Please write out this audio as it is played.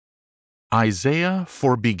Isaiah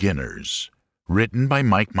for Beginners, written by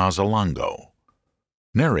Mike Mazzalongo.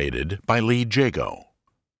 Narrated by Lee Jago.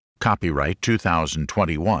 Copyright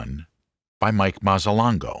 2021 by Mike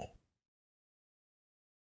Mazzalongo.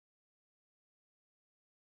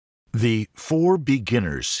 The For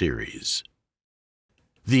Beginners series.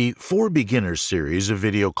 The For Beginners series of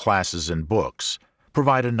video classes and books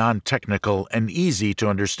provide a non-technical and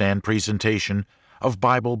easy-to-understand presentation of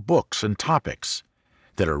Bible books and topics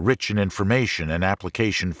that are rich in information and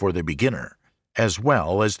application for the beginner, as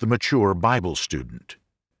well as the mature Bible student.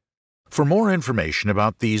 For more information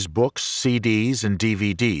about these books, CDs, and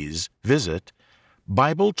DVDs, visit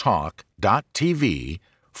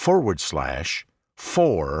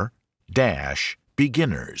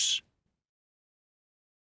BibleTalk.tv/for-beginners.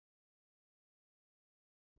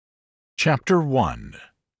 Chapter 1.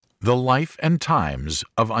 The Life and Times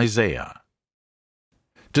of Isaiah.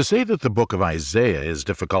 To say that the book of Isaiah is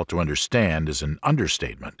difficult to understand is an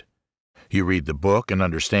understatement. You read the book and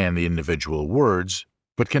understand the individual words,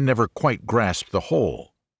 but can never quite grasp the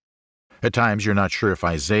whole. At times you're not sure if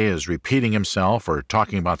Isaiah is repeating himself or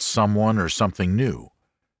talking about someone or something new.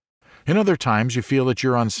 In other times you feel that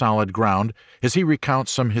you're on solid ground as he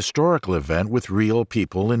recounts some historical event with real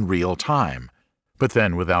people in real time, but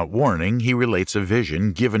then without warning he relates a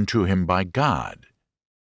vision given to him by God.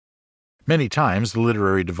 Many times the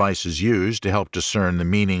literary devices used to help discern the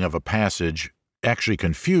meaning of a passage actually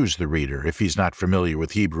confuse the reader if he's not familiar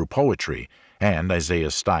with Hebrew poetry and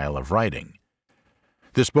Isaiah's style of writing.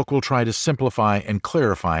 This book will try to simplify and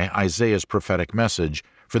clarify Isaiah's prophetic message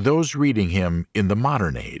for those reading him in the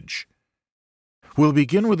modern age. We'll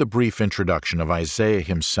begin with a brief introduction of Isaiah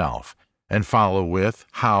himself and follow with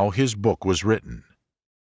how his book was written.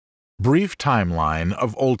 Brief timeline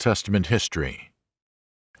of Old Testament history.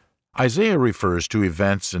 Isaiah refers to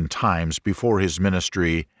events and times before his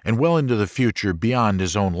ministry and well into the future beyond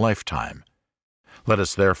his own lifetime. Let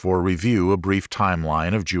us therefore review a brief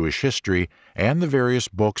timeline of Jewish history and the various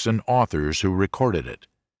books and authors who recorded it.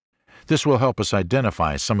 This will help us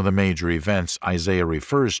identify some of the major events Isaiah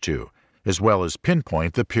refers to, as well as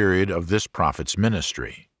pinpoint the period of this prophet's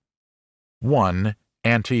ministry. 1.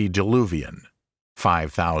 Antediluvian,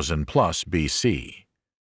 5000 plus BC.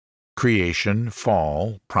 Creation,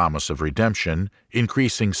 fall, promise of redemption,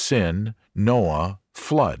 increasing sin, Noah,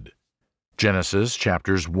 flood. Genesis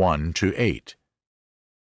chapters 1 to 8.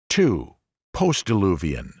 2.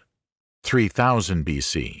 Postdiluvian, 3000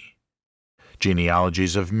 BC.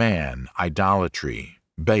 Genealogies of man, idolatry,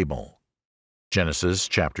 Babel. Genesis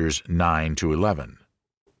chapters 9 to 11.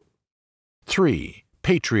 3.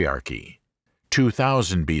 Patriarchy,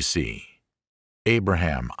 2000 BC.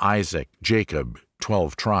 Abraham, Isaac, Jacob,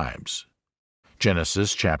 12 tribes.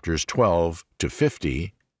 Genesis chapters 12 to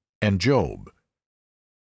 50, and Job.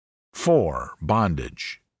 4.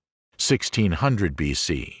 Bondage, 1600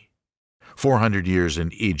 BC. 400 years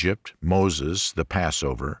in Egypt, Moses, the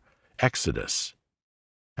Passover, Exodus.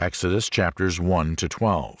 Exodus chapters 1 to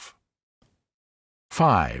 12.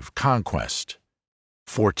 5. Conquest,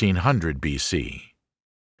 1400 BC.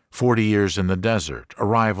 40 years in the desert,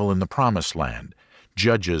 arrival in the Promised Land,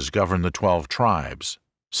 Judges govern the 12 tribes,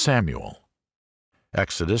 Samuel.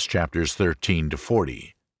 Exodus chapters 13 to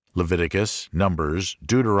 40, Leviticus, Numbers,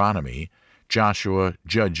 Deuteronomy, Joshua,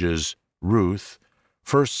 Judges, Ruth,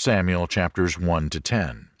 1 Samuel chapters 1 to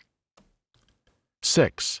 10.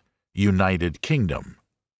 6. United Kingdom,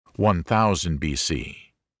 1000 BC.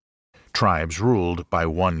 Tribes ruled by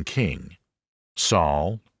one king,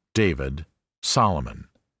 Saul, David, Solomon.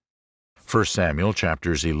 1 Samuel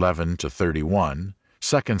chapters 11 to 31,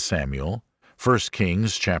 2 Samuel, 1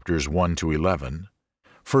 Kings chapters 1 to 11,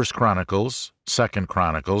 1 Chronicles, 2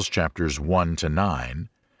 Chronicles chapters 1 to 9,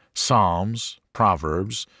 Psalms,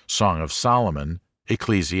 Proverbs, Song of Solomon,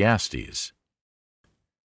 Ecclesiastes.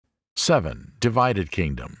 7. Divided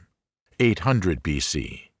Kingdom, 800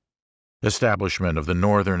 BC. Establishment of the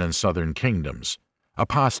northern and southern kingdoms,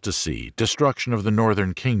 apostasy, destruction of the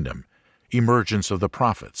northern kingdom, emergence of the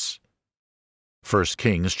prophets. 1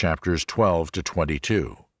 Kings chapters 12 to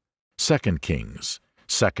 22, 2 Kings,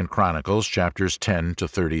 2 Chronicles chapters 10 to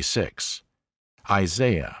 36,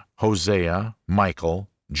 Isaiah, Hosea, Michael,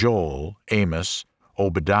 Joel, Amos,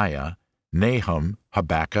 Obadiah, Nahum,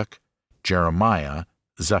 Habakkuk, Jeremiah,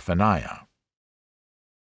 Zephaniah.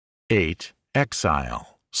 8.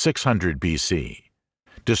 Exile, 600 BC.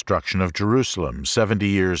 Destruction of Jerusalem, 70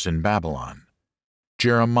 years in Babylon.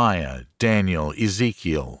 Jeremiah, Daniel,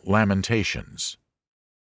 Ezekiel, Lamentations.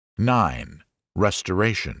 9.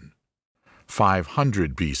 Restoration,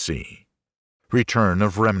 500 BC. Return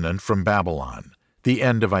of remnant from Babylon, the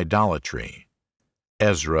end of idolatry.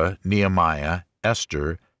 Ezra, Nehemiah,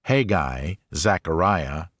 Esther, Haggai,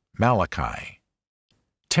 Zechariah, Malachi.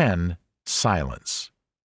 10. Silence.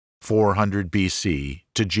 400 BC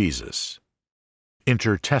to Jesus.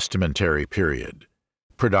 Intertestamentary period.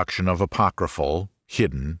 Production of apocryphal,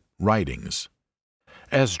 hidden writings.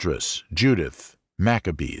 Esdras, Judith,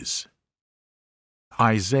 Maccabees.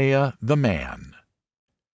 Isaiah the man.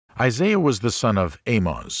 Isaiah was the son of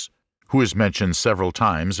Amos, who is mentioned several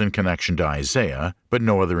times in connection to Isaiah, but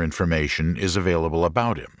no other information is available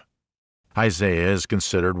about him. Isaiah is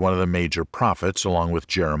considered one of the major prophets along with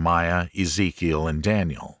Jeremiah, Ezekiel, and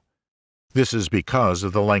Daniel. This is because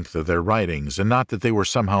of the length of their writings, and not that they were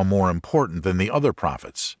somehow more important than the other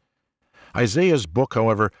prophets. Isaiah's book,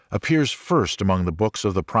 however, appears first among the books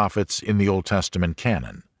of the prophets in the Old Testament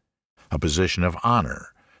canon, a position of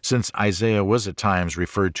honor, since Isaiah was at times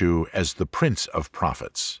referred to as the Prince of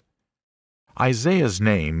Prophets. Isaiah's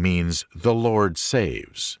name means "the Lord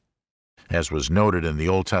saves." As was noted in the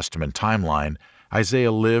Old Testament timeline,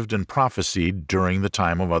 Isaiah lived and prophesied during the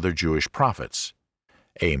time of other Jewish prophets,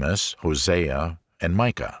 Amos, Hosea, and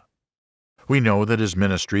Micah. We know that his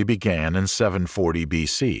ministry began in 740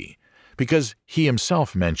 BC, because he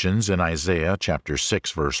himself mentions in Isaiah chapter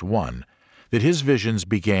 6, verse 1, that his visions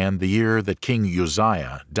began the year that King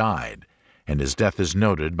Uzziah died, and his death is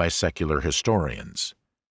noted by secular historians.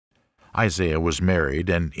 Isaiah was married,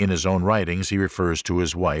 and in his own writings he refers to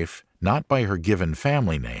his wife not by her given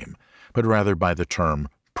family name, but rather by the term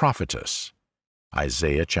prophetess.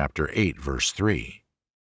 Isaiah chapter 8, verse 3.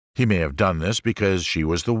 He may have done this because she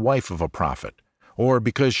was the wife of a prophet, or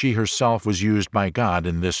because she herself was used by God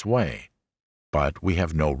in this way, but we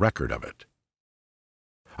have no record of it.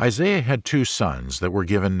 Isaiah had two sons that were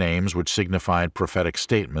given names which signified prophetic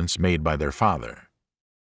statements made by their father.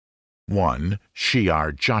 1.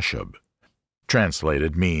 Shear-Jashub,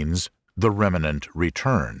 translated means "the remnant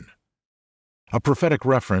return," a prophetic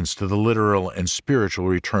reference to the literal and spiritual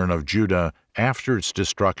return of Judah after its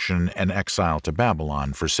destruction and exile to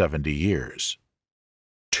Babylon for 70 years.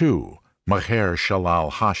 2.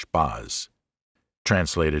 Maher-Shalal-Hash-Baz,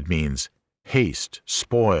 translated means haste,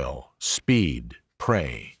 spoil, speed,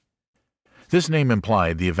 prey. This name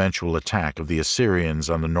implied the eventual attack of the Assyrians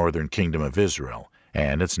on the northern kingdom of Israel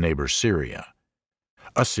and its neighbor Syria.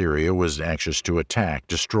 Assyria was anxious to attack,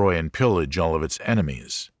 destroy, and pillage all of its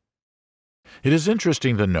enemies. It is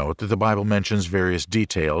interesting to note that the Bible mentions various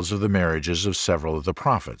details of the marriages of several of the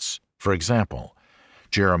prophets. For example,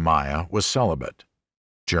 Jeremiah was celibate.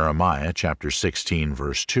 Jeremiah chapter 16,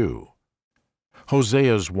 verse 2.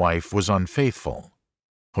 Hosea's wife was unfaithful.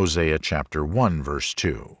 Hosea chapter 1, verse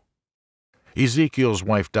 2. Ezekiel's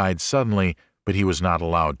wife died suddenly, but he was not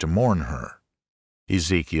allowed to mourn her.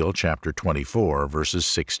 Ezekiel chapter 24, verses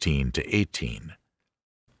 16 to 18.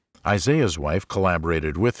 Isaiah's wife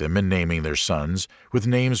collaborated with him in naming their sons with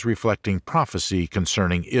names reflecting prophecy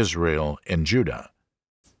concerning Israel and Judah.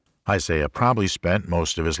 Isaiah probably spent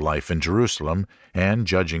most of his life in Jerusalem, and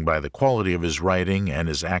judging by the quality of his writing and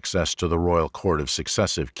his access to the royal court of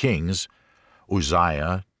successive kings,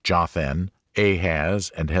 Uzziah, Jotham, Ahaz,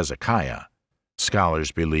 and Hezekiah,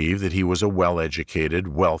 scholars believe that he was a well-educated,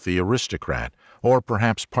 wealthy aristocrat, or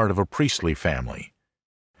perhaps part of a priestly family.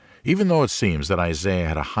 Even though it seems that Isaiah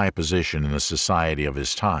had a high position in the society of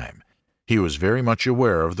his time, he was very much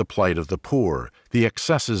aware of the plight of the poor, the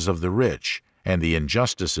excesses of the rich, and the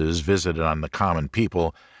injustices visited on the common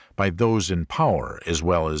people by those in power, as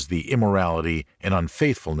well as the immorality and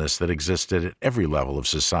unfaithfulness that existed at every level of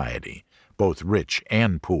society, both rich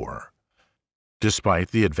and poor. Despite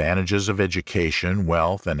the advantages of education,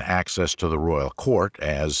 wealth, and access to the royal court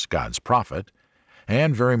as God's prophet,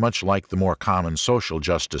 and very much like the more common social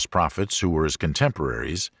justice prophets who were his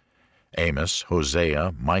contemporaries, Amos,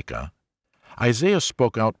 Hosea, Micah, Isaiah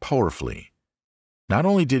spoke out powerfully. Not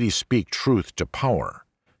only did he speak truth to power,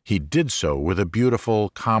 he did so with a beautiful,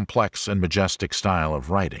 complex, and majestic style of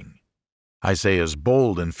writing. Isaiah's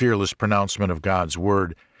bold and fearless pronouncement of God's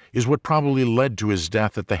word is what probably led to his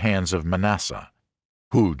death at the hands of Manasseh,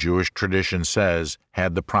 who, Jewish tradition says,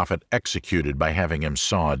 had the prophet executed by having him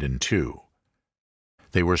sawed in two.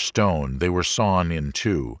 They were stoned, they were sawn in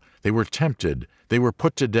two, they were tempted, they were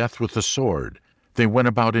put to death with the sword, they went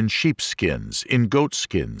about in sheepskins, in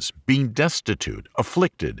goatskins, being destitute,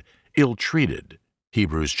 afflicted, ill-treated.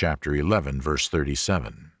 Hebrews chapter 11, verse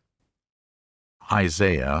 37.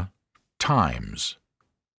 Isaiah, times.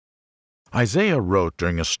 Isaiah wrote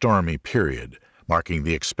during a stormy period, marking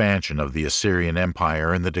the expansion of the Assyrian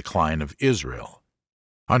Empire and the decline of Israel.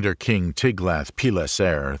 Under King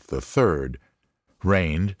Tiglath-Pileser III,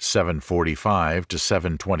 reigned 745 to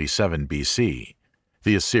 727 BC,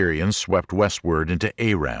 The Assyrians swept westward into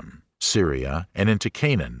Aram, Syria, and into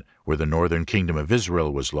Canaan, where the northern kingdom of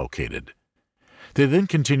Israel was located. They then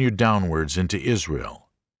continued downwards into Israel.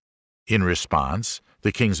 In response,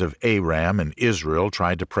 the kings of Aram and Israel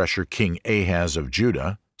tried to pressure King Ahaz of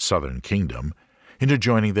Judah, southern kingdom, into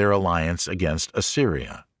joining their alliance against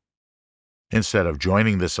Assyria. Instead of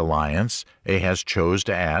joining this alliance, Ahaz chose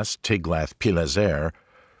to ask Tiglath-Pileser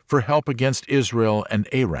for help against Israel and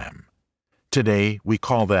Aram. Today, we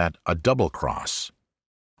call that a double cross.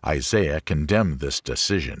 Isaiah condemned this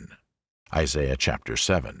decision. Isaiah chapter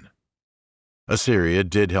 7. Assyria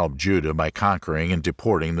did help Judah by conquering and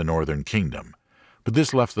deporting the northern kingdom, but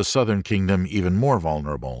this left the southern kingdom even more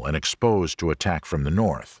vulnerable and exposed to attack from the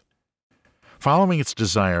north. Following its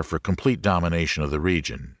desire for complete domination of the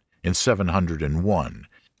region, in 701,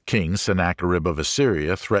 King Sennacherib of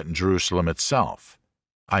Assyria threatened Jerusalem itself.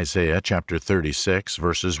 Isaiah chapter 36,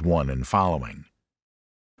 verses 1 and following.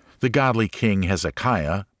 The godly king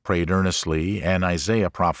Hezekiah prayed earnestly, and Isaiah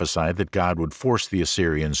prophesied that God would force the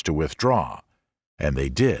Assyrians to withdraw, and they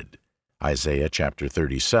did. Isaiah chapter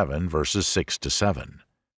 37, verses 6 to 7.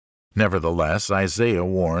 Nevertheless, Isaiah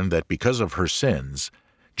warned that because of her sins,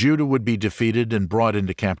 Judah would be defeated and brought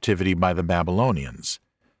into captivity by the Babylonians,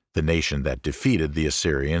 the nation that defeated the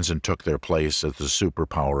Assyrians and took their place as the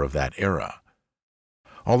superpower of that era.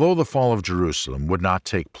 Although the fall of Jerusalem would not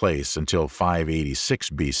take place until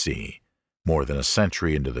 586 B.C., more than a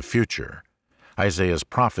century into the future, Isaiah's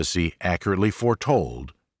prophecy accurately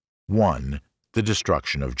foretold 1. The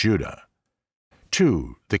destruction of Judah,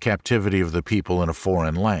 2. The captivity of the people in a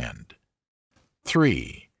foreign land,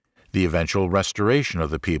 3. The eventual restoration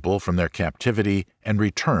of the people from their captivity and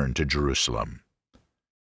return to Jerusalem.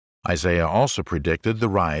 Isaiah also predicted the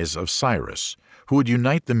rise of Cyrus, who would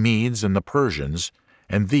unite the Medes and the Persians,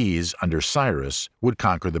 and these, under Cyrus, would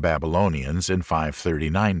conquer the Babylonians in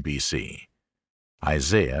 539 B.C.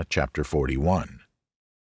 Isaiah chapter 41.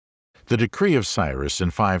 The decree of Cyrus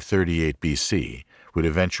in 538 B.C. would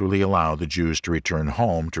eventually allow the Jews to return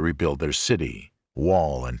home to rebuild their city,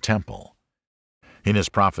 wall, and temple. In his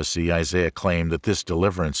prophecy, Isaiah claimed that this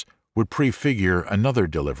deliverance would prefigure another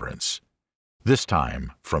deliverance, this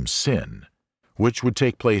time from sin, which would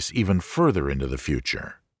take place even further into the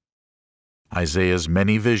future. Isaiah's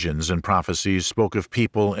many visions and prophecies spoke of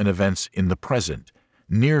people and events in the present,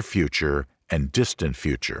 near future, and distant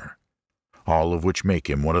future, all of which make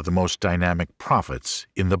him one of the most dynamic prophets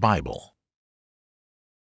in the Bible.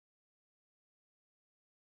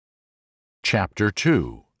 Chapter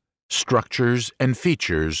 2. Structures and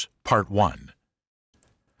Features, Part 1.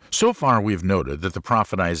 So far we've noted that the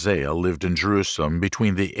prophet Isaiah lived in Jerusalem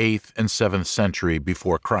between the 8th and 7th century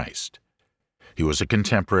before Christ. He was a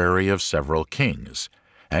contemporary of several kings,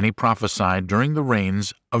 and he prophesied during the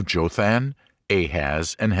reigns of Jotham,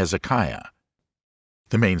 Ahaz, and Hezekiah.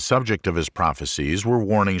 The main subject of his prophecies were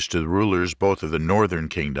warnings to the rulers both of the northern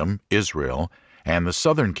kingdom, Israel, and the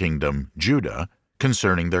southern kingdom, Judah,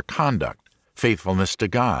 concerning their conduct, faithfulness to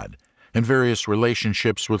God, and various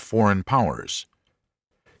relationships with foreign powers.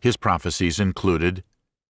 His prophecies included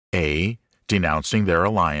a. Denouncing their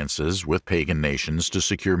alliances with pagan nations to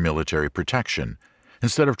secure military protection,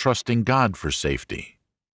 instead of trusting God for safety.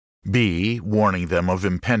 B. Warning them of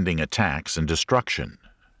impending attacks and destruction.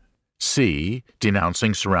 C.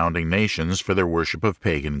 Denouncing surrounding nations for their worship of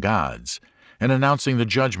pagan gods, and announcing the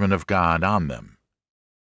judgment of God on them.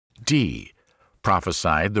 D.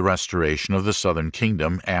 Prophesied the restoration of the southern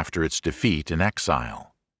kingdom after its defeat and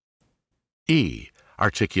exile. E.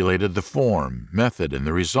 Articulated the form, method, and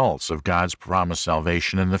the results of God's promised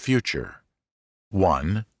salvation in the future.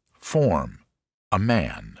 1. Form, a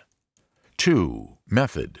man. 2.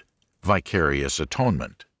 Method, vicarious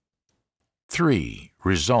atonement. 3.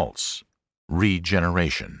 Results,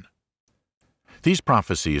 regeneration. These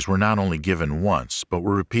prophecies were not only given once, but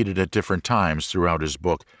were repeated at different times throughout his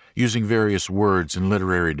book using various words and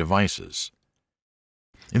literary devices.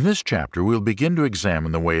 In this chapter, we'll begin to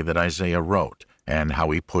examine the way that Isaiah wrote and how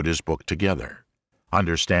he put his book together.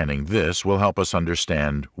 Understanding this will help us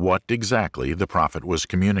understand what exactly the prophet was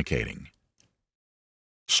communicating.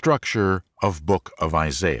 Structure of Book of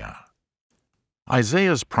Isaiah.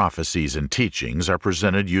 Isaiah's prophecies and teachings are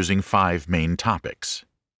presented using 5 main topics.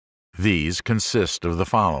 These consist of the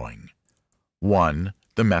following. 1.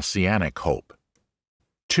 The Messianic hope.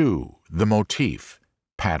 2. The motif,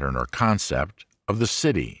 pattern or concept, of the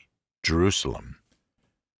city, Jerusalem.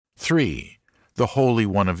 3. The Holy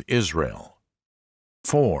One of Israel.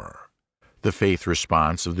 4. The faith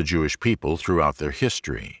response of the Jewish people throughout their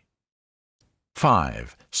history.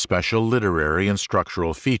 5. Special literary and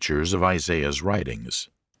structural features of Isaiah's writings.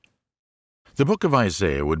 The book of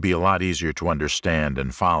Isaiah would be a lot easier to understand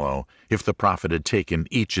and follow if the prophet had taken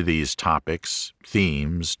each of these topics,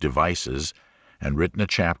 themes, devices, and written a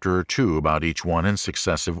chapter or two about each one in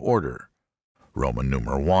successive order. Roman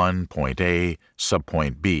numeral 1, point A,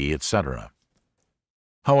 subpoint B, etc.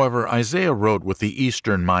 However, Isaiah wrote with the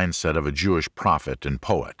Eastern mindset of a Jewish prophet and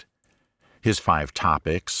poet. His 5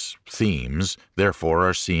 topics, themes, therefore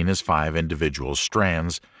are seen as 5 individual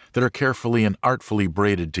strands that are carefully and artfully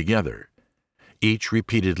braided together, each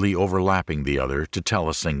repeatedly overlapping the other to tell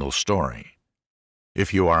a single story.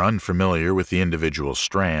 If you are unfamiliar with the individual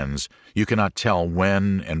strands, you cannot tell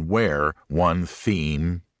when and where one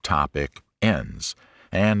theme, topic, ends,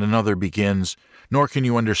 and another begins, nor can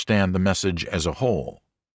you understand the message as a whole.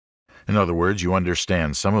 In other words, you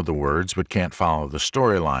understand some of the words but can't follow the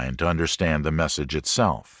storyline to understand the message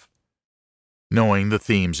itself. Knowing the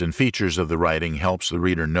themes and features of the writing helps the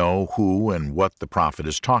reader know who and what the prophet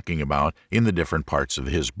is talking about in the different parts of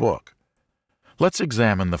his book. Let's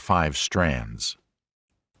examine the 5 strands.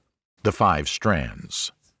 The 5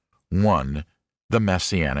 strands. 1. The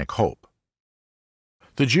Messianic hope.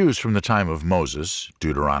 The Jews from the time of Moses,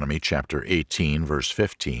 Deuteronomy chapter 18, verse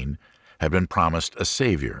 15, had been promised a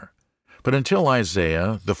Savior, but until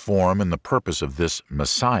Isaiah, the form and the purpose of this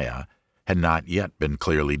Messiah had not yet been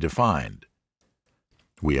clearly defined.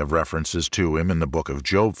 We have references to him in the book of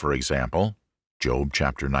Job, for example, Job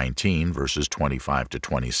chapter 19, verses 25 to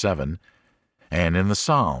 27, and in the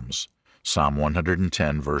Psalms, Psalm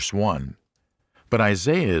 110, verse 1. But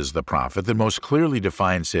Isaiah is the prophet that most clearly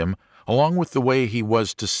defines him along with the way he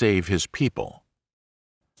was to save his people.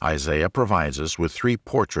 Isaiah provides us with 3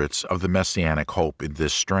 portraits of the Messianic hope in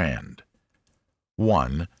this strand.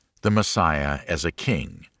 1. The Messiah as a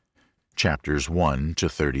king, chapters 1 to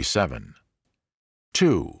 37.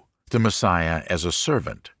 2. The Messiah as a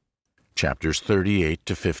servant, chapters 38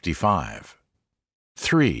 to 55.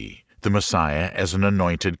 3. The Messiah as an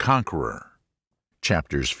anointed conqueror,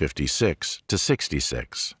 chapters 56 to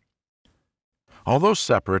 66. Although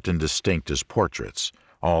separate and distinct as portraits,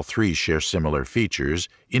 all 3 share similar features,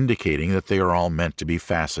 indicating that they are all meant to be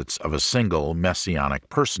facets of a single messianic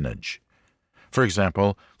personage. For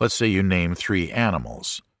example, let's say you name 3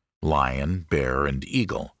 animals: lion, bear, and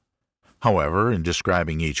eagle. However, in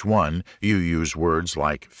describing each one, you use words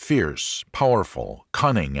like fierce, powerful,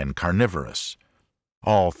 cunning, and carnivorous.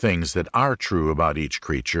 All things that are true about each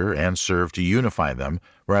creature and serve to unify them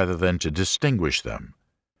rather than to distinguish them.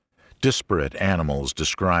 Disparate animals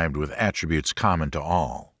described with attributes common to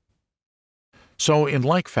all. So, in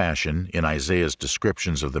like fashion, in Isaiah's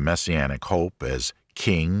descriptions of the Messianic hope as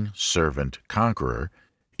king, servant, conqueror,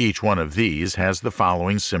 each one of these has the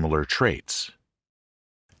following similar traits.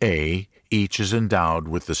 A. Each is endowed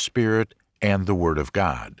with the Spirit and the Word of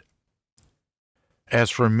God. As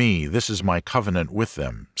for me, this is my covenant with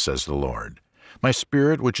them, says the Lord. My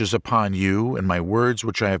Spirit which is upon you, and my words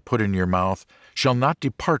which I have put in your mouth, shall not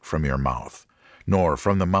depart from your mouth, nor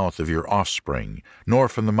from the mouth of your offspring, nor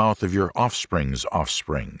from the mouth of your offspring's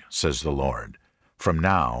offspring, says the Lord, from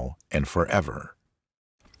now and forever.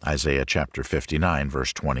 Isaiah chapter 59,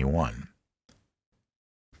 verse 21.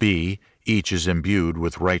 B. Each is imbued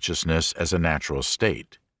with righteousness as a natural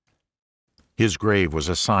state. His grave was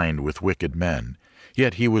assigned with wicked men,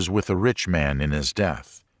 yet he was with a rich man in his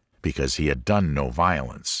death, because he had done no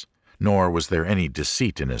violence, nor was there any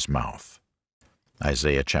deceit in his mouth.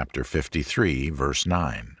 Isaiah chapter 53, verse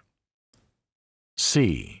 9.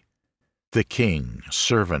 C. The king,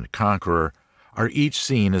 servant, conqueror are each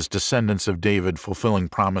seen as descendants of David fulfilling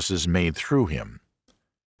promises made through him.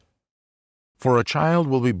 For a child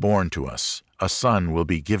will be born to us, a son will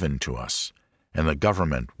be given to us, and the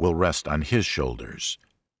government will rest on his shoulders.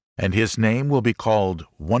 And his name will be called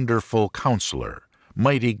Wonderful Counselor,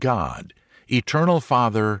 Mighty God, Eternal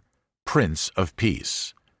Father, Prince of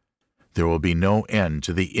Peace. There will be no end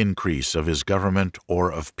to the increase of his government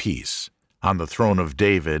or of peace, on the throne of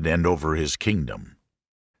David and over his kingdom,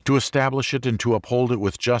 to establish it and to uphold it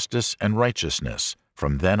with justice and righteousness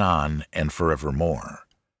from then on and forevermore.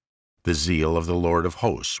 The zeal of the Lord of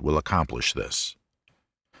hosts will accomplish this.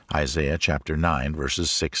 Isaiah chapter 9, verses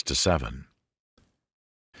 6 to 7.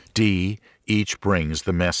 D. Each brings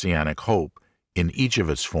the Messianic hope in each of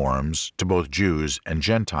its forms to both Jews and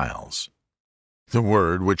Gentiles. The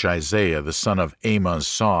word which Isaiah the son of Amoz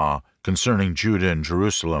saw concerning Judah and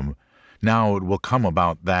Jerusalem, now it will come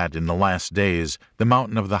about that in the last days the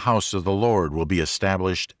mountain of the house of the Lord will be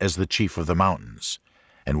established as the chief of the mountains,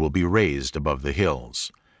 and will be raised above the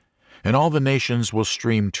hills. And all the nations will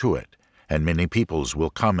stream to it, and many peoples will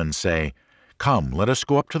come and say, Come, let us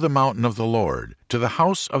go up to the mountain of the Lord, to the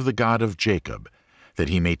house of the God of Jacob, that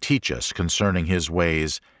he may teach us concerning his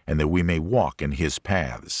ways, and that we may walk in his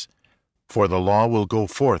paths. For the law will go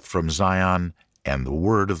forth from Zion, and the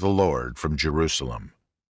word of the Lord from Jerusalem.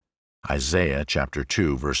 Isaiah chapter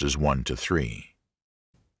 2, verses 1 to 3.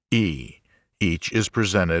 Each is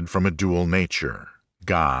presented from a dual nature,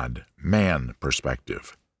 God-man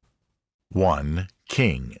perspective. 1.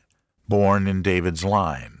 King, born in David's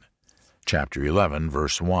line. Chapter 11,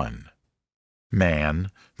 verse 1.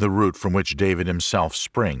 Man, the root from which David himself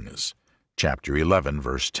springs. Chapter 11,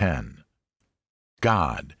 verse 10.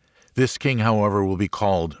 God, this king, however, will be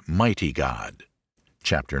called Mighty God.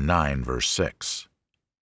 Chapter 9, verse 6.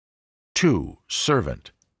 2.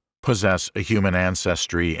 Servant, possess a human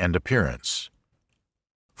ancestry and appearance.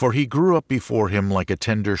 For he grew up before him like a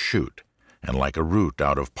tender shoot, and like a root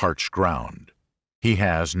out of parched ground. He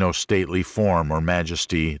has no stately form or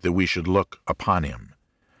majesty that we should look upon him,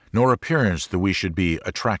 nor appearance that we should be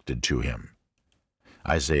attracted to him.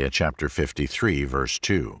 Isaiah chapter 53, verse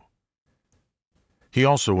 2. He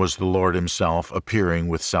also was the Lord himself appearing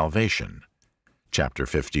with salvation. Chapter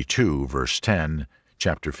 52, verse 10,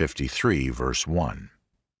 chapter 53, verse 1.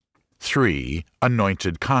 3.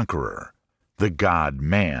 Anointed conqueror, the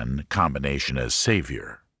God-man combination as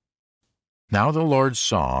Savior. Now the Lord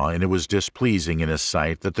saw, and it was displeasing in his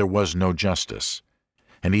sight that there was no justice.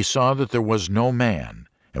 And he saw that there was no man,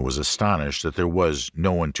 and was astonished that there was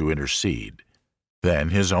no one to intercede. Then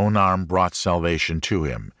his own arm brought salvation to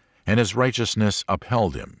him, and his righteousness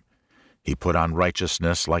upheld him. He put on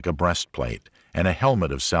righteousness like a breastplate, and a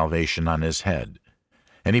helmet of salvation on his head.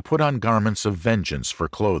 And he put on garments of vengeance for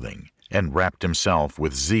clothing, and wrapped himself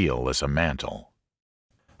with zeal as a mantle.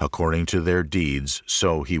 According to their deeds,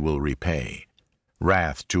 so he will repay.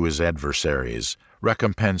 Wrath to his adversaries,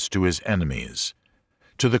 recompense to his enemies.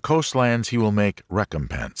 To the coastlands he will make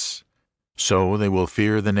recompense. So they will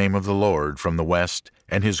fear the name of the Lord from the west,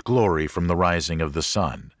 and his glory from the rising of the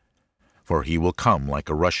sun. For he will come like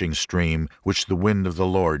a rushing stream, which the wind of the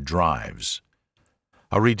Lord drives.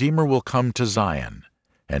 A Redeemer will come to Zion,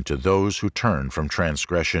 and to those who turn from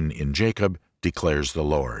transgression in Jacob, declares the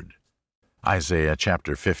Lord. Isaiah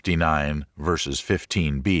chapter 59, verses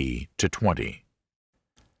 15b to 20.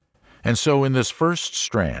 And so in this first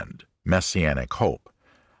strand, Messianic hope,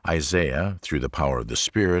 Isaiah, through the power of the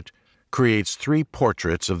Spirit, creates 3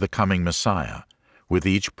 portraits of the coming Messiah, with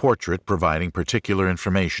each portrait providing particular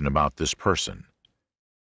information about this person.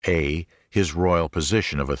 A. His royal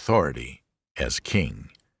position of authority, as king.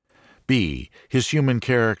 B. His human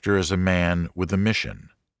character as a man with a mission,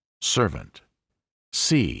 servant.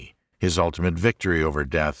 C. His ultimate victory over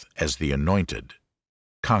death as the anointed,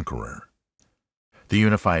 conqueror. The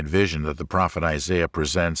unified vision that the prophet Isaiah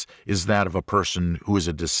presents is that of a person who is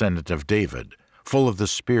a descendant of David, full of the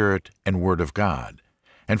Spirit and Word of God,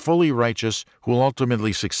 and fully righteous, who will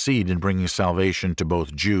ultimately succeed in bringing salvation to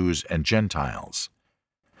both Jews and Gentiles.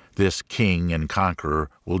 This king and conqueror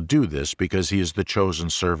will do this because he is the chosen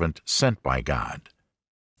servant sent by God.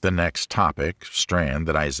 The next topic, strand,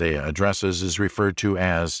 that Isaiah addresses is referred to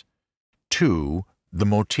as 2. The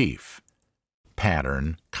motif,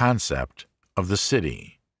 pattern, concept of the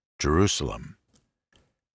city, Jerusalem.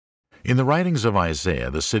 In the writings of Isaiah,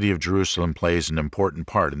 the city of Jerusalem plays an important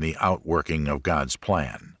part in the outworking of God's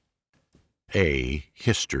plan. A.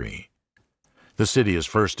 History. The city is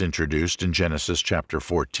first introduced in Genesis chapter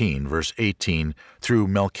 14, verse 18, through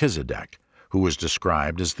Melchizedek, who was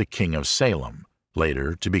described as the king of Salem,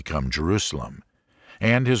 later to become Jerusalem,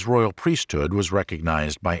 and his royal priesthood was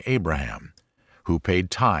recognized by Abraham, who paid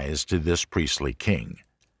tithes to this priestly king.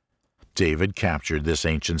 David captured this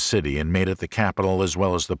ancient city and made it the capital as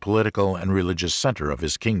well as the political and religious center of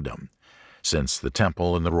his kingdom, since the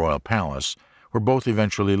temple and the royal palace were both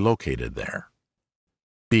eventually located there.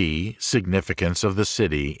 B. Significance of the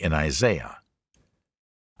city in Isaiah.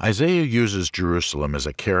 Isaiah uses Jerusalem as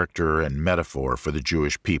a character and metaphor for the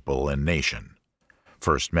Jewish people and nation,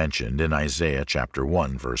 first mentioned in Isaiah chapter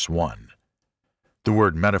 1, verse 1. The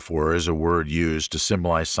word metaphor is a word used to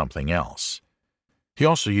symbolize something else. He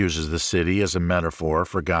also uses the city as a metaphor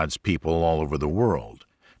for God's people all over the world,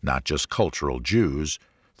 not just cultural Jews,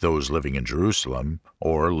 those living in Jerusalem,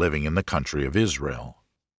 or living in the country of Israel.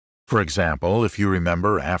 For example, if you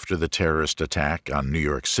remember after the terrorist attack on New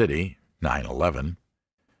York City, 9/11,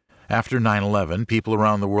 after 9/11, people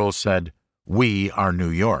around the world said, "We are New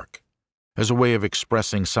York," as a way of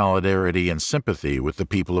expressing solidarity and sympathy with the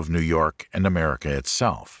people of New York and America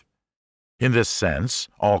itself. In this sense,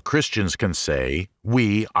 all Christians can say,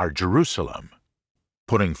 "We are Jerusalem,"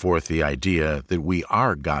 putting forth the idea that we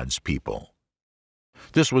are God's people.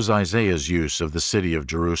 This was Isaiah's use of the city of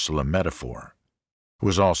Jerusalem metaphor.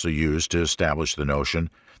 was also used to establish the notion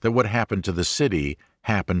that what happened to the city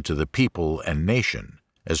happened to the people and nation,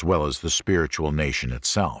 as well as the spiritual nation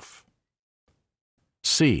itself.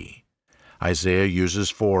 C. Isaiah uses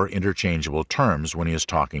 4 interchangeable terms when he is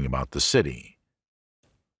talking about the city.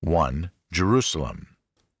 1. Jerusalem.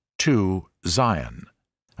 2. Zion,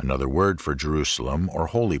 another word for Jerusalem or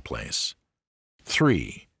holy place.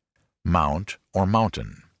 3. Mount or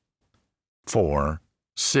mountain. 4.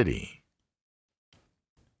 City.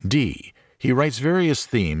 D. He writes various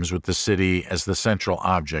themes with the city as the central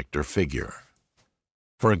object or figure.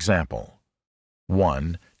 For example,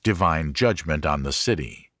 1. Divine judgment on the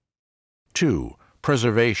city. 2.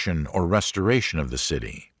 Preservation or restoration of the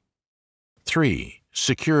city. 3.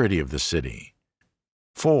 Security of the city.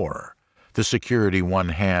 4. The security one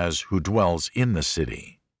has who dwells in the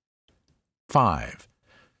city. 5.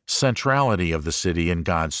 Centrality of the city in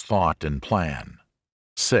God's thought and plan.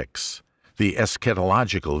 6. The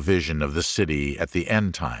eschatological vision of the city at the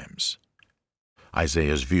end times.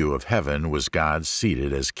 Isaiah's view of heaven was God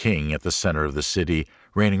seated as king at the center of the city,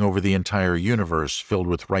 reigning over the entire universe filled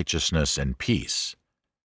with righteousness and peace.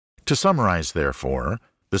 To summarize, therefore,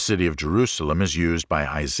 the city of Jerusalem is used by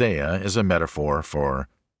Isaiah as a metaphor for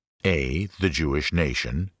A. The Jewish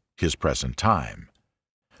nation, his present time.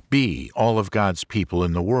 B. All of God's people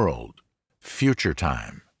in the world, future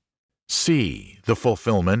time. C. The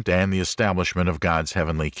fulfillment and the establishment of God's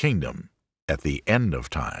heavenly kingdom, at the end of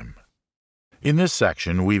time. In this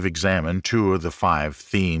section, we've examined 2 of the 5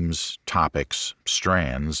 themes, topics,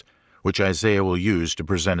 strands, which Isaiah will use to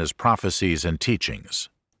present his prophecies and teachings.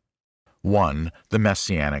 1. The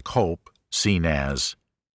Messianic hope, seen as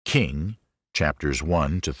King, chapters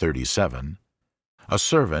 1 to 37, a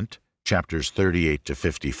servant, chapters 38 to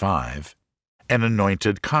 55, an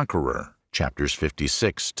anointed conqueror, chapters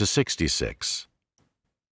 56 to 66.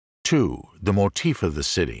 2. The motif of the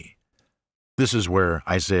city. This is where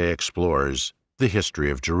Isaiah explores the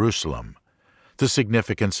history of Jerusalem, the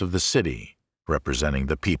significance of the city, representing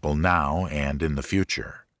the people now and in the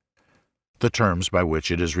future, the terms by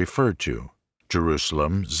which it is referred to,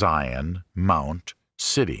 Jerusalem, Zion, Mount,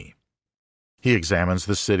 city. He examines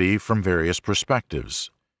the city from various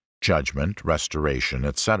perspectives, judgment, restoration,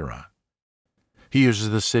 etc. He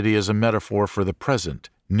uses the city as a metaphor for the present,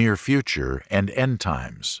 near future, and end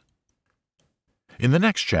times. In the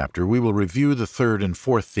next chapter, we will review the 3rd and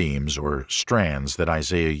 4th themes or strands that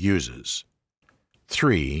Isaiah uses.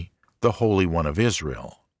 3. The Holy One of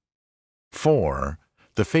Israel. 4.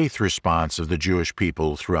 The faith response of the Jewish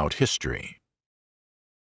people throughout history.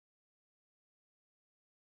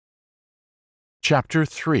 Chapter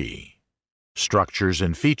 3. Structures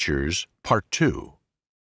and Features, Part 2.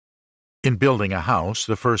 In building a house,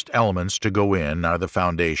 the first elements to go in are the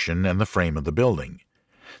foundation and the frame of the building.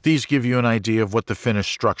 These give you an idea of what the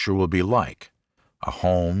finished structure will be like: a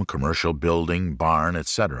home, commercial building, barn,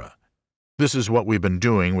 etc. This is what we've been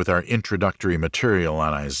doing with our introductory material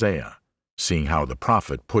on Isaiah, seeing how the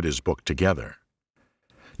prophet put his book together.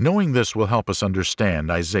 Knowing this will help us understand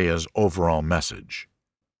Isaiah's overall message.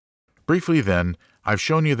 Briefly then, I've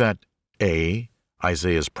shown you that A.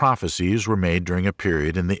 Isaiah's prophecies were made during a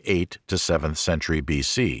period in the 8th to 7th century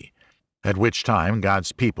BC, at which time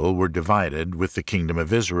God's people were divided, with the kingdom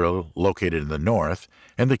of Israel located in the north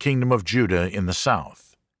and the kingdom of Judah in the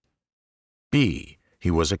south. B.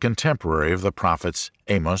 He was a contemporary of the prophets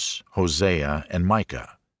Amos, Hosea, and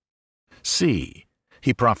Micah. C.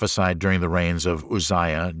 He prophesied during the reigns of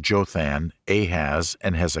Uzziah, Jotham, Ahaz,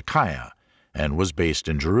 and Hezekiah, and was based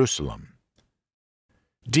in Jerusalem.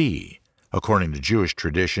 D. According to Jewish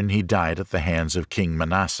tradition, he died at the hands of King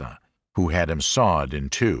Manasseh, who had him sawed in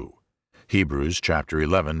 2. Hebrews chapter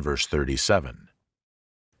 11, verse 37.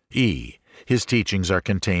 E. His teachings are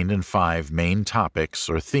contained in 5 main topics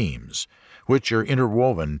or themes, which are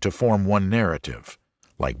interwoven to form one narrative,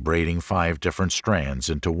 like braiding 5 different strands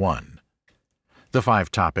into one. The 5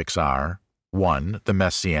 topics are: 1. The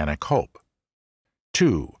Messianic hope.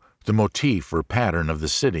 2. The motif or pattern of the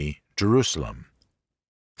city, Jerusalem.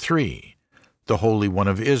 3. The Holy One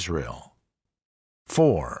of Israel.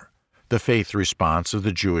 4. The faith response of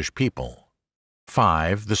the Jewish people.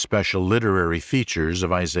 5. The special literary features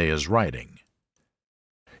of Isaiah's writing.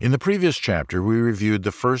 In the previous chapter, we reviewed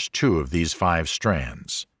the first 2 of these 5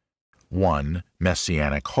 strands. 1.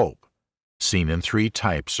 Messianic hope, seen in 3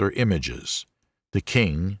 types or images: the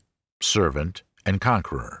king, servant, and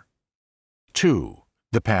conqueror. 2.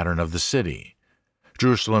 The pattern of the city.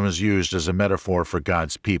 Jerusalem is used as a metaphor for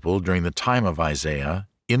God's people during the time of Isaiah,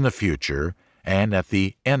 in the future, and at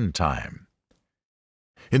the end time.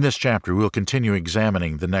 In this chapter, we'll continue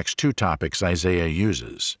examining the next 2 topics Isaiah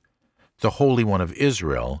uses: the Holy One of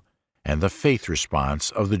Israel, and the faith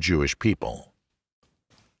response of the Jewish people.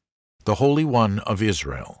 The Holy One of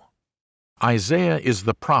Israel. Isaiah is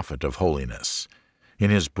the prophet of holiness.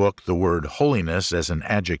 In his book, the word holiness as an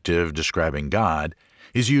adjective describing God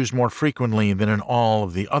is used more frequently than in all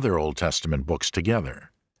of the other Old Testament books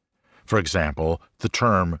together. For example, the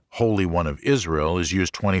term Holy One of Israel is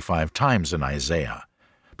used 25 times in Isaiah,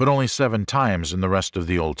 but only 7 times in the rest of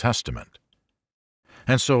the Old Testament.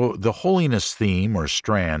 And so the holiness theme or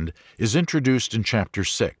strand is introduced in chapter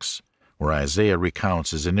 6, where Isaiah recounts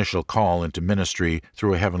his initial call into ministry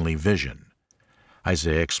through a heavenly vision.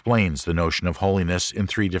 Isaiah explains the notion of holiness in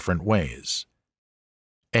 3 different ways.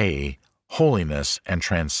 A. Holiness and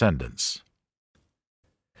transcendence.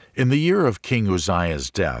 In the year of King Uzziah's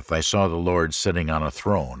death, I saw the Lord sitting on a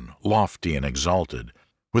throne, lofty and exalted,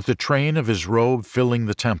 with the train of his robe filling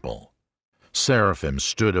the temple. Seraphim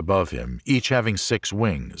stood above him, each having 6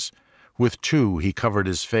 wings. With 2 he covered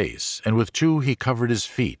his face, and with 2 he covered his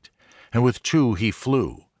feet, and with 2 he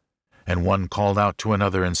flew. And one called out to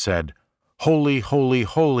another and said, Holy, holy,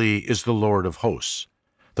 holy is the Lord of hosts.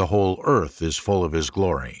 The whole earth is full of his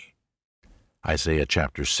glory. Isaiah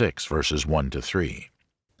chapter 6, verses 1-3.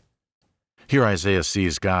 Here Isaiah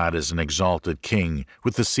sees God as an exalted king,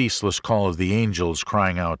 with the ceaseless call of the angels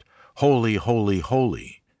crying out, Holy, holy,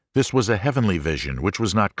 holy. This was a heavenly vision which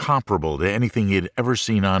was not comparable to anything he had ever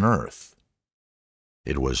seen on earth.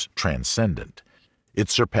 It was transcendent. It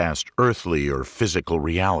surpassed earthly or physical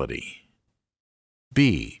reality.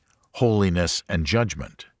 B. Holiness and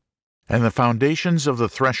judgment. And the foundations of the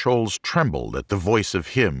thresholds trembled at the voice of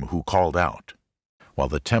him who called out, while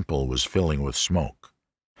the temple was filling with smoke.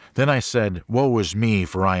 Then I said, Woe is me,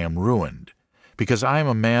 for I am ruined, because I am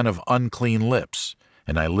a man of unclean lips,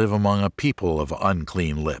 and I live among a people of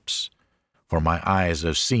unclean lips. For my eyes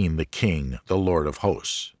have seen the King, the Lord of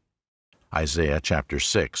hosts. Isaiah chapter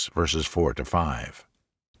 6, verses 4-5.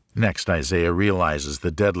 Next, Isaiah realizes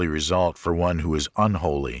the deadly result for one who is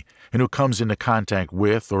unholy and who comes into contact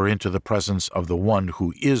with or into the presence of the one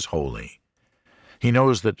who is holy. He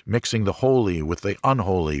knows that mixing the holy with the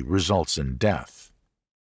unholy results in death.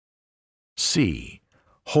 C.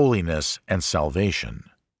 Holiness and salvation.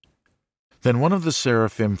 Then one of the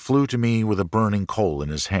seraphim flew to me with a burning coal in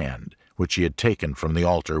his hand, which he had taken from the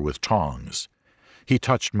altar with tongs. He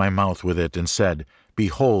touched my mouth with it and said,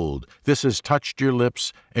 Behold, this has touched your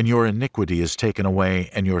lips, and your iniquity is taken away,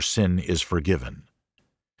 and your sin is forgiven.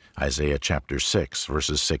 Isaiah chapter 6,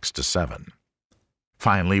 verses 6-7.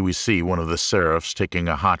 Finally, we see one of the seraphs taking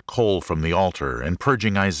a hot coal from the altar and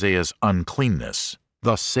purging Isaiah's uncleanness,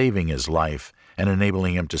 thus saving his life and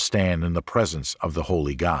enabling him to stand in the presence of the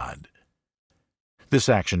holy God. This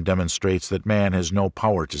action demonstrates that man has no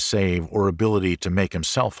power to save or ability to make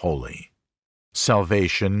himself holy.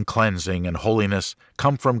 Salvation, cleansing, and holiness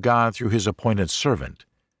come from God through his appointed servant,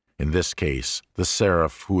 in this case, the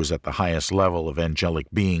seraph who is at the highest level of angelic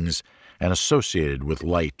beings and associated with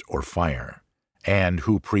light or fire, and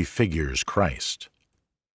who prefigures Christ.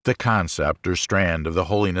 The concept or strand of the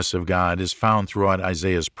holiness of God is found throughout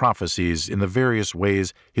Isaiah's prophecies in the various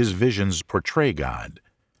ways his visions portray God.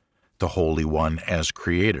 The Holy One as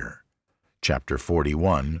Creator, chapter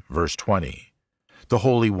 41, verse 20. The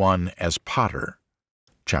Holy One as Potter,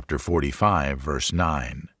 chapter 45, verse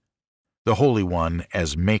 9. The Holy One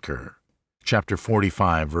as Maker, chapter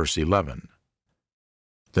 45, verse 11.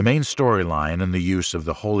 The main storyline in the use of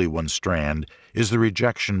the Holy One strand is the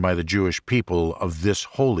rejection by the Jewish people of this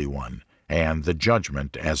Holy One and the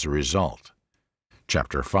judgment as a result,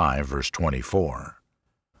 chapter 5, verse 24.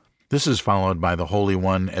 This is followed by the Holy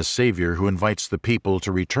One as Savior who invites the people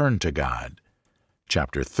to return to God,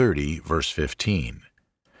 chapter 30, verse 15.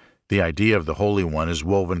 The idea of the Holy One is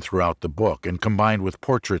woven throughout the book and combined with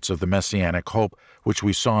portraits of the Messianic hope which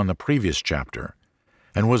we saw in the previous chapter,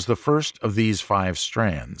 and was the first of these 5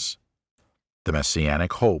 strands. The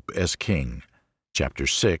Messianic hope as King, chapter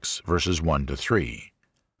 6, verses 1-3.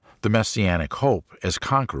 The Messianic hope as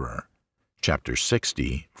Conqueror, chapter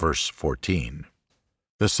 60, verse 14.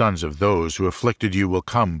 The sons of those who afflicted you will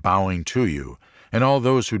come bowing to you, and all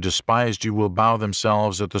those who despised you will bow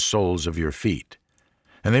themselves at the soles of your feet.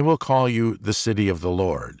 And they will call you the city of the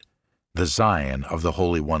Lord, the Zion of the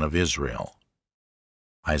Holy One of Israel.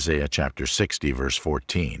 Isaiah chapter 60, verse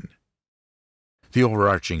 14. The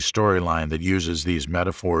overarching storyline that uses these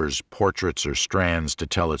metaphors, portraits, or strands to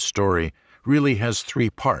tell its story really has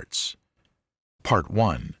 3 parts. Part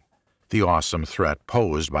 1. The awesome threat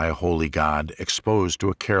posed by a holy God exposed to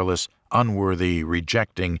a careless, unworthy,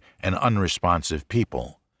 rejecting, and unresponsive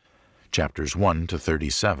people. Chapters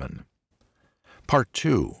 1-37. Part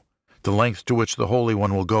 2. the length to which the Holy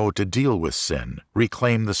One will go to deal with sin,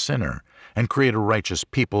 reclaim the sinner, and create a righteous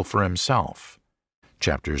people for himself.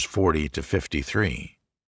 Chapters 40 to 53.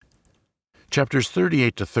 Chapters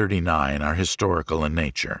 38 to 39 are historical in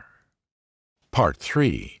nature. Part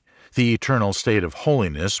 3. The eternal state of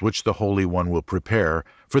holiness which the Holy One will prepare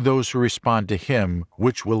for those who respond to Him,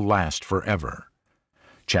 which will last forever.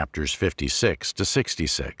 Chapters 56 to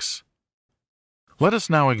 66. Let us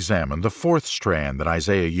now examine the fourth strand that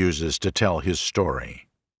Isaiah uses to tell his story: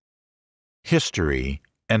 history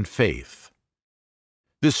and faith.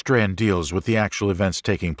 This strand deals with the actual events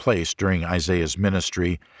taking place during Isaiah's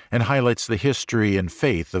ministry and highlights the history and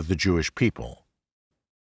faith of the Jewish people.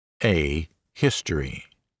 A. History.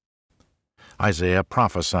 Isaiah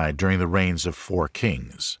prophesied during the reigns of 4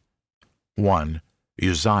 kings. 1.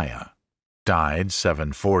 Uzziah, died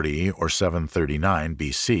 740 or 739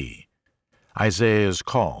 BC. Isaiah is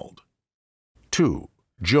called. 2.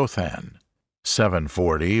 Jotham,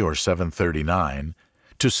 740 or 739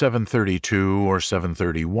 to 732 or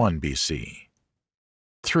 731 BC.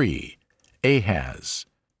 3. Ahaz,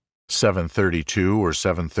 732 or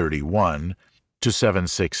 731 to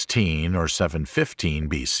 716 or 715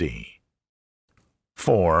 BC.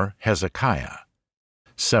 4. Hezekiah,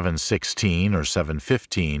 716 or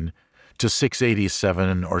 715 to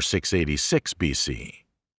 687 or 686 BC.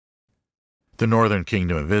 The northern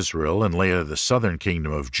kingdom of Israel and later the southern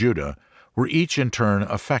kingdom of Judah were each in turn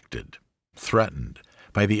affected, threatened,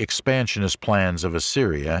 by the expansionist plans of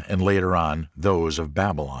Assyria and later on those of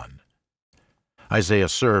Babylon. Isaiah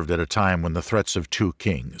served at a time when the threats of 2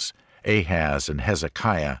 kings, Ahaz and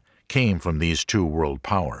Hezekiah, came from these 2 world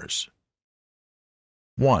powers.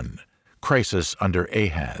 1. Crisis under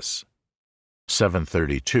Ahaz,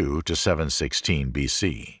 732 to 716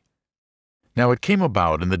 BC. Now it came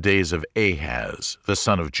about in the days of Ahaz, the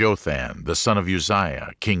son of Jotham, the son of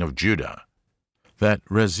Uzziah, king of Judah, that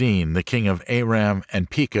Rezin, the king of Aram, and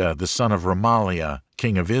Pekah, the son of Remaliah,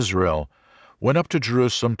 king of Israel, went up to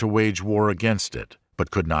Jerusalem to wage war against it,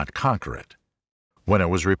 but could not conquer it. When it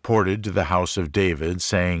was reported to the house of David,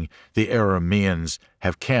 saying, "The Arameans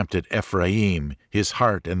have camped at Ephraim," his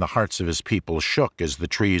heart and the hearts of his people shook as the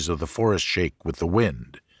trees of the forest shake with the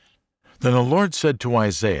wind. Then the Lord said to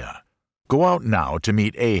Isaiah, "Go out now to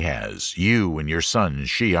meet Ahaz, you and your son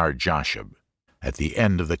Shear-Jashub, at the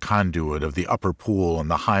end of the conduit of the upper pool on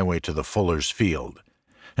the highway to the fuller's field,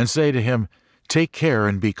 and say to him, Take care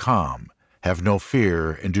and be calm, have no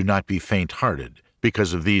fear and do not be faint-hearted,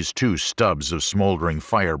 because of these 2 stubs of smoldering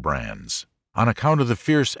firebrands, on account of the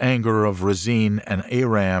fierce anger of Rezin and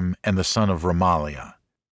Aram and the son of Remaliah.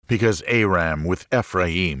 Because Aram with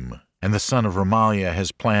Ephraim and the son of Remaliah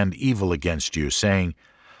has planned evil against you, saying,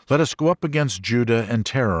 Let us go up against Judah and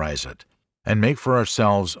terrorize it, and make for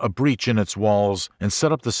ourselves a breach in its walls, and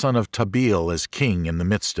set up the son of Tabeel as king in the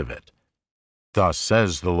midst of it. Thus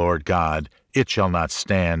says the Lord God, It shall not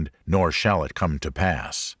stand, nor shall it come to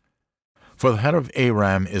pass. For the head of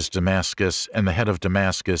Aram is Damascus, and the head of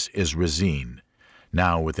Damascus is Rezin.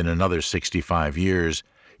 Now within another 65 years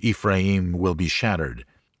Ephraim will be shattered,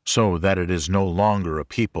 so that it is no longer a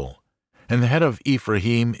people. And the head of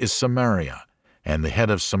Ephraim is Samaria, and the head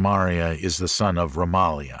of Samaria is the son of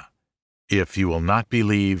Remaliah. If you will not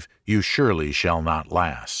believe, you surely shall not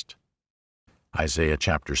last. Isaiah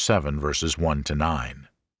chapter 7, verses 1 to 9.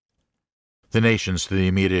 The nations to the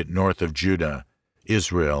immediate north of Judah,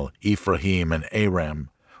 Israel, Ephraim, and Aram,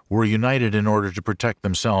 were united in order to protect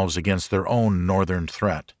themselves against their own northern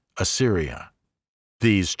threat, Assyria.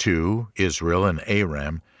 These 2, Israel and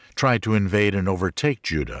Aram, tried to invade and overtake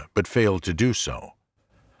Judah, but failed to do so.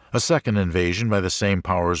 A second invasion by the same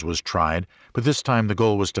powers was tried, but this time the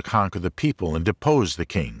goal was to conquer the people and depose the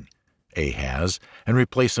king, Ahaz, and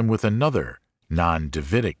replace him with another,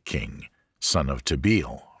 non-Davidic king, son of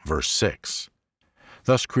Tabeel, verse 6,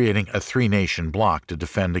 thus creating a 3-nation bloc to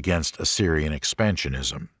defend against Assyrian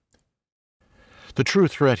expansionism. The true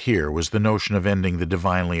threat here was the notion of ending the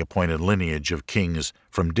divinely appointed lineage of kings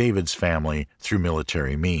from David's family through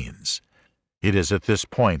military means. It is at this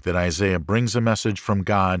point that Isaiah brings a message from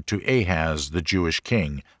God to Ahaz, the Jewish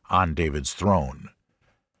king, on David's throne.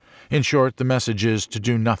 In short, the message is to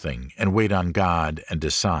do nothing and wait on God and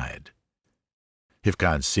decide. If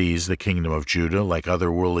God sees the kingdom of Judah, like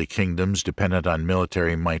other worldly kingdoms, dependent on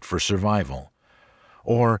military might for survival,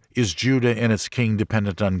 or is Judah and its king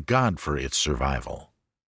dependent on God for its survival?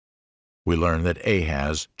 We learn that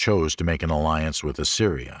Ahaz chose to make an alliance with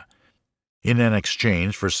Assyria. In an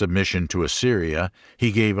exchange for submission to Assyria,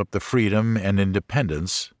 he gave up the freedom and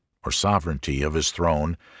independence, or sovereignty, of his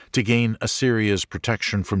throne to gain Assyria's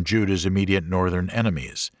protection from Judah's immediate northern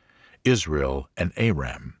enemies, Israel and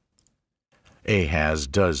Aram. Ahaz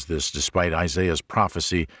does this despite Isaiah's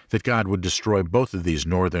prophecy that God would destroy both of these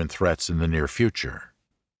northern threats in the near future.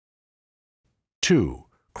 2.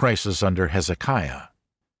 Crisis under Hezekiah,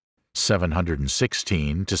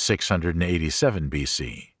 716 to 687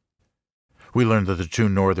 BC. We learn that the two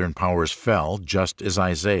northern powers fell just as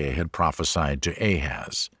Isaiah had prophesied to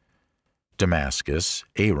Ahaz. Damascus,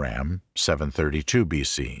 Aram, 732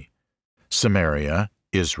 BC. Samaria,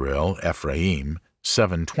 Israel, Ephraim,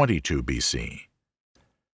 722 BC.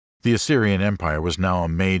 The Assyrian Empire was now a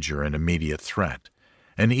major and immediate threat,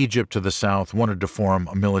 and Egypt to the south wanted to form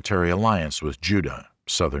a military alliance with Judah,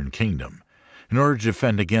 southern kingdom, in order to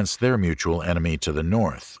defend against their mutual enemy to the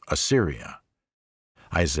north, Assyria.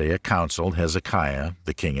 Isaiah counseled Hezekiah,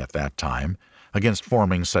 the king at that time, against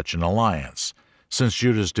forming such an alliance, since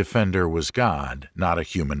Judah's defender was God, not a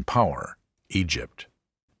human power, Egypt.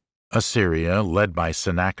 Assyria, led by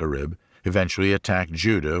Sennacherib, eventually attacked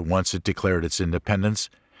Judah once it declared its independence,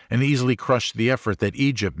 and easily crushed the effort that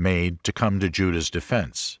Egypt made to come to Judah's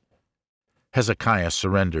defense. Hezekiah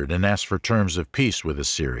surrendered and asked for terms of peace with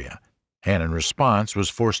Assyria, and in response was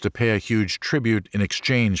forced to pay a huge tribute in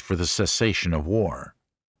exchange for the cessation of war.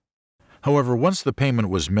 However, once the payment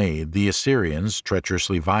was made, the Assyrians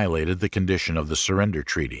treacherously violated the condition of the surrender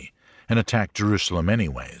treaty and attacked Jerusalem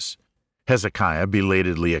anyways. Hezekiah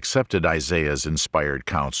belatedly accepted Isaiah's inspired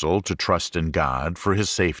counsel to trust in God for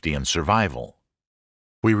his safety and survival.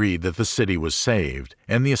 We read that the city was saved,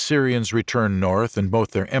 and the Assyrians returned north, and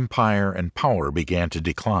both their empire and power began to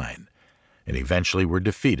decline, and eventually were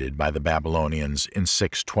defeated by the Babylonians in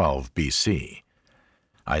 612 BC.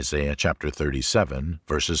 Isaiah chapter 37,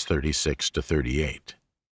 verses 36 to 38.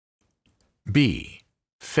 B.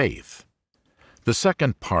 Faith. The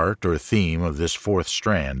second part or theme of this fourth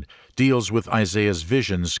strand deals with Isaiah's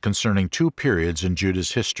visions concerning two periods in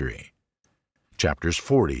Judah's history. Chapters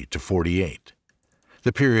 40 to 48.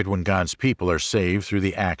 The period when God's people are saved through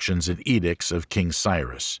the actions and edicts of King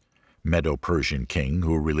Cyrus, Medo-Persian king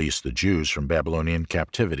who released the Jews from Babylonian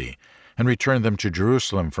captivity and returned them to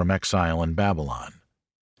Jerusalem from exile in Babylon.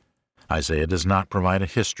 Isaiah does not provide a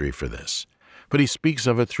history for this, but he speaks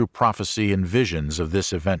of it through prophecy and visions of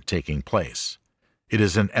this event taking place. It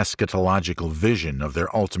is an eschatological vision of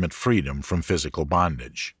their ultimate freedom from physical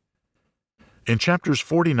bondage. In chapters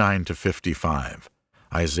 49 to 55,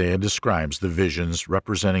 Isaiah describes the visions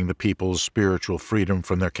representing the people's spiritual freedom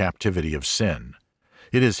from their captivity of sin.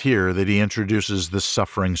 It is here that he introduces the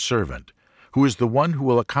suffering servant, who is the one who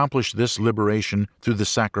will accomplish this liberation through the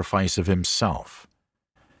sacrifice of himself.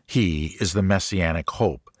 He is the messianic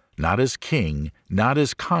hope, not as king, not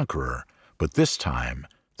as conqueror, but this time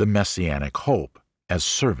the messianic hope as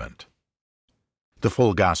servant. The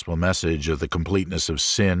full gospel message of the completeness of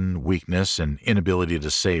sin, weakness, and inability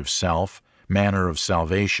to save self, manner of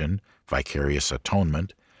salvation, vicarious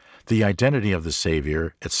atonement, the identity of the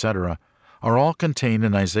Savior, etc., are all contained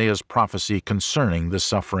in Isaiah's prophecy concerning the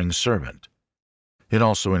suffering servant. It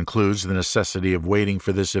also includes the necessity of waiting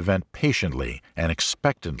for this event patiently and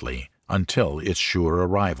expectantly until its sure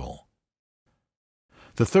arrival.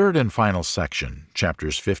 The third and final section,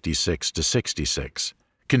 chapters 56 to 66,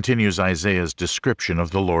 continues Isaiah's description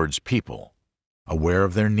of the Lord's people, aware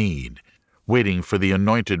of their need, waiting for the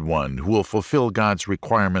Anointed One who will fulfill God's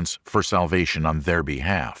requirements for salvation on their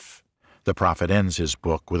behalf. The prophet ends his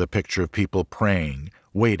book with a picture of people praying,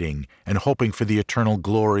 waiting, and hoping for the eternal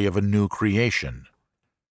glory of a new creation.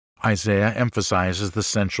 Isaiah emphasizes the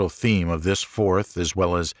central theme of this fourth as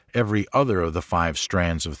well as every other of the 5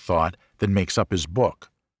 strands of thought that makes up his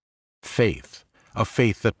book. Faith, a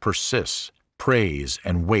faith that persists, prays,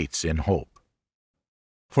 and waits in hope.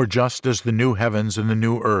 For just as the new heavens and the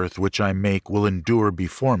new earth which I make will endure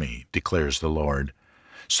before me, declares the Lord,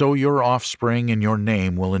 so your offspring and your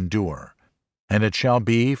name will endure. And it shall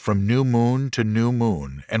be from new moon to new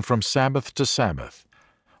moon, and from Sabbath to Sabbath,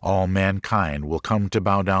 all mankind will come to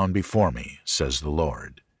bow down before me, says the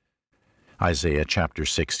Lord. Isaiah chapter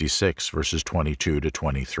 66, verses 22 to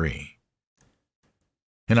 23.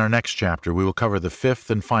 In our next chapter, we will cover the 5th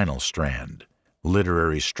and final strand,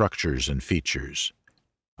 literary structures and features.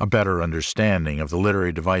 A better understanding of the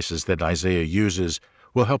literary devices that Isaiah uses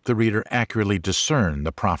will help the reader accurately discern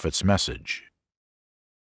the prophet's message.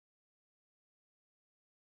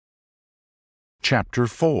 Chapter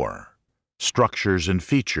 4. Structures and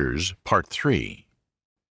Features, Part 3.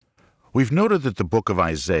 We've noted that the book of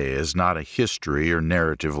Isaiah is not a history or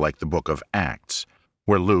narrative like the book of Acts,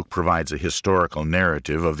 where Luke provides a historical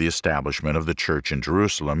narrative of the establishment of the church in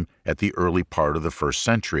Jerusalem at the early part of the 1st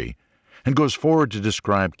century, and goes forward to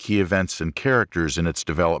describe key events and characters in its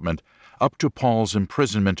development up to Paul's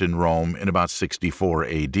imprisonment in Rome in about 64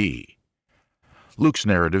 AD. Luke's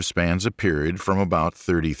narrative spans a period from about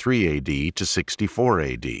 33 AD to 64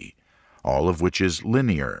 AD, all of which is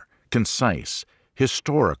linear, concise,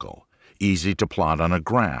 historical, easy to plot on a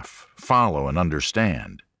graph, follow, and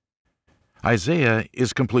understand. Isaiah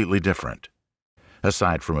is completely different.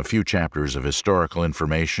 Aside from a few chapters of historical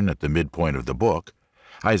information at the midpoint of the book,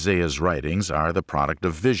 Isaiah's writings are the product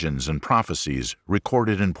of visions and prophecies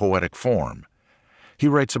recorded in poetic form. He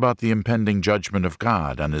writes about the impending judgment of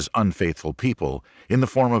God on His unfaithful people in the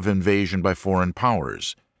form of invasion by foreign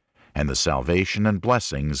powers, and the salvation and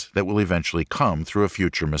blessings that will eventually come through a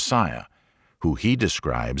future Messiah, who he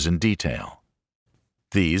describes in detail.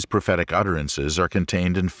 These prophetic utterances are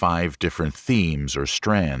contained in 5 different themes or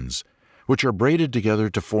strands, which are braided together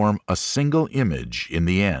to form a single image in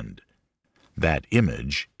the end. That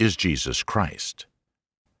image is Jesus Christ.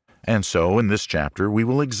 And so, in this chapter, we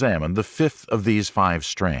will examine the 5th of these 5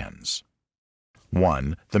 strands.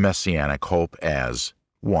 1. The Messianic hope as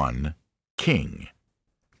 1. King.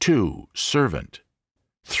 2. Servant.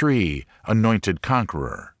 3. Anointed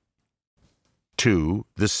conqueror. 2.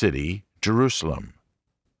 The city, Jerusalem.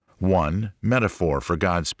 1. Metaphor for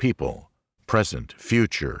God's people, present,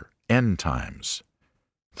 future, end times.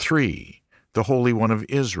 3. The Holy One of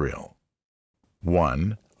Israel.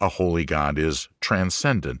 1. A holy God is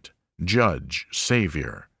transcendent, judge,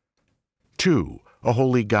 savior. 2. A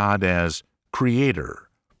holy God as creator,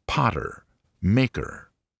 potter, maker.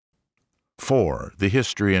 4. The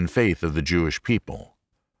history and faith of the Jewish people.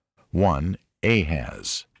 1.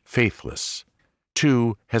 Ahaz, faithless.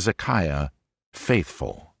 2. Hezekiah,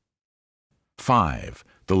 faithful. 5.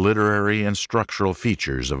 The literary and structural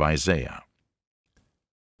features of Isaiah.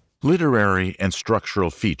 Literary and structural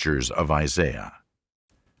features of Isaiah.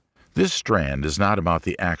 This strand is not about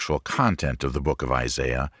the actual content of the book of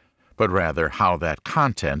Isaiah, but rather how that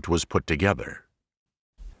content was put together.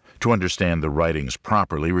 To understand the writings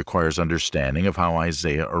properly requires understanding of how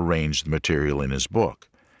Isaiah arranged the material in his book,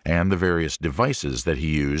 and the various devices that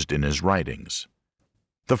he used in his writings.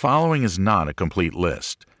 The following is not a complete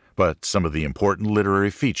list, but some of the important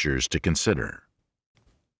literary features to consider.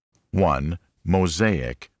 1.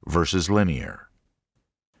 Mosaic versus linear.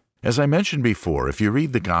 As I mentioned before, if you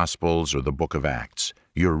read the Gospels or the book of Acts,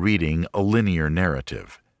 you're reading a linear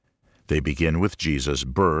narrative. They begin with Jesus'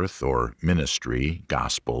 birth or ministry,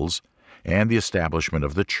 Gospels, and the establishment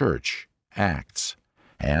of the church, Acts,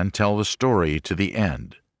 and tell the story to the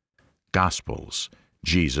end, Gospels,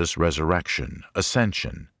 Jesus' resurrection,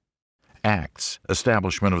 ascension, Acts,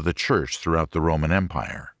 establishment of the church throughout the Roman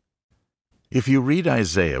Empire. If you read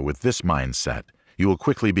Isaiah with this mindset, you will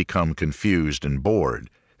quickly become confused and bored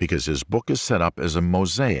because his book is set up as a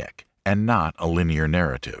mosaic and not a linear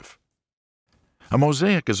narrative. A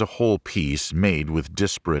mosaic is a whole piece made with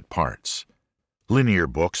disparate parts. Linear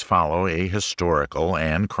books follow a historical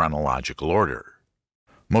and chronological order.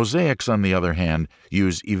 Mosaics, on the other hand,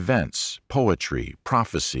 use events, poetry,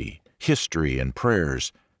 prophecy, history, and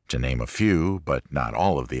prayers, to name a few, but not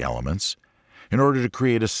all of the elements, in order to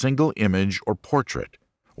create a single image or portrait,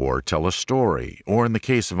 or tell a story, or in the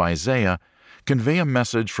case of Isaiah, convey a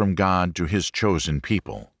message from God to His chosen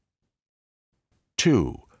people.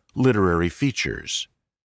 2. Literary features.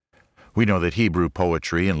 We know that Hebrew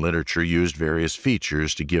poetry and literature used various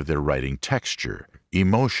features to give their writing texture,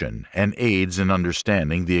 emotion, and aids in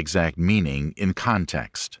understanding the exact meaning in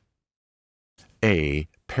context. A.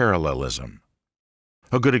 Parallelism.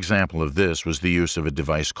 A good example of this was the use of a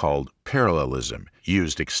device called parallelism,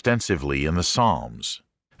 used extensively in the Psalms,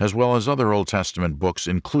 as well as other Old Testament books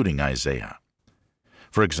including Isaiah.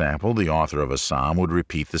 For example, the author of a psalm would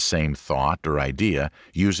repeat the same thought or idea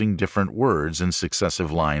using different words in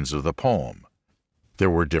successive lines of the poem. There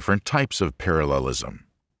were different types of parallelism.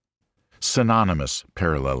 Synonymous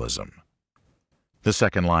parallelism. The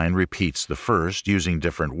second line repeats the first using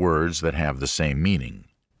different words that have the same meaning.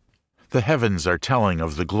 The heavens are telling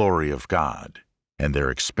of the glory of God, and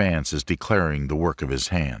their expanse is declaring the work of His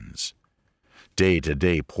hands. Day to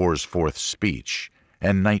day pours forth speech,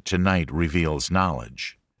 and night to night reveals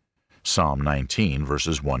knowledge. Psalm 19,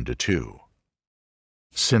 verses 1 to 2.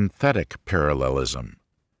 Synthetic parallelism.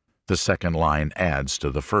 The second line adds to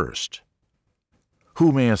the first.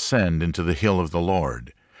 Who may ascend into the hill of the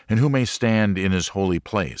Lord, and who may stand in His holy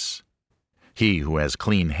place? He who has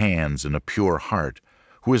clean hands and a pure heart,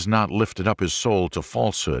 who has not lifted up his soul to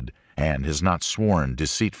falsehood, and has not sworn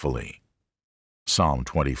deceitfully. Psalm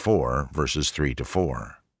 24, verses 3 to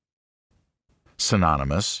 4.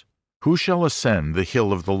 Synonymous. Who shall ascend the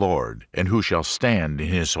hill of the Lord, and who shall stand in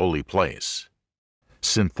His holy place?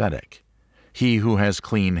 Synthetic. He who has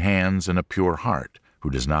clean hands and a pure heart, who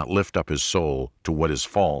does not lift up his soul to what is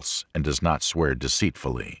false and does not swear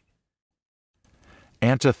deceitfully.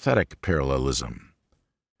 Antithetic parallelism.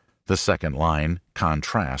 The second line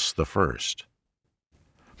contrasts the first.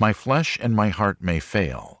 My flesh and my heart may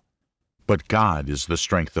fail, but God is the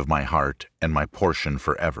strength of my heart and my portion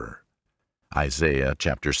forever. Isaiah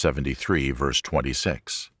chapter 73, verse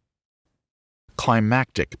 26.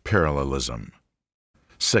 Climactic parallelism.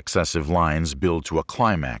 Successive lines build to a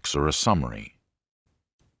climax or a summary.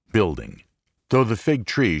 Building. Though the fig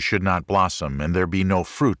tree should not blossom and there be no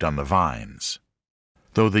fruit on the vines.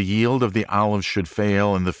 Though the yield of the olives should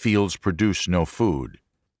fail and the fields produce no food.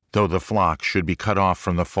 Though the flock should be cut off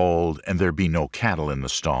from the fold and there be no cattle in the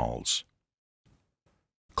stalls.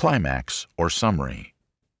 Climax or summary.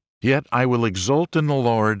 Yet I will exult in the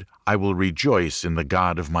Lord, I will rejoice in the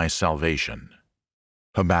God of my salvation.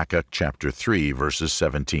 Habakkuk chapter 3, verses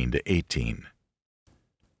 17 to 18.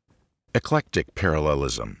 Eclectic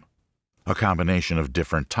parallelism. A combination of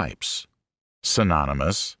different types.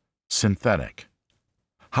 Synonymous, synthetic.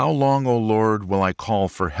 How long, O Lord, will I call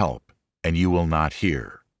for help, and you will not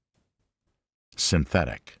hear?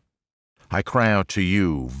 Synthetic. I cry out to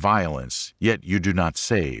you, violence, yet you do not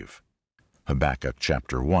save. Habakkuk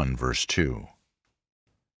chapter 1, verse 2.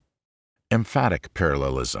 Emphatic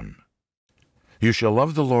parallelism. You shall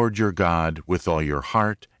love the Lord your God with all your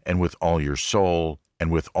heart, and with all your soul, and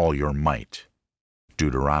with all your might.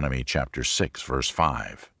 Deuteronomy chapter 6, verse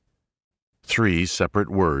 5. Three separate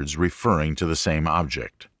words referring to the same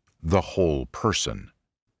object, the whole person.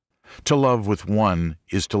 To love with one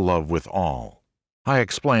is to love with all. I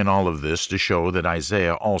explain all of this to show that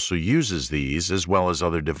Isaiah also uses these as well as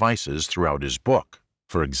other devices throughout his book.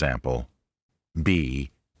 For example,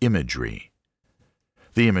 B. Imagery.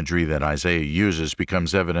 The imagery that Isaiah uses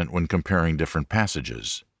becomes evident when comparing different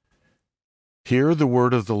passages. Hear the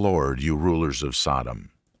word of the Lord, you rulers of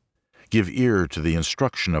Sodom. Give ear to the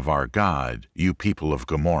instruction of our God, you people of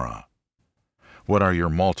Gomorrah. What are your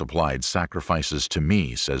multiplied sacrifices to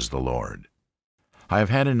me, says the Lord? I have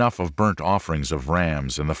had enough of burnt offerings of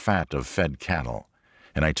rams and the fat of fed cattle,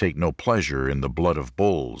 and I take no pleasure in the blood of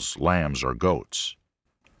bulls, lambs, or goats.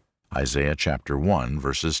 Isaiah chapter 1,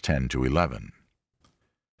 verses 10 to 11.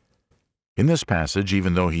 In this passage,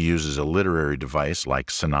 even though he uses a literary device like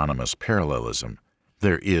synonymous parallelism,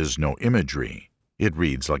 there is no imagery. It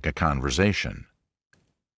reads like a conversation.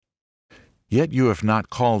 Yet you have not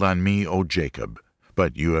called on me, O Jacob,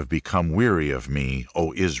 but you have become weary of me,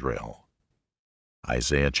 O Israel.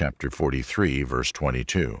 Isaiah chapter 43, verse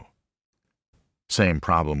 22. Same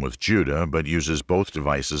problem with Judah, but uses both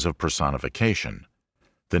devices of personification.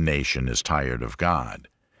 The nation is tired of God,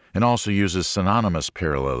 and also uses synonymous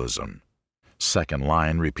parallelism. Second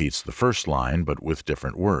line repeats the first line, but with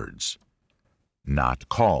different words. Not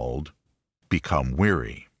called, become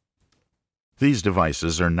weary. These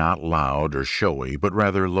devices are not loud or showy, but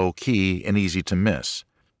rather low-key and easy to miss.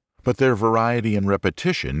 But their variety and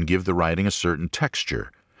repetition give the writing a certain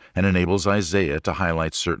texture and enables Isaiah to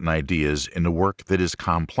highlight certain ideas in a work that is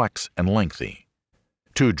complex and lengthy.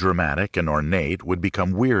 Too dramatic and ornate would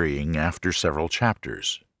become wearying after several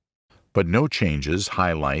chapters. But no changes,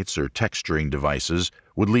 highlights, or texturing devices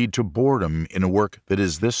would lead to boredom in a work that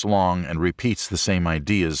is this long and repeats the same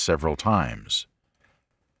ideas several times.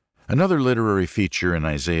 Another literary feature in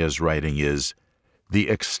Isaiah's writing is the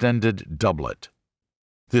extended doublet.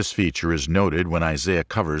 This feature is noted when Isaiah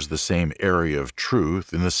covers the same area of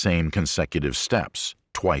truth in the same consecutive steps,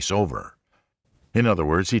 twice over. In other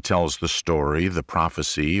words, he tells the story, the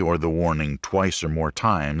prophecy, or the warning twice or more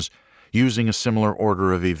times, using a similar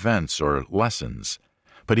order of events or lessons,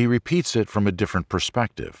 but he repeats it from a different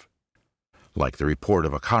perspective, like the report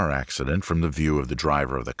of a car accident from the view of the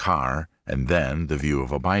driver of the car and then the view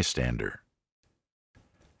of a bystander.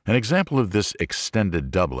 An example of this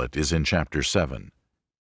extended doublet is in chapter 7.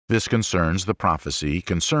 This concerns the prophecy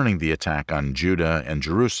concerning the attack on Judah and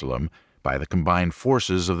Jerusalem by the combined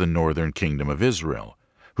forces of the northern kingdom of Israel,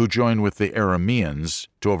 who joined with the Arameans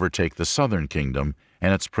to overtake the southern kingdom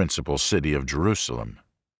and its principal city of Jerusalem.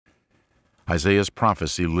 Isaiah's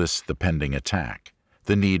prophecy lists the pending attack,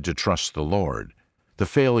 the need to trust the Lord, the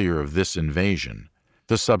failure of this invasion,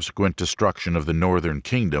 the subsequent destruction of the northern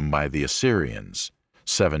kingdom by the Assyrians,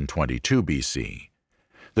 722 BC,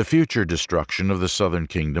 the future destruction of the southern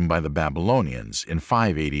kingdom by the Babylonians in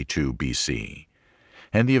 582 BC,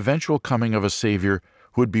 and the eventual coming of a Savior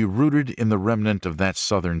who would be rooted in the remnant of that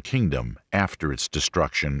southern kingdom after its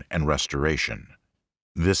destruction and restoration.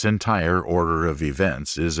 This entire order of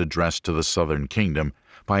events is addressed to the southern kingdom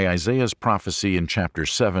by Isaiah's prophecy in chapter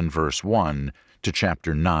 7, verse 1 to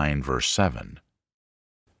chapter 9, verse 7.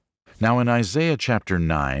 Now in Isaiah chapter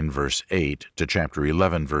 9, verse 8 to chapter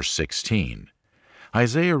 11, verse 16,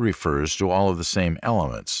 Isaiah refers to all of the same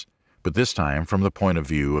elements, but this time from the point of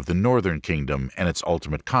view of the northern kingdom and its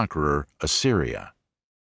ultimate conqueror, Assyria.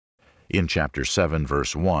 In chapter 7,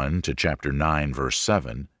 verse 1 to chapter 9, verse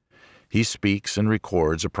 7, he speaks and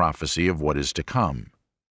records a prophecy of what is to come.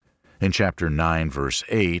 In chapter 9, verse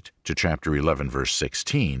 8 to chapter 11, verse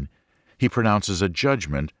 16, he pronounces a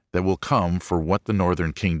judgment that will come for what the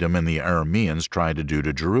northern kingdom and the Arameans tried to do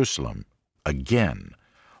to Jerusalem, again,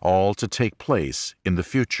 all to take place in the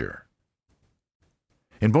future.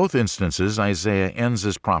 In both instances, Isaiah ends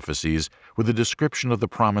his prophecies with a description of the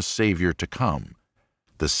promised Savior to come,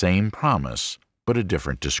 the same promise, but a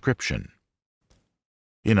different description.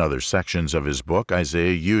 In other sections of his book,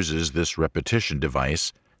 Isaiah uses this repetition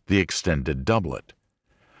device, the extended doublet,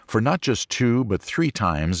 for not just 2 but 3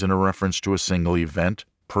 times in a reference to a single event,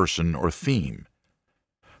 person, or theme.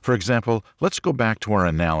 For example, let's go back to our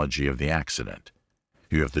analogy of the accident.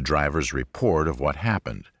 You have the driver's report of what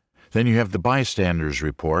happened, then you have the bystander's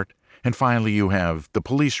report, and finally you have the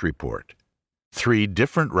police report. 3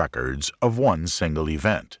 different records of one single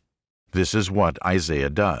event. This is what Isaiah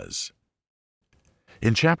does.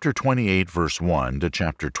 In chapter 28, verse 1 to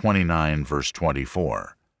chapter 29, verse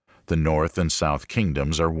 24, the north and south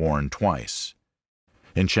kingdoms are warned twice.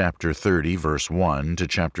 In chapter 30, verse 1 to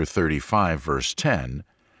chapter 35, verse 10,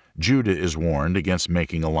 Judah is warned against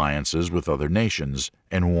making alliances with other nations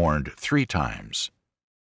and warned 3 times.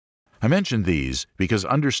 I mention these because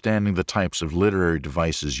understanding the types of literary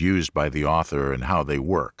devices used by the author and how they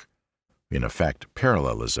work, in effect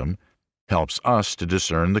parallelism, helps us to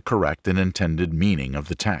discern the correct and intended meaning of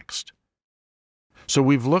the text. So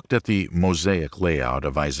we've looked at the mosaic layout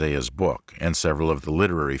of Isaiah's book and several of the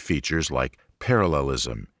literary features like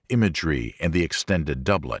parallelism, imagery, and the extended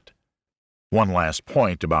doublet. One last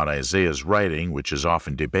point about Isaiah's writing, which is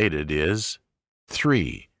often debated, is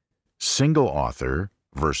 3. Single author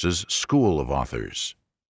versus school of authors.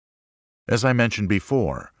 As I mentioned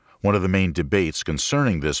before, one of the main debates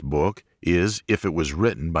concerning this book is if it was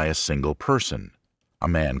written by a single person, a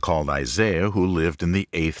man called Isaiah who lived in the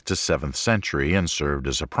 8th to 7th century and served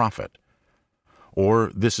as a prophet,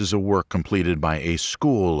 or this is a work completed by a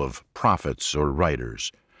school of prophets or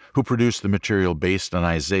writers who produced the material based on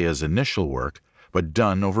Isaiah's initial work, but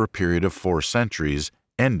done over a period of 4 centuries,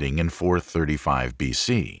 ending in 435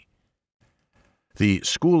 BC. The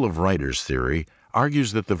School of Writers theory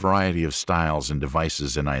argues that the variety of styles and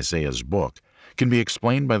devices in Isaiah's book can be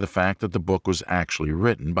explained by the fact that the book was actually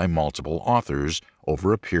written by multiple authors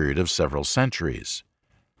over a period of several centuries.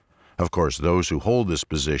 Of course, those who hold this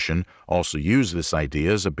position also use this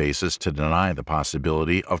idea as a basis to deny the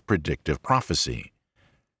possibility of predictive prophecy.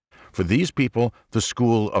 For these people, the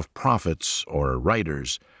school of prophets or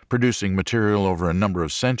writers producing material over a number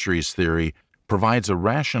of centuries theory provides a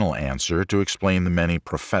rational answer to explain the many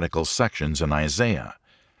prophetical sections in Isaiah.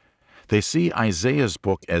 They see Isaiah's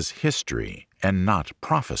book as history and not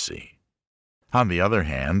prophecy. On the other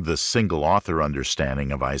hand, the single author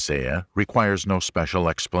understanding of Isaiah requires no special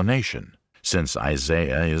explanation, since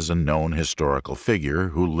Isaiah is a known historical figure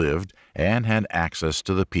who lived and had access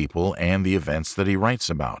to the people and the events that he writes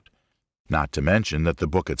about, not to mention that the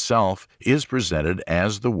book itself is presented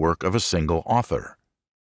as the work of a single author.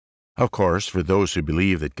 Of course, for those who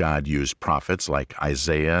believe that God used prophets like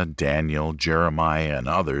Isaiah, Daniel, Jeremiah, and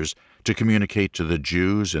others to communicate to the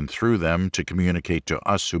Jews and through them to communicate to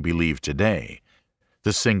us who believe today,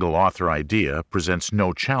 the single author idea presents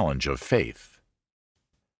no challenge of faith.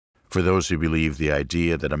 For those who believe the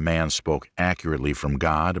idea that a man spoke accurately from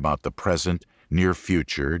God about the present, near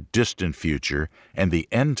future, distant future, and the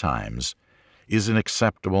end times is an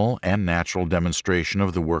acceptable and natural demonstration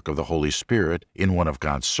of the work of the Holy Spirit in one of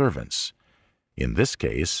God's servants, in this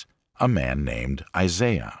case, a man named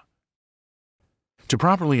Isaiah. To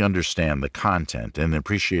properly understand the content and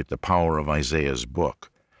appreciate the power of Isaiah's book,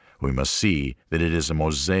 we must see that it is a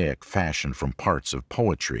mosaic fashioned from parts of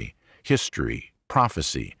poetry, history,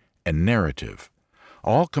 prophecy, and narrative,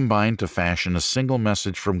 all combined to fashion a single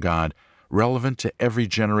message from God relevant to every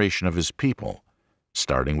generation of his people,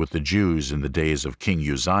 starting with the Jews in the days of King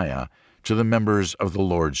Uzziah to the members of the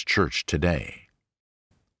Lord's Church today.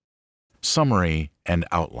 Summary and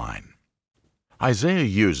outline. Isaiah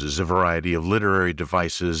uses a variety of literary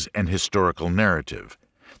devices and historical narrative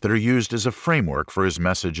that are used as a framework for his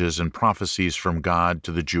messages and prophecies from God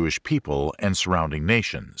to the Jewish people and surrounding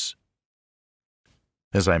nations.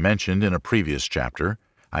 As I mentioned in a previous chapter,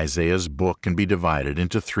 Isaiah's book can be divided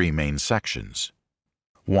into 3 main sections.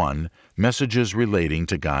 1. Messages relating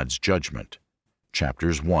to God's judgment,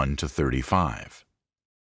 chapters 1 to 35.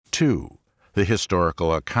 2. The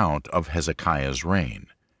historical account of Hezekiah's reign,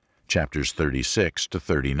 chapters 36 to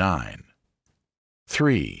 39.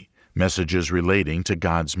 3. Messages relating to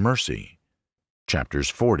God's mercy, chapters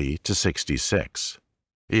 40 to 66.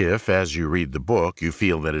 If, as you read the book, you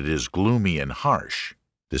feel that it is gloomy and harsh,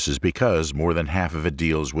 this is because more than half of it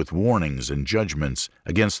deals with warnings and judgments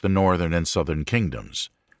against the northern and southern kingdoms,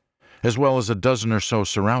 as well as a dozen or so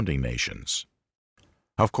surrounding nations.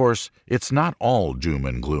 Of course, it's not all doom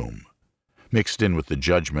and gloom. Mixed in with the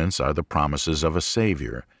judgments are the promises of a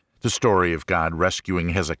Savior, the story of God rescuing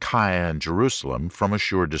Hezekiah and Jerusalem from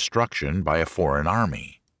assured destruction by a foreign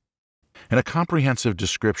army, and a comprehensive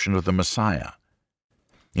description of the Messiah.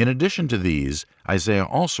 In addition to these, Isaiah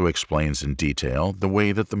also explains in detail the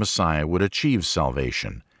way that the Messiah would achieve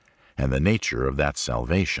salvation and the nature of that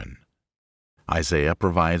salvation. Isaiah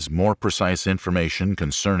provides more precise information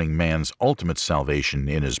concerning man's ultimate salvation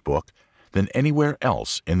in his book than anywhere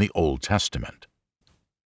else in the Old Testament.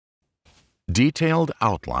 Detailed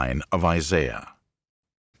Outline of Isaiah.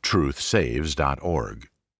 truthsaves.org.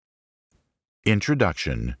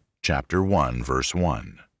 Introduction, Chapter 1, Verse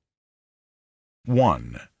 1.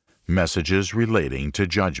 1. Messages relating to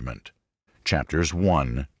judgment, chapters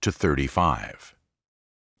 1 to 35.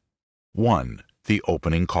 1. The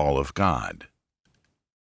opening call of God.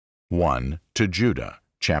 1 to Judah,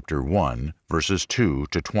 chapter 1, verses 2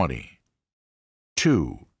 to 20.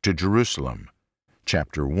 2 to Jerusalem,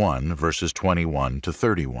 chapter 1, verses 21 to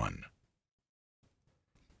 31.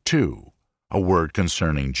 2. A word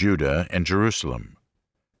concerning Judah and Jerusalem,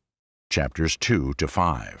 chapters 2 to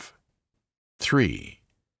 5. 3.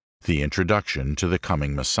 The introduction to the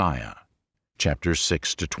coming Messiah, chapters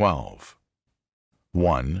 6 to 12.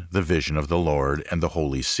 1. The vision of the Lord and the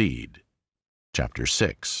holy seed, chapter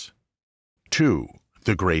 6. 2.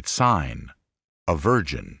 The great sign, a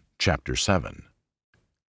virgin, chapter 7.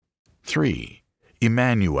 3.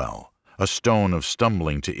 Emmanuel, a stone of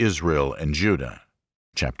stumbling to Israel and Judah,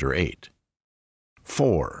 chapter 8.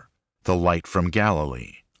 4. The light from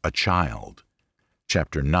Galilee, a child,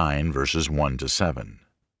 chapter 9, verses 1 to 7.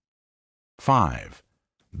 5.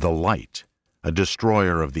 The light, a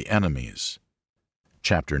destroyer of the enemies,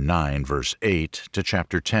 chapter 9, verse 8 to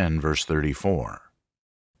chapter 10, verse 34.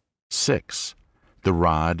 6. The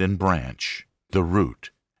rod and branch, the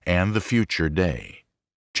root, and the future day,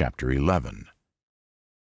 chapter 11.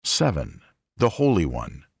 7. The Holy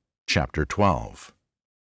One, chapter 12.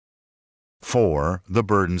 4. The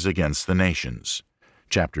burdens against the nations,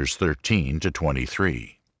 chapters 13 to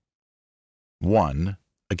 23. 1.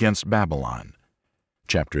 Against Babylon,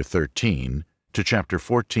 chapter 13 to chapter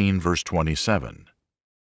 14, verse 27.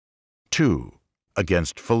 2.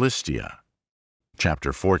 Against Philistia,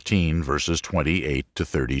 chapter 14, verses 28 to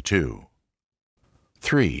 32.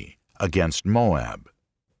 3. Against Moab,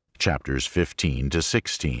 chapters 15 to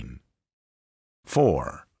 16.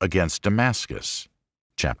 4. Against Damascus,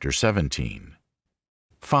 chapter 17.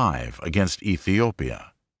 5. Against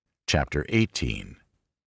Ethiopia, chapter 18.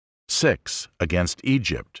 6. Against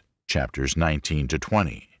Egypt, chapters 19 to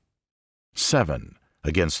 20. 7.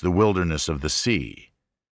 Against the wilderness of the sea,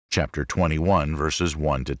 chapter 21, verses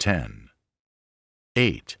 1 to 10.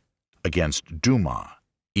 8. Against Dumah,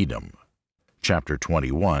 Edom, chapter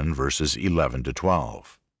 21, verses 11 to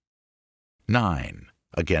 12. 9.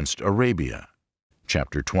 Against Arabia,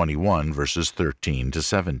 chapter 21, verses 13 to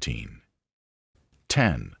 17.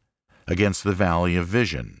 10. Against the valley of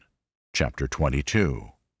vision, chapter 22.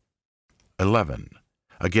 11.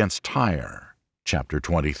 Against Tyre, chapter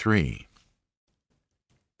 23.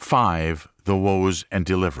 5. The woes and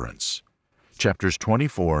deliverance, chapters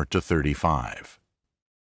 24 to 35.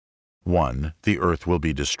 1. The earth will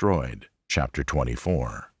be destroyed, chapter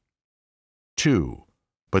 24. 2.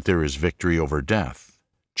 But there is victory over death,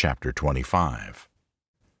 chapter 25.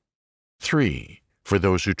 3. For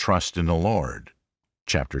those who trust in the Lord,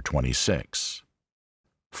 chapter 26.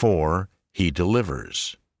 4. He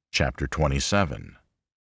delivers, chapter 27.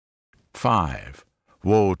 5.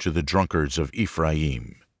 Woe to the drunkards of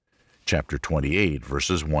Ephraim, chapter 28,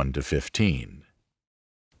 verses 1 to 15.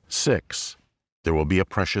 6. There will be a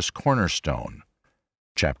precious cornerstone,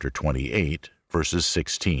 chapter 28, verses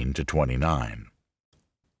 16 to 29.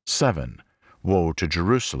 7. Woe to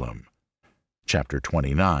Jerusalem, chapter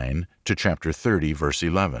 29 to chapter 30, verse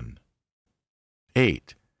 11.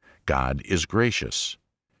 8. God is gracious,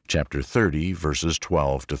 chapter 30, verses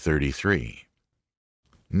 12 to 33.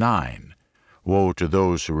 9. Woe to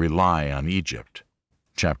those who rely on Egypt,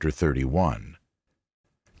 chapter 31.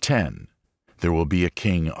 10. There will be a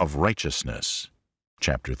king of righteousness,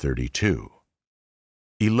 chapter 32.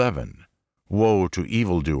 11. Woe to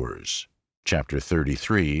evildoers, chapter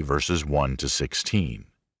 33, verses 1 to 16.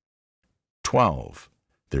 12.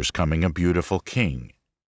 There's coming a beautiful king,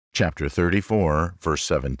 chapter 34, verse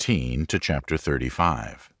 17 to chapter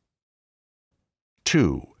 35.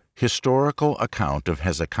 2. Historical account of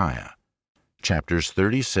Hezekiah, chapters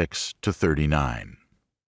 36 to 39.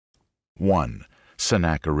 1.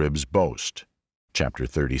 Sennacherib's boast, chapter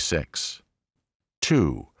 36.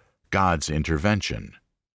 2. God's intervention,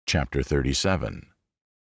 chapter 37.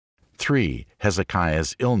 3.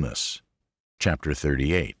 Hezekiah's illness, chapter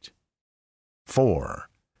 38. 4.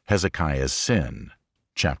 Hezekiah's sin,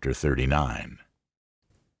 chapter 39.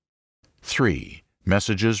 3.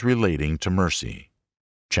 Messages relating to mercy,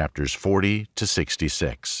 chapters 40 to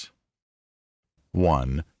 66.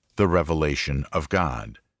 1. The revelation of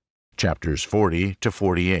God, chapters 40 to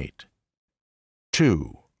 48.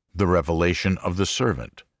 2. The revelation of the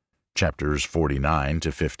servant, chapters 49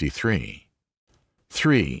 to 53.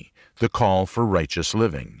 3. The call for righteous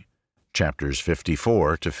living, chapters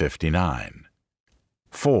 54 to 59.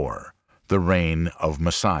 4. The reign of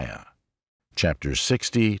Messiah, chapters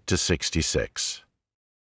 60 to 66.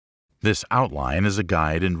 This outline is a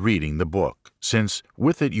guide in reading the book, since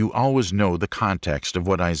with it you always know the context of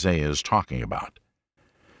what Isaiah is talking about.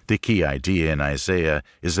 The key idea in Isaiah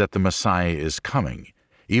is that the Messiah is coming,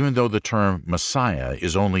 even though the term Messiah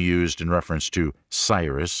is only used in reference to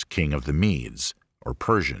Cyrus, king of the Medes, or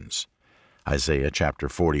Persians. Isaiah chapter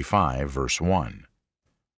 45, verse 1.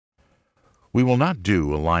 We will not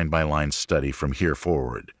do a line-by-line study from here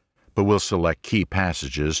forward, but we'll select key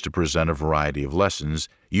passages to present a variety of lessons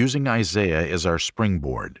using Isaiah as our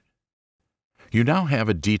springboard. You now have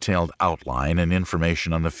a detailed outline and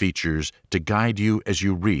information on the features to guide you as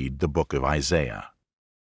you read the book of Isaiah.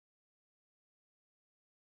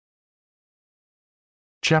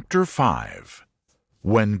 Chapter 5.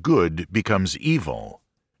 When good becomes evil,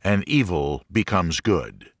 and evil becomes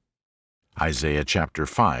good. Isaiah chapter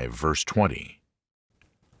 5, verse 20.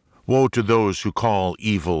 Woe to those who call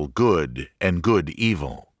evil good and good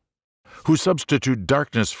evil, who substitute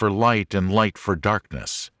darkness for light and light for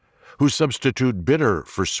darkness, who substitute bitter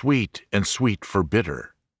for sweet and sweet for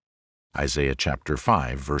bitter. Isaiah chapter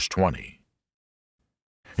 5, verse 20.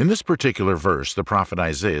 In this particular verse, the prophet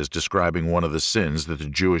Isaiah is describing one of the sins that the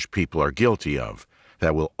Jewish people are guilty of,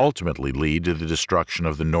 that will ultimately lead to the destruction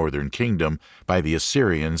of the northern kingdom by the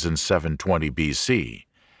Assyrians in 720 BC,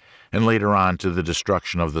 and later on to the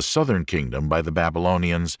destruction of the southern kingdom by the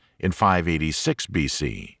Babylonians in 586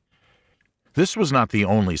 BC. This was not the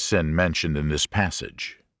only sin mentioned in this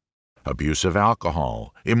passage. Abuse of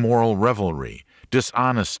alcohol, immoral revelry,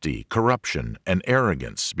 dishonesty, corruption, and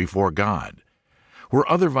arrogance before God were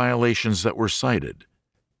other violations that were cited.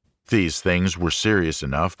 These things were serious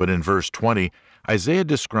enough, but in verse 20, Isaiah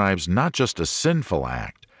describes not just a sinful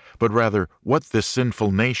act, but rather what this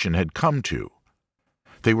sinful nation had come to.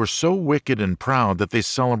 They were so wicked and proud that they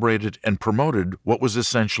celebrated and promoted what was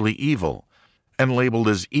essentially evil, and labeled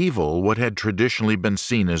as evil what had traditionally been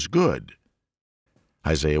seen as good.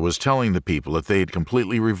 Isaiah was telling the people that they had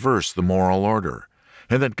completely reversed the moral order,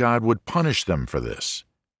 and that God would punish them for this.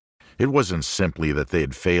 It wasn't simply that they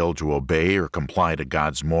had failed to obey or comply to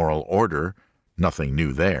God's moral order. Nothing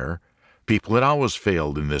new there. People had always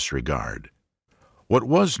failed in this regard. What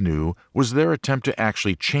was new was their attempt to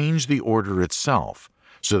actually change the order itself,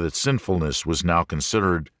 so that sinfulness was now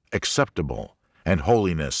considered acceptable, and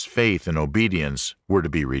holiness, faith, and obedience were to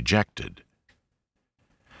be rejected.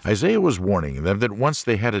 Isaiah was warning them that once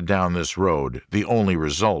they headed down this road, the only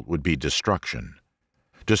result would be destruction.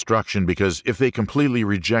 Destruction because if they completely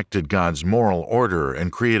rejected God's moral order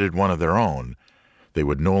and created one of their own, they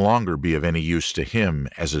would no longer be of any use to Him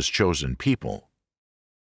as His chosen people.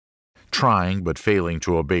 Trying but failing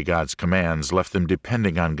to obey God's commands left them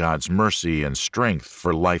depending on God's mercy and strength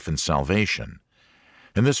for life and salvation,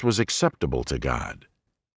 and this was acceptable to God.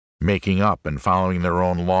 Making up and following their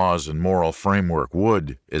own laws and moral framework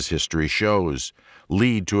would, as history shows,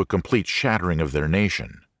 lead to a complete shattering of their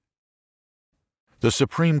nation. The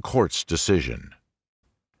Supreme Court's decision.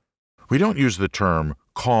 We don't use the term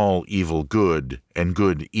call evil good and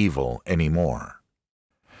good evil anymore.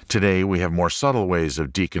 Today we have more subtle ways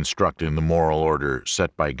of deconstructing the moral order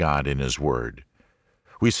set by God in His Word.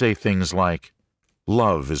 We say things like,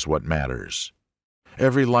 love is what matters.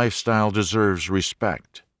 Every lifestyle deserves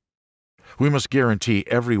respect. We must guarantee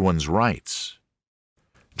everyone's rights.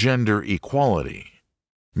 Gender equality.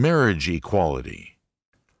 Marriage equality.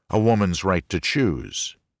 A woman's right to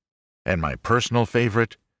choose. And my personal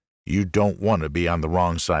favorite, you don't want to be on the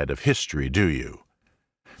wrong side of history, do you?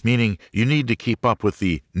 Meaning you need to keep up with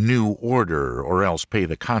the new order or else pay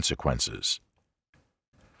the consequences.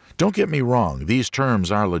 Don't get me wrong, these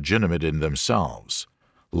terms are legitimate in themselves.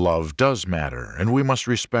 Love does matter, and we must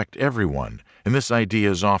respect everyone, and this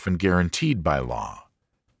idea is often guaranteed by law.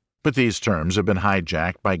 But these terms have been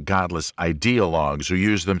hijacked by godless ideologues who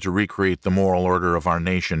use them to recreate the moral order of our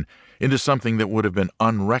nation into something that would have been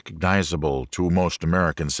unrecognizable to most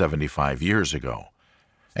Americans 75 years ago,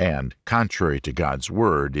 and contrary to God's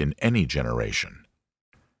Word in any generation.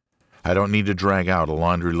 I don't need to drag out a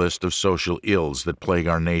laundry list of social ills that plague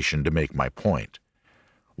our nation to make my point.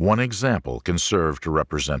 One example can serve to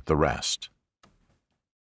represent the rest.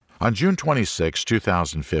 On June 26,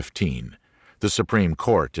 2015, the Supreme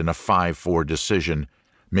Court, in a 5-4 decision,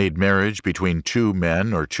 made marriage between 2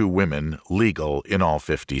 men or 2 women legal in all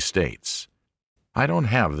 50 states. I don't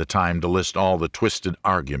have the time to list all the twisted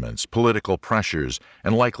arguments, political pressures,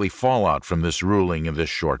 and likely fallout from this ruling in this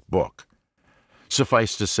short book.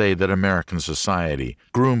 Suffice to say that American society,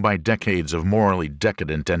 groomed by decades of morally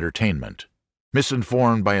decadent entertainment,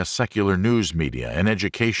 misinformed by a secular news media and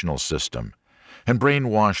educational system, and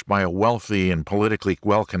brainwashed by a wealthy and politically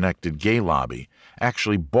well-connected gay lobby,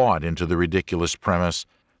 actually bought into the ridiculous premise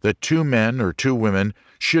that 2 men or 2 women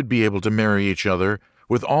should be able to marry each other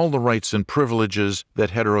with all the rights and privileges that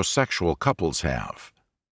heterosexual couples have.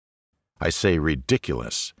 I say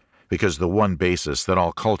ridiculous because the one basis that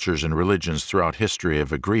all cultures and religions throughout history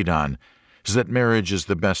have agreed on is that marriage is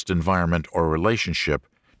the best environment or relationship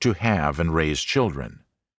to have and raise children.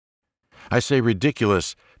 I say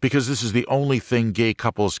ridiculous because this is the only thing gay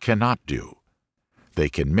couples cannot do. They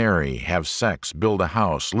can marry, have sex, build a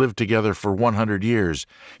house, live together for 100 years.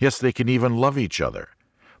 Yes, they can even love each other.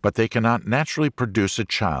 But they cannot naturally produce a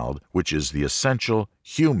child, which is the essential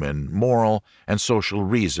human, moral, and social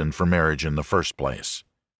reason for marriage in the first place.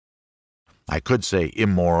 I could say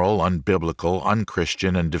immoral, unbiblical,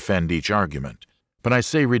 unchristian, and defend each argument. But I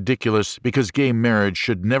say ridiculous because gay marriage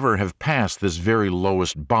should never have passed this very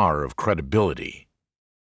lowest bar of credibility.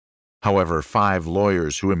 However, 5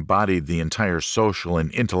 lawyers who embodied the entire social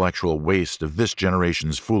and intellectual waste of this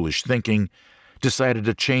generation's foolish thinking decided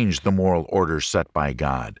to change the moral order set by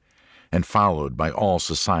God and followed by all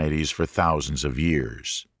societies for thousands of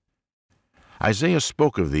years. Isaiah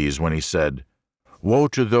spoke of these when he said, "Woe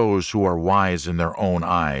to those who are wise in their own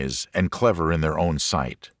eyes and clever in their own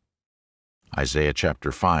sight." Isaiah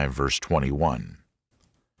chapter 5, verse 21.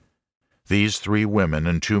 These 3 women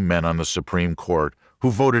and 2 men on the Supreme Court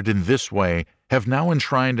who voted in this way have now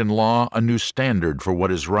enshrined in law a new standard for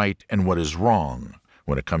what is right and what is wrong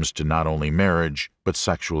when it comes to not only marriage but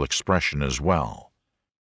sexual expression as well.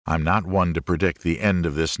 I'm not one to predict the end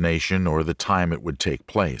of this nation or the time it would take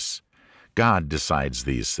place. God decides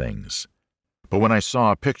these things. But when I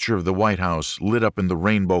saw a picture of the White House lit up in the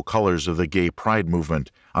rainbow colors of the gay pride movement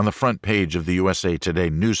on the front page of the USA Today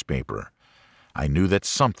newspaper, I knew that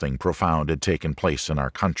something profound had taken place in our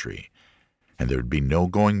country, and there would be no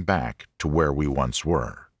going back to where we once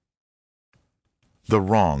were. The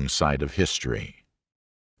wrong side of history.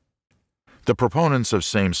 The proponents of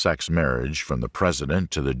same-sex marriage, from the president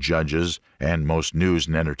to the judges and most news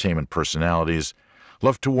and entertainment personalities,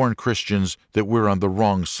 love to warn Christians that we're on the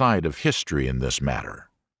wrong side of history in this matter.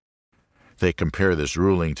 They compare this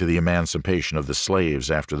ruling to the emancipation of the slaves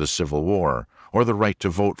after the Civil War or the right to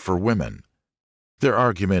vote for women. Their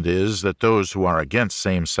argument is that those who are against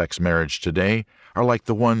same-sex marriage today are like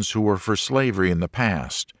the ones who were for slavery in the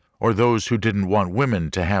past, or those who didn't want women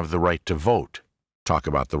to have the right to vote. Talk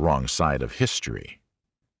about the wrong side of history.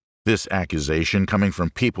 This accusation coming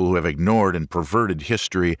from people who have ignored and perverted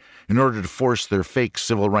history in order to force their fake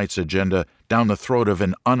civil rights agenda down the throat of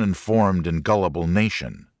an uninformed and gullible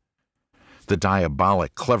nation. The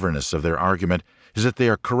diabolic cleverness of their argument is that they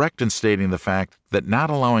are correct in stating the fact that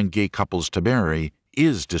not allowing gay couples to marry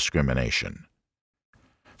is discrimination.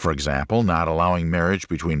 For example, not allowing marriage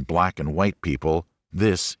between black and white people,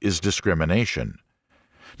 this is discrimination.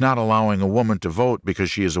 Not allowing a woman to vote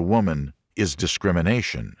because she is a woman is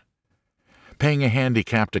discrimination. Paying a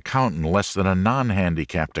handicapped accountant less than a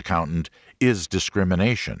non-handicapped accountant is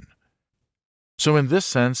discrimination. So in this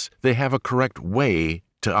sense, they have a correct way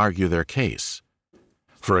to argue their case.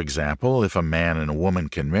 For example, if a man and a woman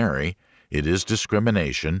can marry, it is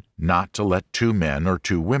discrimination not to let 2 men or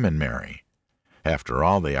 2 women marry. After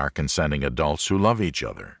all, they are consenting adults who love each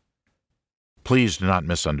other. Please do not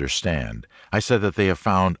misunderstand. I said that they have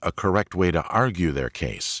found a correct way to argue their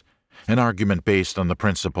case, an argument based on the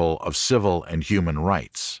principle of civil and human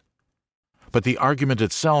rights. But the argument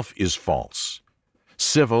itself is false.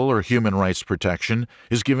 Civil or human rights protection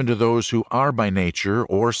is given to those who are by nature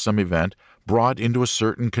or some event brought into a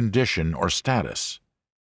certain condition or status.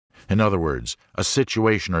 In other words, a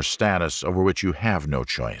situation or status over which you have no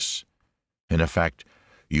choice. In effect,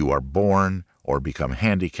 you are born or become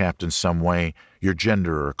handicapped in some way, your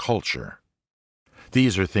gender or culture.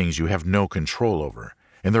 These are things you have no control over,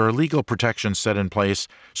 and there are legal protections set in place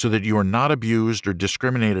so that you are not abused or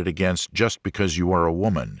discriminated against just because you are a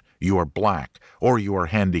woman, you are black, or you are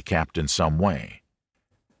handicapped in some way.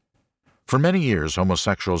 For many years,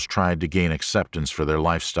 homosexuals tried to gain acceptance for their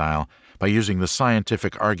lifestyle by using the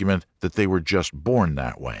scientific argument that they were just born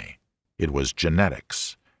that way. It was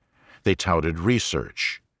genetics. They touted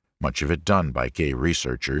research, much of it done by gay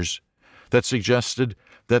researchers, that suggested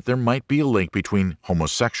that there might be a link between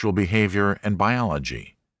homosexual behavior and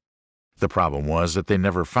biology. The problem was that they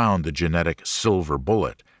never found the genetic silver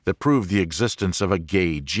bullet that proved the existence of a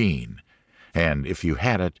gay gene, and if you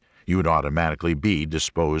had it, you would automatically be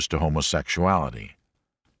disposed to homosexuality.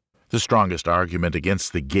 The strongest argument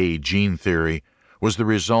against the gay gene theory was the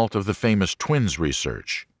result of the famous twins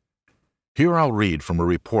research. Here I'll read from a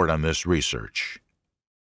report on this research.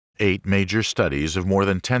 8 major studies of more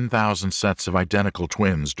than 10,000 sets of identical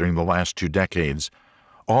twins during the last 2 decades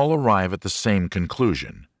all arrive at the same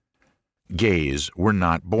conclusion. Gays were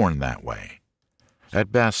not born that way.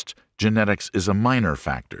 At best, genetics is a minor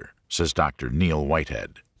factor, says Dr. Neil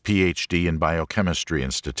Whitehead, Ph.D. in biochemistry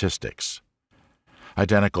and statistics.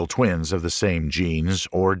 Identical twins have the same genes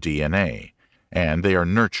or DNA, and they are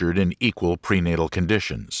nurtured in equal prenatal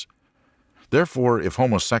conditions. Therefore, if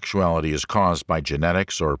homosexuality is caused by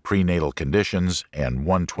genetics or prenatal conditions and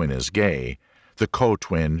one twin is gay, the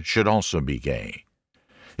co-twin should also be gay.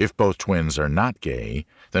 If both twins are not gay,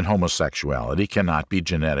 then homosexuality cannot be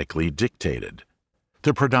genetically dictated.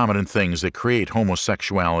 The predominant things that create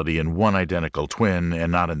homosexuality in one identical twin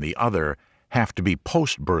and not in the other have to be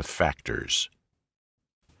post-birth factors.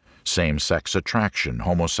 Same-sex attraction,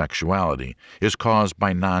 homosexuality, is caused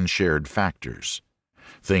by non-shared factors.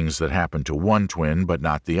 Things that happen to one twin but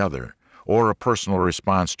not the other, or a personal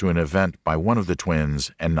response to an event by one of the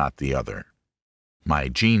twins and not the other. My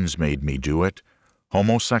genes made me do it,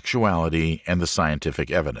 homosexuality and the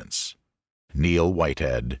scientific evidence. Neil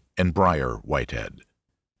Whitehead and Briar Whitehead.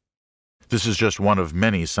 This is just one of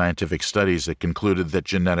many scientific studies that concluded that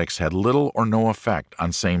genetics had little or no effect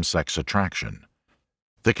on same-sex attraction.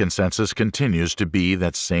 The consensus continues to be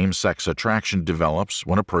that same-sex attraction develops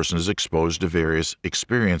when a person is exposed to various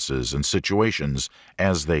experiences and situations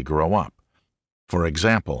as they grow up. For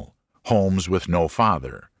example, homes with no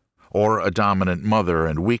father, or a dominant mother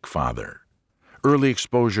and weak father, early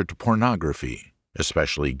exposure to pornography,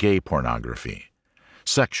 especially gay pornography,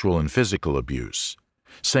 sexual and physical abuse,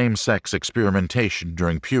 same-sex experimentation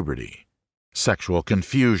during puberty, sexual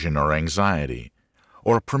confusion or anxiety,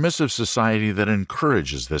 or a permissive society that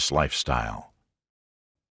encourages this lifestyle.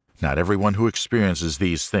 Not everyone who experiences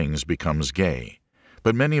these things becomes gay,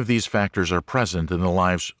 but many of these factors are present in the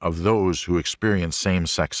lives of those who experience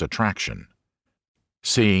same-sex attraction.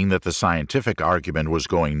 Seeing that the scientific argument was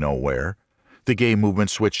going nowhere, the gay movement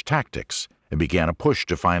switched tactics and began a push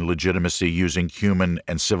to find legitimacy using human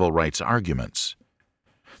and civil rights arguments.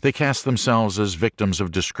 They cast themselves as victims of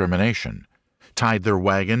discrimination, tied their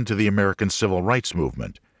wagon to the American Civil Rights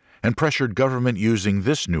Movement, and pressured government using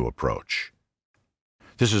this new approach.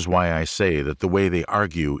 This is why I say that the way they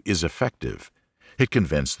argue is effective. It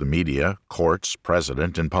convinced the media, courts,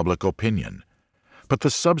 president, and public opinion. But the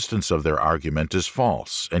substance of their argument is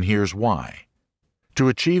false, and here's why. To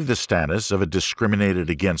achieve the status of a discriminated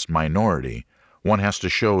against minority, one has to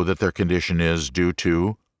show that their condition is due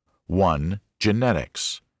to 1.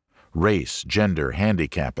 Genetics, race, gender,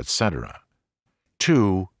 handicap, etc.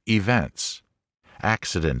 2. Events,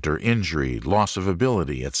 accident or injury, loss of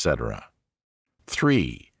ability, etc.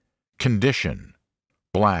 3. Condition,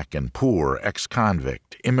 black and poor,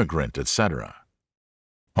 ex-convict, immigrant, etc.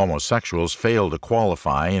 Homosexuals fail to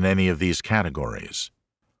qualify in any of these categories.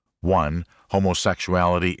 1.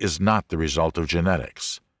 Homosexuality is not the result of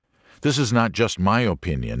genetics. This is not just my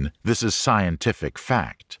opinion, this is scientific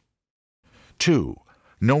fact. 2.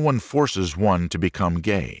 No one forces one to become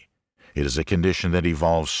gay. It is a condition that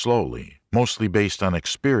evolves slowly, mostly based on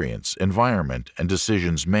experience, environment, and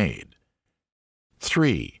decisions made.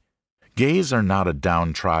 3. Gays are not a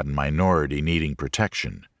downtrodden minority needing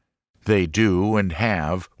protection. They do and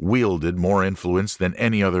have wielded more influence than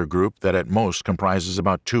any other group that at most comprises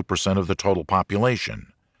about 2% of the total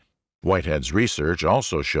population. Whitehead's research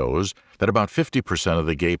also shows that about 50% of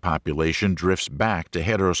the gay population drifts back to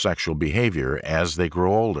heterosexual behavior as they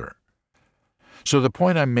grow older. So the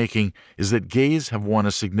point I'm making is that gays have won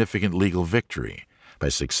a significant legal victory by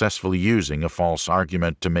successfully using a false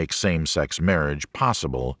argument to make same-sex marriage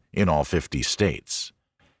possible in all 50 states.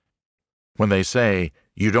 When they say,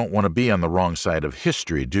 "You don't want to be on the wrong side of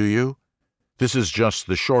history, do you?" this is just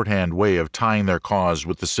the shorthand way of tying their cause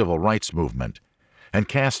with the civil rights movement and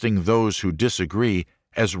casting those who disagree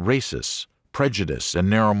as racists, prejudiced, and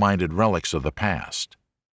narrow-minded relics of the past.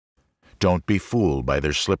 Don't be fooled by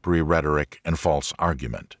their slippery rhetoric and false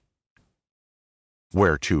argument.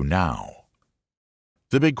 Where to now?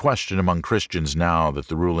 The big question among Christians now that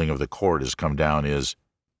the ruling of the court has come down is,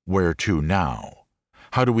 where to now?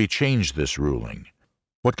 How do we change this ruling?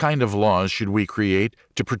 What kind of laws should we create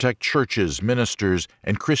to protect churches, ministers,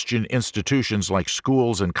 and Christian institutions like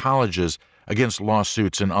schools and colleges against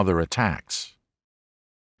lawsuits and other attacks?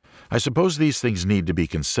 I suppose these things need to be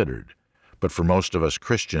considered, but for most of us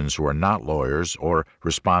Christians who are not lawyers or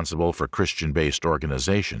responsible for Christian-based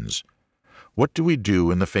organizations, what do we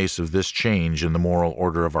do in the face of this change in the moral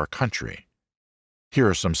order of our country? Here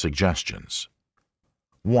are some suggestions.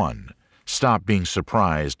 1. Stop being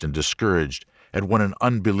surprised and discouraged at what an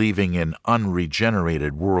unbelieving and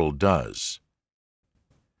unregenerated world does.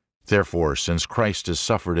 Therefore, since Christ has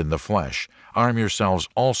suffered in the flesh, arm yourselves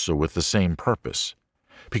also with the same purpose,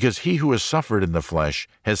 because he who has suffered in the flesh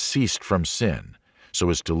has ceased from sin, so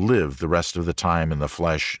as to live the rest of the time in the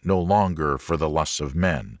flesh no longer for the lusts of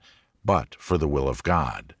men, but for the will of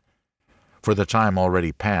God. For the time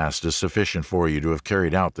already past is sufficient for you to have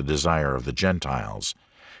carried out the desire of the Gentiles,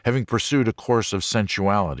 having pursued a course of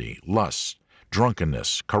sensuality, lust,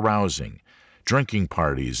 drunkenness, carousing, drinking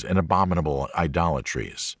parties, and abominable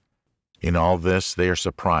idolatries. In all this they are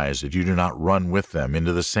surprised that you do not run with them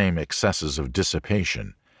into the same excesses of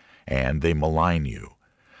dissipation, and they malign you.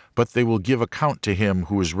 But they will give account to him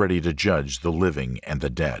who is ready to judge the living and the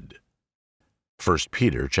dead. 1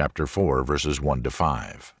 Peter chapter 4, verses 1 to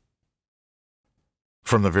 5.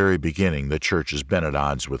 From the very beginning, the church has been at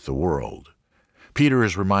odds with the world. Peter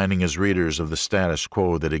is reminding his readers of the status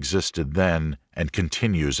quo that existed then and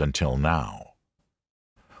continues until now.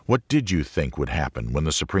 What did you think would happen when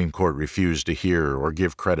the Supreme Court refused to hear or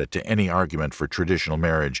give credit to any argument for traditional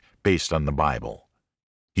marriage based on the Bible?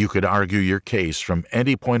 You could argue your case from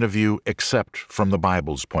any point of view except from the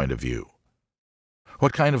Bible's point of view.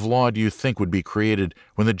 What kind of law do you think would be created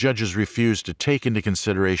when the judges refused to take into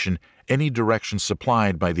consideration any direction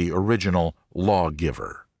supplied by the original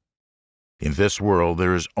lawgiver? In this world,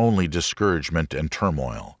 there is only discouragement and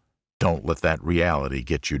turmoil. Don't let that reality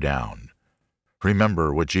get you down.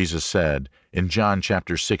 Remember what Jesus said in John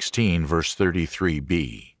chapter 16, verse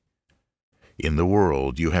 33b. In the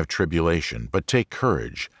world you have tribulation, but take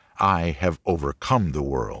courage. I have overcome the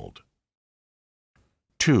world.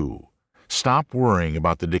 2. Stop worrying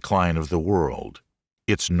about the decline of the world.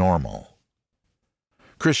 It's normal.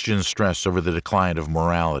 Christians stress over the decline of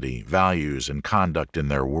morality, values, and conduct in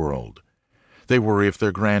their world. They worry if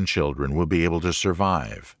their grandchildren will be able to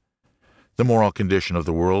survive. The moral condition of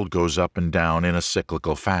the world goes up and down in a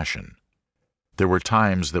cyclical fashion. There were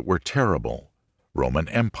times that were terrible, Roman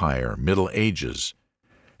Empire, Middle Ages,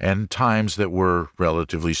 and times that were,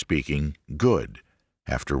 relatively speaking, good,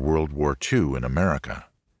 after World War II in America.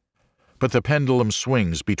 But the pendulum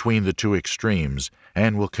swings between the two extremes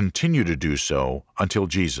and will continue to do so until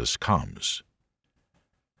Jesus comes.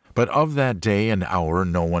 But of that day and hour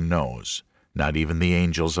no one knows, not even the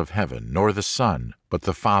angels of heaven, nor the Son, but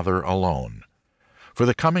the Father alone. For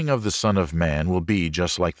the coming of the Son of Man will be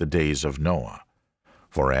just like the days of Noah.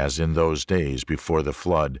 For as in those days before the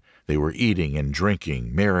flood they were eating and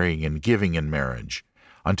drinking, marrying and giving in marriage,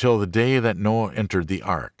 until the day that Noah entered the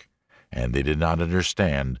ark, and they did not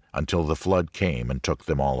understand until the flood came and took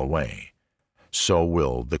them all away. So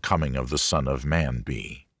will the coming of the Son of Man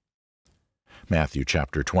be. Matthew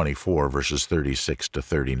chapter 24, verses 36 to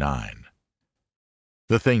 39.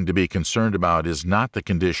 The thing to be concerned about is not the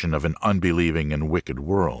condition of an unbelieving and wicked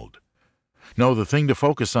world. No, the thing to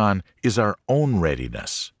focus on is our own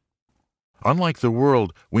readiness. Unlike the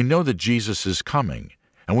world, we know that Jesus is coming,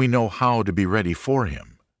 and we know how to be ready for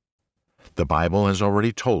him. The Bible has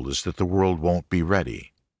already told us that the world won't be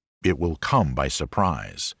ready. It will come by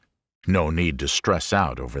surprise. No need to stress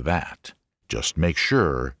out over that. Just make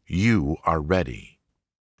sure you are ready.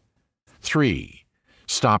 3.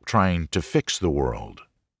 Stop trying to fix the world.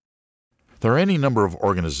 There are any number of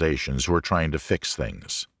organizations who are trying to fix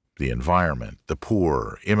things. The environment, the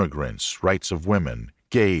poor, immigrants, rights of women,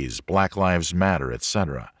 gays, Black Lives Matter,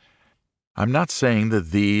 etc. I'm not saying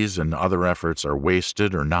that these and other efforts are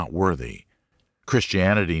wasted or not worthy.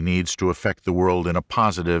 Christianity needs to affect the world in a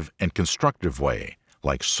positive and constructive way,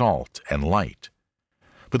 like salt and light.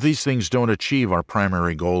 But these things don't achieve our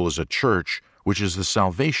primary goal as a church, which is the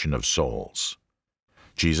salvation of souls.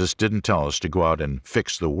 Jesus didn't tell us to go out and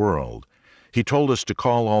fix the world. He told us to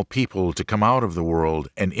call all people to come out of the world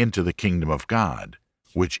and into the kingdom of God,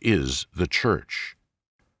 which is the church.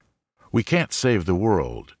 We can't save the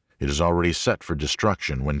world. It is already set for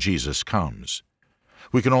destruction when Jesus comes.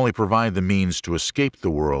 We can only provide the means to escape the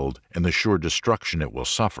world and the sure destruction it will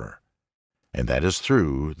suffer, and that is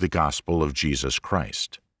through the gospel of Jesus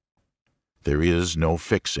Christ. There is no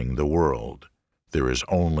fixing the world. There is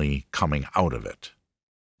only coming out of it.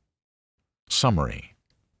 Summary.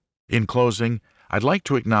 In closing, I'd like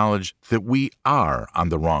to acknowledge that we are on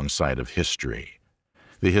the wrong side of history,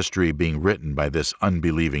 the history being written by this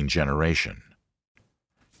unbelieving generation.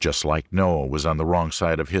 Just like Noah was on the wrong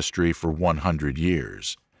side of history for 100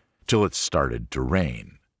 years, till it started to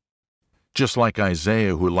rain. Just like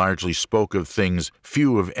Isaiah, who largely spoke of things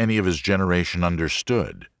few of any of his generation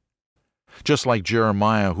understood. Just like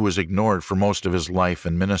Jeremiah, who was ignored for most of his life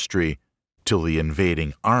and ministry, till the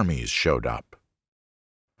invading armies showed up.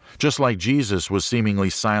 Just like Jesus was seemingly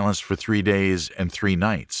silenced for 3 days and 3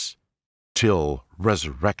 nights, till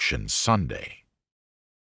Resurrection Sunday.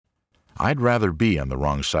 I'd rather be on the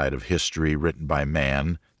wrong side of history written by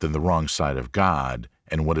man than the wrong side of God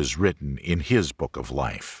and what is written in His book of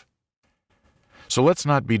life. So let's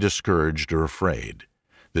not be discouraged or afraid.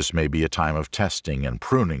 This may be a time of testing and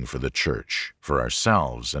pruning for the church, for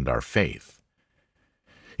ourselves and our faith.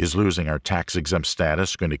 Is losing our tax-exempt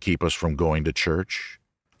status going to keep us from going to church?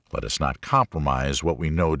 Let us not compromise what we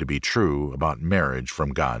know to be true about marriage from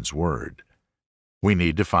God's Word. We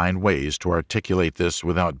need to find ways to articulate this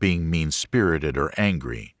without being mean-spirited or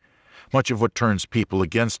angry. Much of what turns people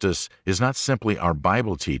against us is not simply our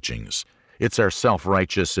Bible teachings, it's our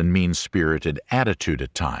self-righteous and mean-spirited attitude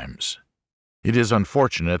at times. It is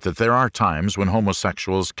unfortunate that there are times when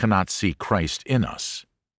homosexuals cannot see Christ in us,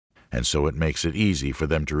 and so it makes it easy for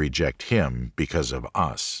them to reject Him because of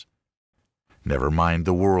us. Never mind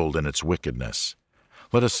the world and its wickedness.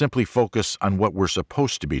 Let us simply focus on what we're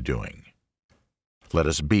supposed to be doing. Let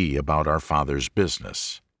us be about our Father's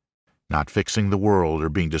business, not fixing the world or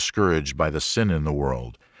being discouraged by the sin in the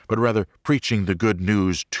world, but rather preaching the good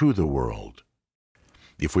news to the world.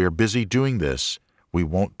 If we are busy doing this, we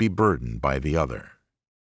won't be burdened by the other.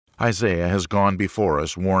 Isaiah has gone before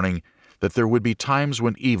us, warning that there would be times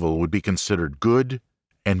when evil would be considered good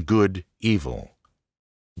and good evil.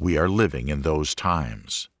 We are living in those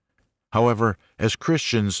times. However, as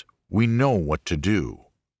Christians, we know what to do.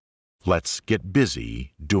 Let's get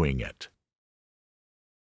busy doing it.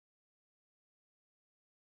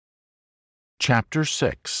 Chapter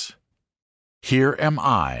 6. Here am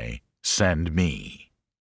I, send me.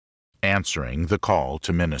 Answering the call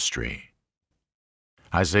to ministry.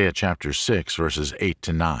 Isaiah chapter 6, verses 8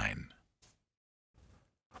 to 9.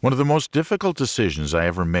 One of the most difficult decisions I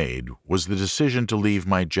ever made was the decision to leave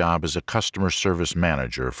my job as a customer service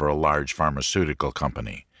manager for a large pharmaceutical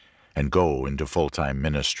company and go into full-time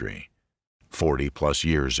ministry, 40-plus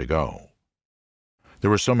years ago. There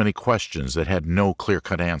were so many questions that had no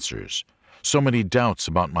clear-cut answers, so many doubts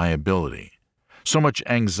about my ability, so much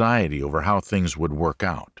anxiety over how things would work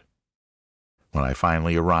out. When I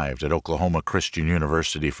finally arrived at Oklahoma Christian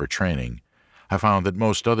University for training, I found that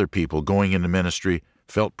most other people going into ministry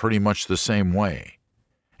felt pretty much the same way.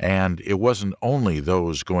 And it wasn't only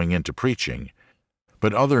those going into preaching,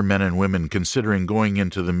 but other men and women considering going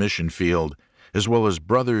into the mission field, as well as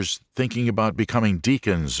brothers thinking about becoming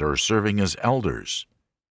deacons or serving as elders.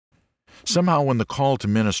 Somehow when the call to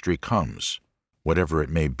ministry comes, whatever it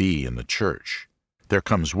may be in the church, there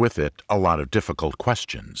comes with it a lot of difficult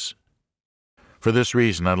questions. For this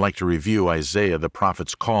reason, I'd like to review Isaiah the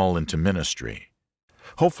prophet's call into ministry.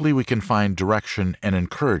 Hopefully we can find direction and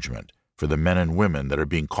encouragement for the men and women that are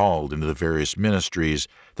being called into the various ministries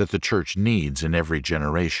that the church needs in every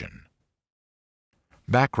generation.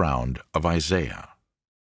 Background of Isaiah.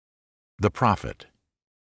 The prophet.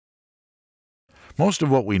 Most of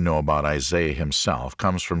what we know about Isaiah himself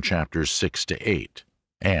comes from chapters 6 to 8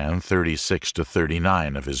 and 36 to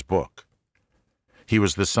 39 of his book. He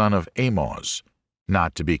was the son of Amos,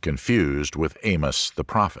 not to be confused with Amos the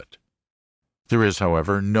prophet. There is,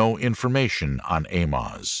 however, no information on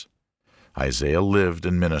Amos. Isaiah lived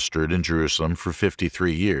and ministered in Jerusalem for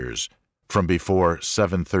 53 years, from before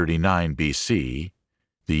 739 B.C.,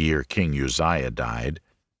 the year King Uzziah died,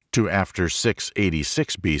 to after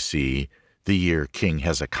 686 B.C., the year King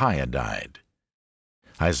Hezekiah died.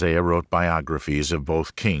 Isaiah wrote biographies of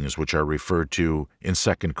both kings which are referred to in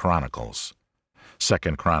 2 Chronicles. 2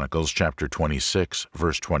 Chronicles chapter 26,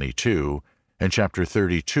 verse 22, and chapter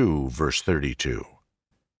 32, verse 32.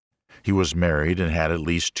 He was married and had at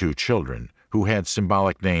least 2 children, who had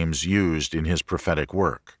symbolic names used in his prophetic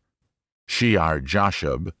work: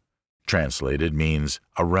 Shear-Jashub Translated means,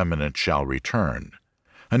 "A remnant shall return,"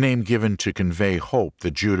 a name given to convey hope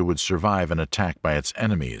that Judah would survive an attack by its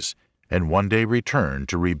enemies and one day return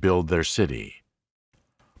to rebuild their city.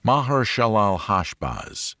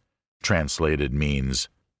 Maher-shalal-Hashbaz, translated means,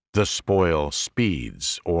 "The spoil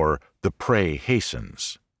speeds," or "the prey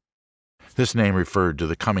hastens." This name referred to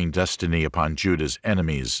the coming destiny upon Judah's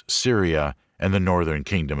enemies, Syria and the northern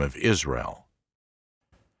kingdom of Israel.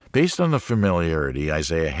 Based on the familiarity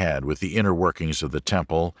Isaiah had with the inner workings of the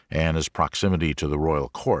temple and his proximity to the royal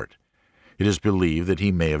court, it is believed that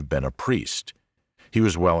he may have been a priest. He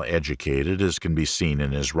was well educated, as can be seen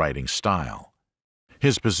in his writing style.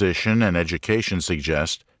 His position and education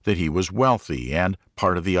suggest that he was wealthy and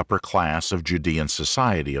part of the upper class of Judean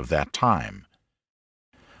society of that time.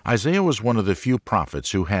 Isaiah was one of the few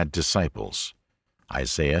prophets who had disciples.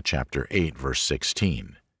 Isaiah chapter 8, verse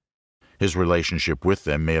 16. His relationship with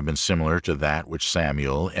them may have been similar to that which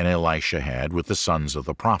Samuel and Elisha had with the sons of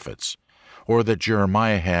the prophets, or that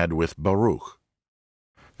Jeremiah had with Baruch.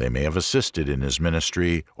 They may have assisted in his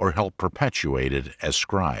ministry or helped perpetuate it as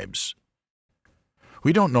scribes.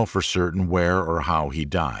 We don't know for certain where or how he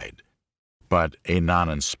died, but a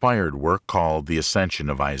non-inspired work called The Ascension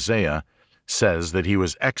of Isaiah says that he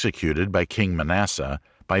was executed by King Manasseh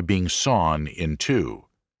by being sawn in two.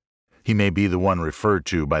 He may be the one referred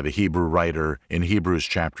to by the Hebrew writer in Hebrews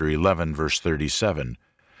chapter 11, verse 37,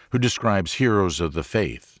 who describes heroes of the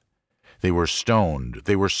faith. They were stoned,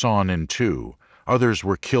 they were sawn in two, others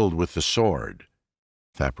were killed with the sword.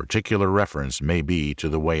 That particular reference may be to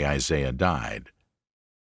the way Isaiah died.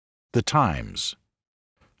 The times.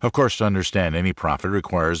 Of course, to understand any prophet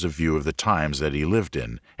requires a view of the times that he lived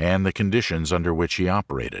in and the conditions under which he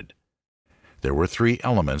operated. There were three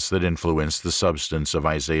elements that influenced the substance of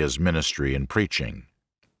Isaiah's ministry and preaching.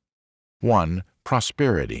 1.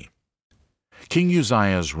 Prosperity. King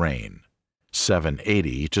Uzziah's reign,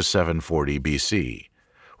 780 to 740 BC,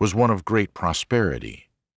 was one of great prosperity.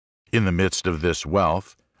 In the midst of this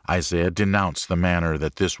wealth, Isaiah denounced the manner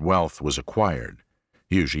that this wealth was acquired,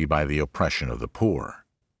 usually by the oppression of the poor.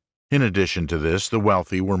 In addition to this, the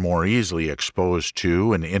wealthy were more easily exposed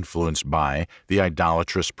to and influenced by the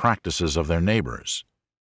idolatrous practices of their neighbors.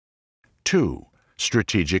 2.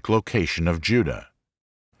 Strategic location of Judah.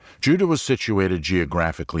 Judah was situated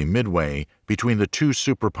geographically midway between the two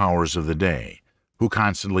superpowers of the day, who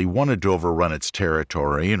constantly wanted to overrun its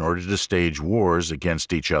territory in order to stage wars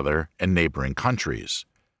against each other and neighboring countries.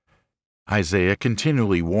 Isaiah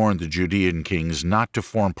continually warned the Judean kings not to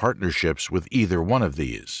form partnerships with either one of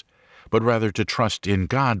these, but rather to trust in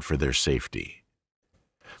God for their safety.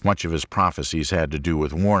 Much of his prophecies had to do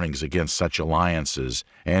with warnings against such alliances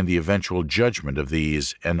and the eventual judgment of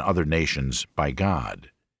these and other nations by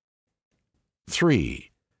God.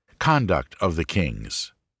 3. Conduct of the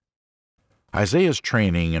kings. Isaiah's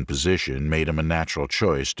training and position made him a natural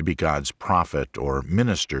choice to be God's prophet or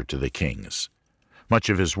minister to the kings. Much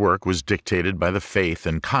of his work was dictated by the faith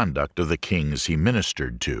and conduct of the kings he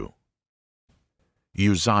ministered to.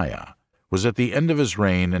 Uzziah was at the end of his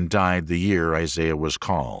reign and died the year Isaiah was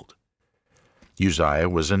called. Uzziah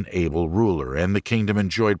was an able ruler, and the kingdom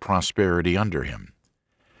enjoyed prosperity under him.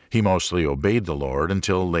 He mostly obeyed the Lord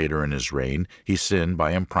until later in his reign he sinned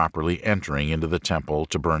by improperly entering into the temple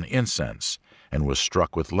to burn incense and was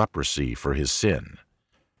struck with leprosy for his sin.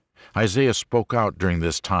 Isaiah spoke out during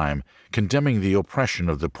this time, condemning the oppression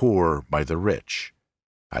of the poor by the rich.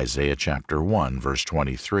 Isaiah chapter 1, verse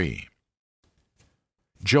 23.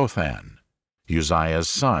 Jotham, Uzziah's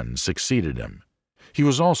son, succeeded him. He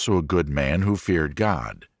was also a good man who feared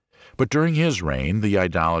God. But during his reign, the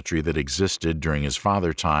idolatry that existed during his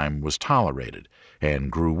father's time was tolerated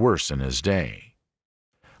and grew worse in his day.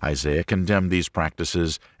 Isaiah condemned these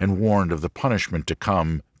practices and warned of the punishment to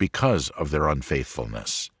come because of their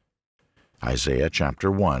unfaithfulness. Isaiah chapter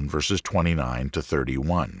 1, verses 29 to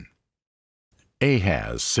 31.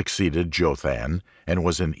 Ahaz succeeded Jotham and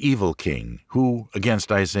was an evil king who,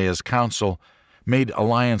 against Isaiah's counsel, made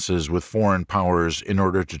alliances with foreign powers in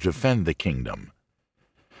order to defend the kingdom.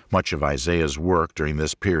 Much of Isaiah's work during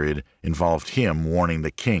this period involved him warning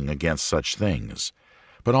the king against such things,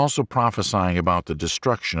 but also prophesying about the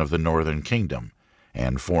destruction of the northern kingdom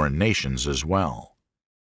and foreign nations as well.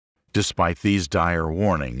 Despite these dire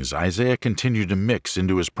warnings, Isaiah continued to mix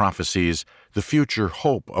into his prophecies the future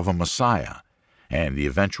hope of a Messiah and the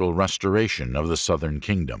eventual restoration of the southern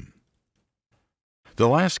kingdom. The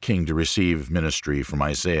last king to receive ministry from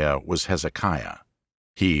Isaiah was Hezekiah.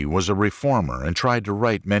 He was a reformer and tried to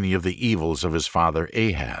right many of the evils of his father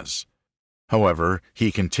Ahaz. However,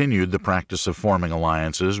 he continued the practice of forming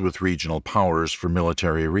alliances with regional powers for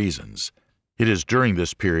military reasons. It is during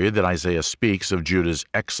this period that Isaiah speaks of Judah's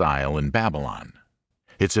exile in Babylon,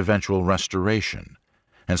 its eventual restoration,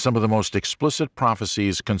 and some of the most explicit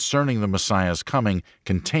prophecies concerning the Messiah's coming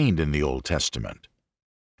contained in the Old Testament.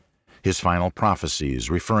 His final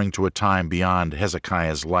prophecies, referring to a time beyond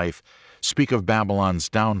Hezekiah's life, speak of Babylon's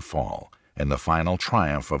downfall and the final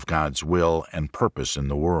triumph of God's will and purpose in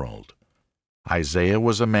the world. Isaiah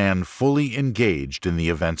was a man fully engaged in the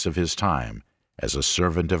events of his time, as a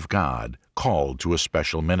servant of God called to a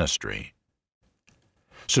special ministry.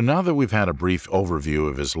 So now that we've had a brief overview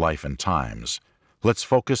of his life and times, let's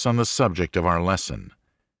focus on the subject of our lesson,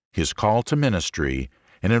 his call to ministry,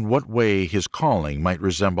 and in what way his calling might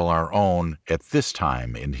resemble our own at this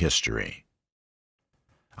time in history.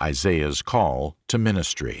 Isaiah's call to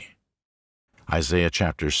ministry. Isaiah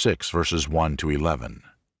chapter 6, verses 1 to 11.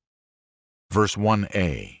 Verse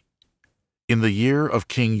 1a. In the year of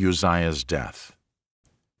King Uzziah's death.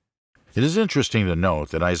 It is interesting to note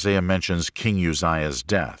that Isaiah mentions King Uzziah's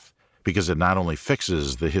death because it not only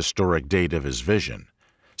fixes the historic date of his vision,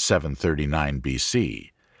 739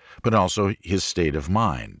 BC, but also his state of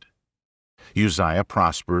mind. Uzziah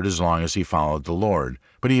prospered as long as he followed the Lord,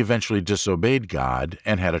 but he eventually disobeyed God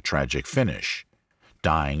and had a tragic finish,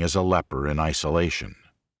 dying as a leper in isolation.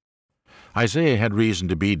 Isaiah had reason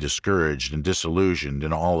to be discouraged and disillusioned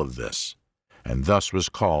in all of this, and thus was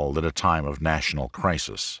called at a time of national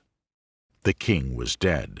crisis. The king was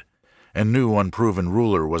dead. A new unproven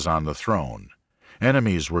ruler was on the throne.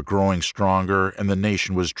 Enemies were growing stronger, and the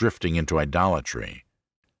nation was drifting into idolatry.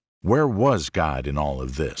 Where was God in all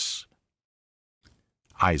of this?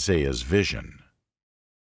 Isaiah's vision.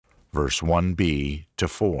 Verse 1b to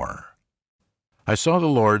 4. I saw the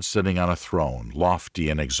Lord sitting on a throne, lofty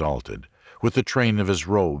and exalted, with the train of his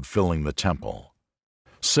robe filling the temple.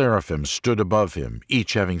 Seraphim stood above him,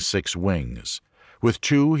 each having 6 wings. With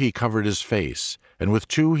 2 he covered his face, and with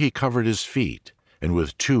 2 he covered his feet, and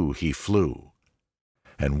with 2 he flew.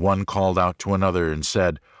 And one called out to another and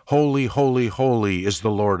said, Holy, holy, holy is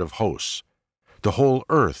the Lord of hosts. The whole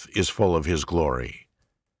earth is full of his glory.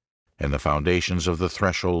 And the foundations of the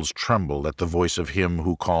thresholds trembled at the voice of him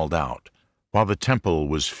who called out, while the temple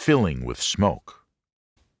was filling with smoke.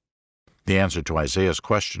 The answer to Isaiah's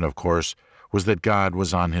question, of course, was that God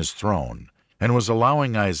was on his throne, and was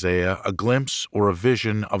allowing Isaiah a glimpse or a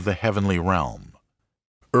vision of the heavenly realm.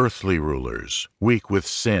 Earthly rulers, weak with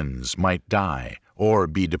sins, might die or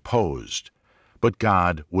be deposed, but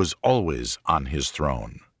God was always on his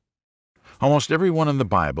throne. Almost everyone in the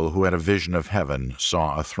Bible who had a vision of heaven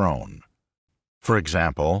saw a throne. For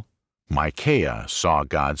example, Micaiah saw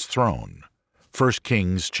God's throne, 1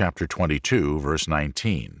 Kings chapter 22, verse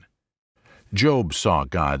 19. Job saw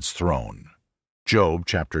God's throne, Job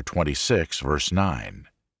chapter 26, verse 9.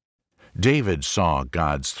 David saw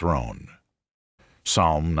God's throne,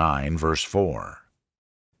 Psalm 9, verse 4.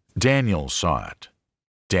 Daniel saw it,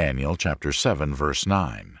 Daniel chapter 7, verse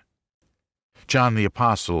 9. John the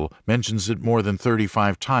Apostle mentions it more than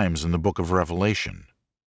 35 times in the book of Revelation.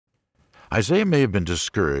 Isaiah may have been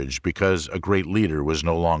discouraged because a great leader was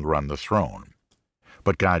no longer on the throne,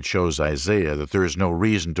 but God shows Isaiah that there is no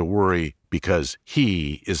reason to worry because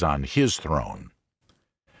he is on his throne.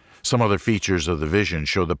 Some other features of the vision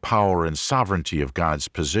show the power and sovereignty of God's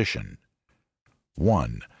position.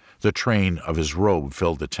 1. The train of his robe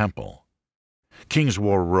filled the temple. Kings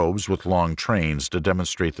wore robes with long trains to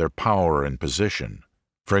demonstrate their power and position.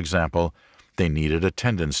 For example, they needed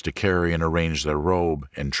attendants to carry and arrange their robe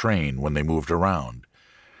and train when they moved around.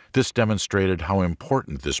 This demonstrated how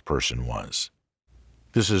important this person was.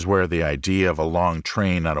 This is where the idea of a long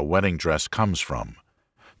train on a wedding dress comes from.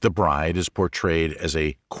 The bride is portrayed as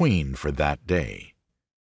a queen for that day.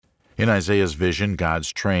 In Isaiah's vision,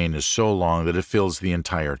 God's train is so long that it fills the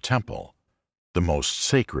entire temple, the most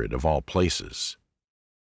sacred of all places.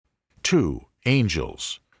 2.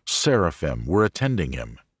 Angels, seraphim, were attending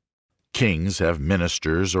him. Kings have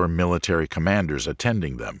ministers or military commanders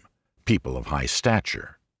attending them, people of high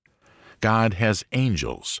stature. God has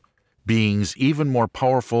angels, beings even more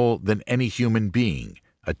powerful than any human being,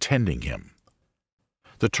 attending him.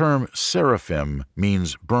 The term seraphim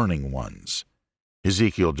means burning ones.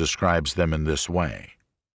 Ezekiel describes them in this way.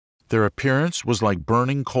 Their appearance was like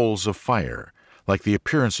burning coals of fire, like the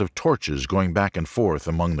appearance of torches going back and forth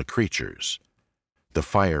among the creatures. The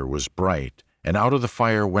fire was bright, and out of the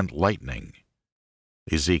fire went lightning.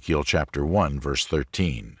 Ezekiel chapter 1, verse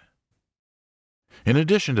 13. In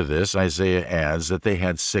addition to this, Isaiah adds that they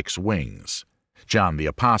had 6 wings. John the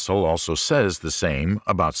Apostle also says the same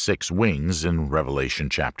about 6 wings in Revelation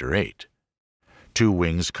chapter 8. 2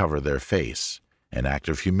 wings cover their face, an act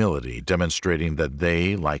of humility demonstrating that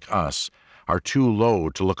they, like us, are too low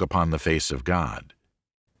to look upon the face of God.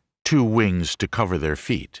 2 wings to cover their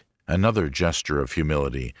feet, another gesture of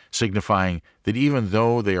humility, signifying that even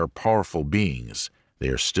though they are powerful beings, they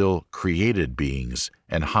are still created beings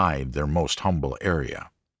and hide their most humble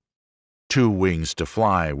area. 2 wings to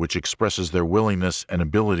fly, which expresses their willingness and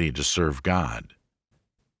ability to serve God.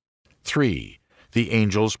 3. The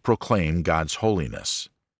angels proclaim God's holiness.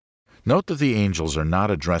 Note that the angels are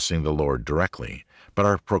not addressing the Lord directly, but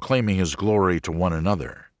are proclaiming His glory to one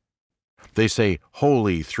another. They say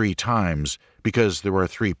holy 3 times because there are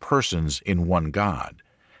 3 persons in one God,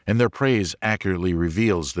 and their praise accurately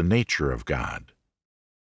reveals the nature of God.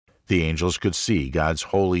 The angels could see God's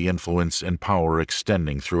holy influence and power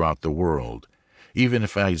extending throughout the world, even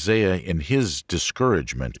if Isaiah in his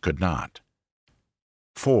discouragement could not.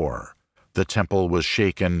 4. The temple was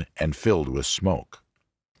shaken and filled with smoke.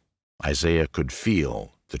 Isaiah could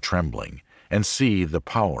feel the trembling and see the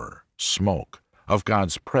power, smoke, of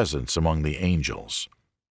God's presence among the angels.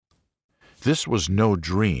 This was no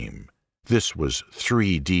dream. This was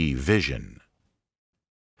 3D vision.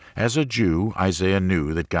 As a Jew, Isaiah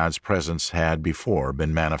knew that God's presence had before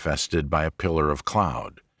been manifested by a pillar of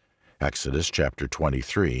cloud, Exodus chapter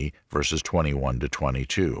 23, verses 21 to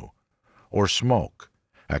 22, or smoke,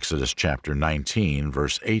 Exodus chapter 19,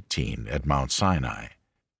 verse 18 at Mount Sinai,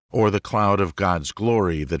 or the cloud of God's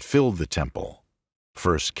glory that filled the temple,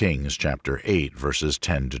 1 Kings chapter 8, verses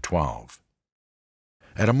 10 to 12.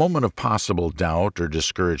 At a moment of possible doubt or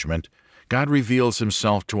discouragement, God reveals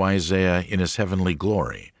Himself to Isaiah in His heavenly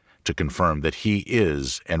glory, to confirm that He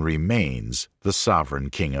is and remains the sovereign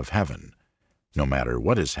King of heaven, no matter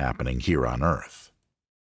what is happening here on earth.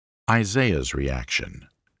 Isaiah's reaction.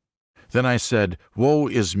 Then I said, Woe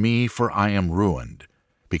is me, for I am ruined,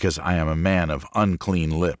 because I am a man of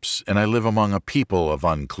unclean lips, and I live among a people of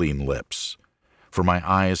unclean lips. For my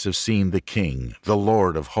eyes have seen the King, the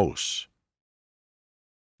Lord of hosts.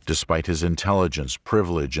 Despite his intelligence,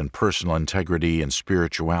 privilege, and personal integrity and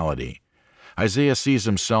spirituality, Isaiah sees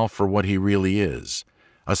himself for what he really is,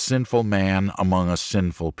 a sinful man among a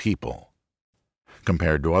sinful people.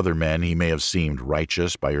 Compared to other men, he may have seemed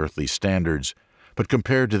righteous by earthly standards, but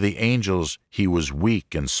compared to the angels, he was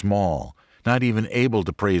weak and small, not even able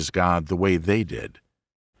to praise God the way they did.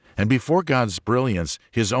 And before God's brilliance,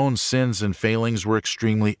 his own sins and failings were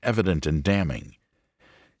extremely evident and damning.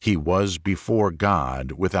 He was before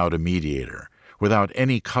God without a mediator, without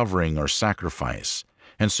any covering or sacrifice,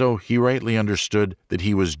 and so he rightly understood that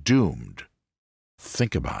he was doomed.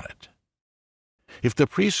 Think about it. If the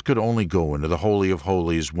priests could only go into the Holy of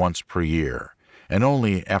Holies once per year, and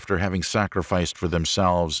only after having sacrificed for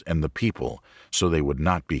themselves and the people so they would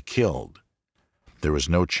not be killed, there was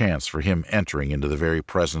no chance for him entering into the very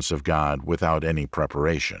presence of God without any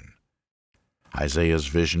preparation. Isaiah's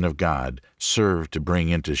vision of God served to bring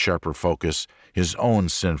into sharper focus his own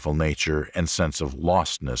sinful nature and sense of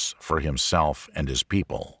lostness for himself and his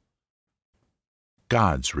people.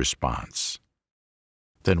 God's response.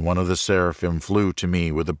 Then one of the seraphim flew to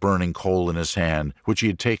me with a burning coal in his hand, which he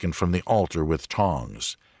had taken from the altar with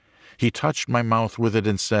tongs. He touched my mouth with it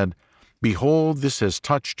and said, Behold, this has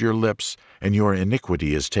touched your lips, and your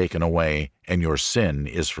iniquity is taken away, and your sin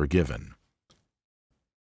is forgiven.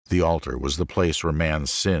 The altar was the place where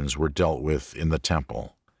man's sins were dealt with in the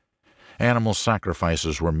temple. Animal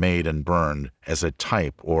sacrifices were made and burned as a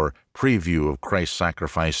type or preview of Christ's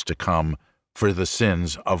sacrifice to come for the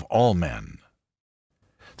sins of all men.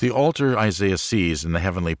 The altar Isaiah sees in the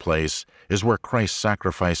heavenly place is where Christ's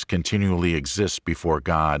sacrifice continually exists before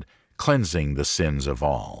God, cleansing the sins of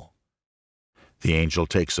all. The angel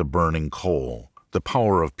takes a burning coal, the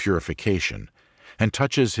power of purification, and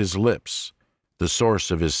touches his lips, the source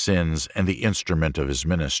of his sins and the instrument of his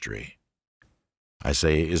ministry.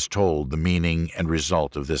 Isaiah is told the meaning and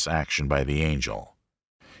result of this action by the angel.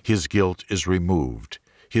 His guilt is removed,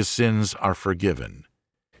 his sins are forgiven,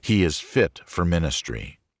 he is fit for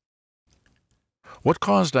ministry. What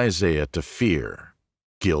caused Isaiah to fear?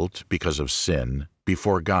 Guilt because of sin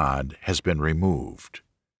before God has been removed.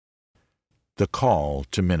 The call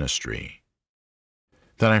to ministry.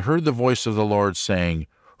 Then I heard the voice of the Lord saying,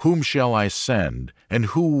 Whom shall I send, and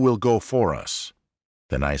who will go for us?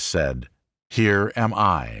 Then I said, Here am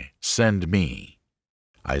I, send me.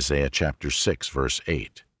 Isaiah chapter 6, verse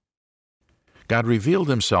 8. God revealed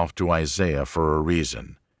himself to Isaiah for a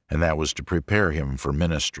reason, and that was to prepare him for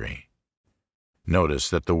ministry. Notice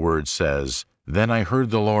that the word says, Then I heard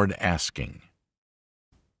the Lord asking.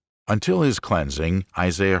 Until his cleansing,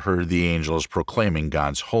 Isaiah heard the angels proclaiming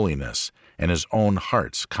God's holiness and his own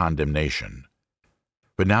heart's condemnation.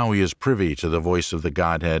 But now he is privy to the voice of the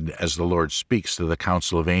Godhead as the Lord speaks to the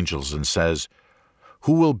council of angels and says,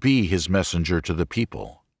 "Who will be his messenger to the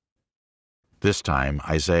people?" This time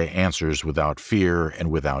Isaiah answers without fear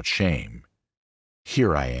and without shame,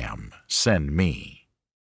 "Here I am, send me."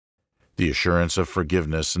 The assurance of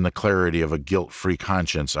forgiveness and the clarity of a guilt-free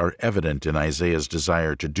conscience are evident in Isaiah's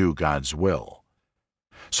desire to do God's will.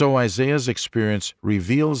 So Isaiah's experience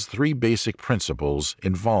reveals three basic principles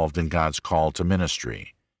involved in God's call to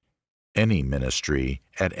ministry. Any ministry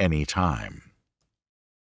at any time.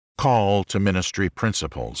 Call to ministry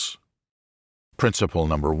principles. Principle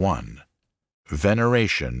number 1.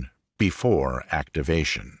 Veneration before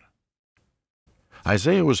activation.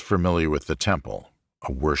 Isaiah was familiar with the temple,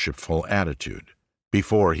 a worshipful attitude,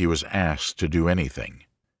 before he was asked to do anything.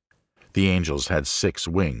 The angels had 6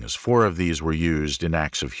 wings. 4 of these were used in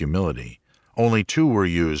acts of humility. Only 2 were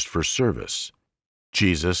used for service.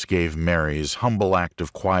 Jesus gave Mary's humble act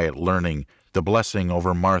of quiet learning the blessing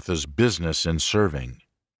over Martha's business in serving.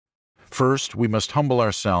 First, we must humble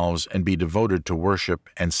ourselves and be devoted to worship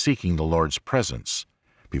and seeking the Lord's presence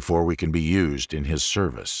before we can be used in His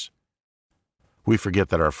service. We forget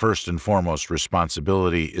that our first and foremost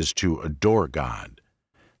responsibility is to adore God.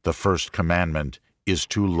 The first commandment is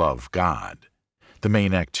to love God. The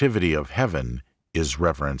main activity of heaven is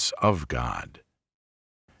reverence of God.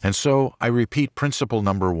 And so I repeat principle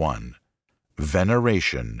number 1,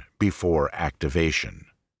 veneration before activation.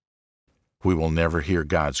 We will never hear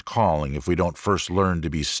God's calling if we don't first learn to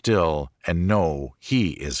be still and know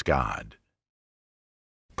He is God.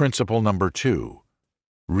 Principle number 2,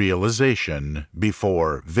 realization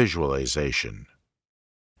before visualization.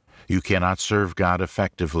 You cannot serve God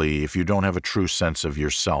effectively if you don't have a true sense of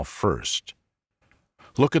yourself first.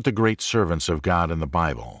 Look at the great servants of God in the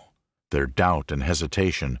Bible. Their doubt and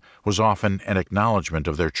hesitation was often an acknowledgement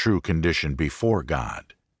of their true condition before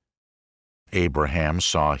God. Abraham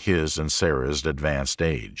saw his and Sarah's advanced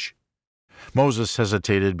age. Moses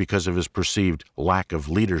hesitated because of his perceived lack of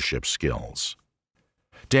leadership skills.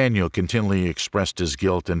 Daniel continually expressed his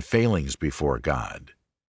guilt and failings before God.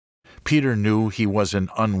 Peter knew he was an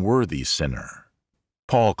unworthy sinner.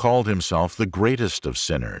 Paul called himself the greatest of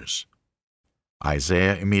sinners.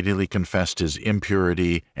 Isaiah immediately confessed his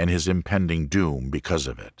impurity and his impending doom because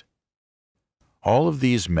of it. All of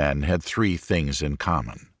these men had 3 things in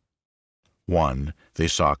common. 1, they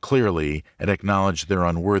saw clearly and acknowledged their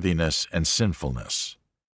unworthiness and sinfulness,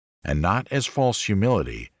 and not as false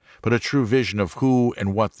humility, but a true vision of who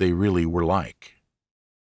and what they really were like.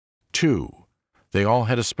 2, they all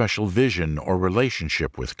had a special vision or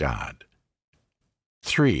relationship with God.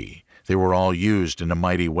 3, they were all used in a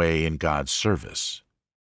mighty way in God's service.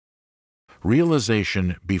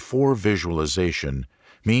 Realization before visualization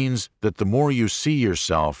means that the more you see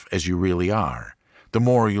yourself as you really are, the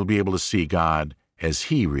more you'll be able to see God as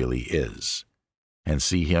He really is, and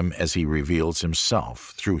see Him as He reveals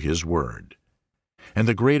Himself through His Word. And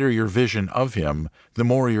the greater your vision of Him, the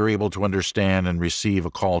more you're able to understand and receive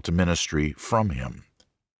a call to ministry from Him.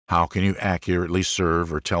 How can you accurately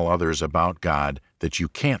serve or tell others about God that you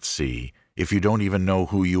can't see if you don't even know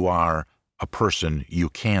who you are, a person you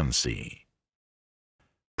can see?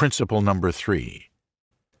 Principle number 3,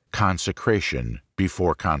 consecration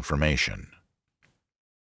before confirmation.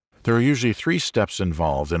 There are usually 3 steps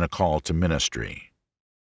involved in a call to ministry: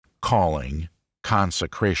 calling,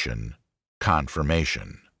 consecration,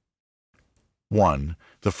 confirmation. 1,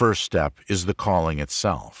 the first step is the calling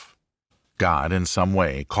itself. God in some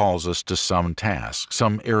way calls us to some task,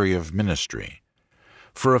 some area of ministry.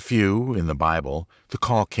 For a few, in the Bible, the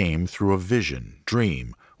call came through a vision,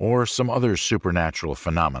 dream, or some other supernatural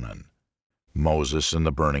phenomenon. Moses in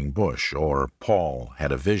the burning bush, or Paul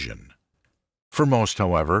had a vision. For most,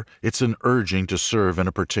 however, it's an urging to serve in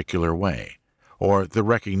a particular way, or the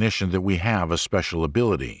recognition that we have a special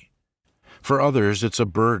ability. For others, it's a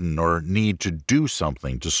burden or need to do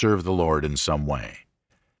something to serve the Lord in some way.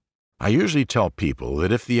 I usually tell people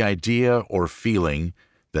that if the idea or feeling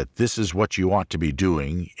that this is what you ought to be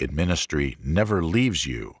doing in ministry never leaves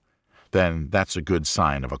you, then that's a good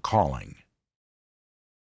sign of a calling.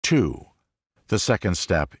 2, the second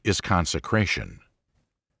step is consecration.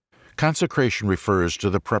 Consecration refers to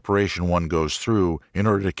the preparation one goes through in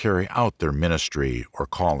order to carry out their ministry or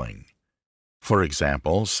calling. For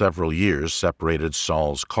example, several years separated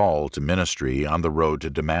Saul's call to ministry on the road to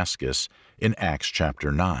Damascus in Acts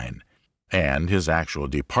chapter 9, and his actual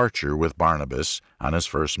departure with Barnabas on his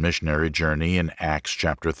first missionary journey in Acts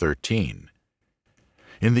chapter 13.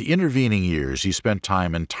 In the intervening years, he spent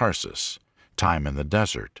time in Tarsus, time in the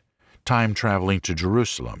desert, time traveling to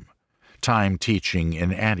Jerusalem, time teaching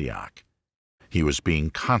in Antioch. He was being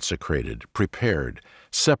consecrated, prepared,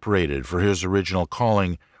 separated for his original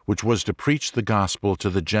calling, which was to preach the gospel to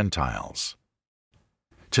the Gentiles.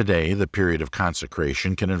 Today, the period of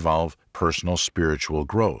consecration can involve personal spiritual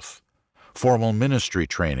growth, formal ministry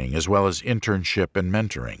training, as well as internship and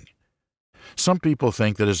mentoring. Some people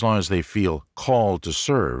think that as long as they feel called to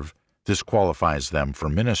serve, this qualifies them for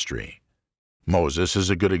ministry. Moses is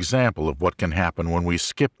a good example of what can happen when we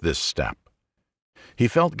skip this step. He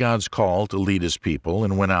felt God's call to lead his people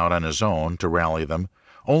and went out on his own to rally them,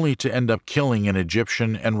 only to end up killing an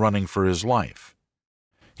Egyptian and running for his life.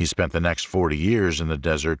 He spent the next 40 years in the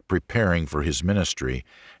desert preparing for his ministry,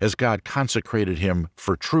 as God consecrated him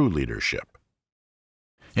for true leadership.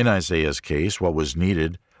 In Isaiah's case, what was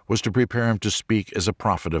needed was to prepare him to speak as a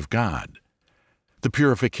prophet of God. The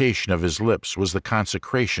purification of his lips was the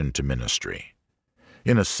consecration to ministry.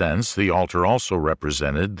 In a sense, the altar also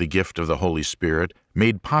represented the gift of the Holy Spirit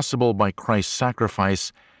made possible by Christ's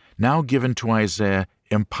sacrifice, now given to Isaiah,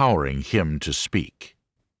 empowering him to speak.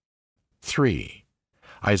 3.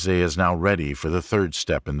 Isaiah is now ready for the third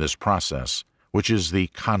step in this process, which is the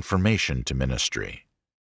confirmation to ministry.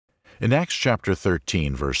 In Acts chapter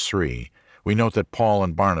 13, verse 3, we note that Paul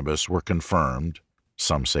and Barnabas were confirmed,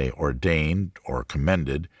 some say ordained or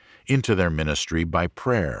commended, into their ministry by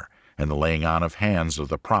prayer and the laying on of hands of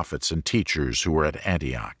the prophets and teachers who were at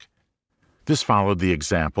Antioch. This followed the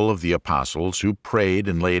example of the apostles who prayed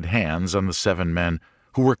and laid hands on the 7 men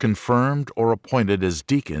who were confirmed or appointed as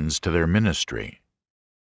deacons to their ministry.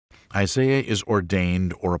 Isaiah is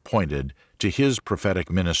ordained or appointed to his prophetic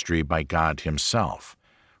ministry by God himself,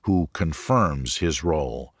 who confirms his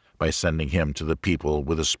role by sending him to the people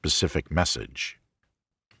with a specific message.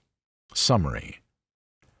 Summary.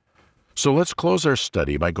 So let's close our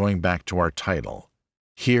study by going back to our title,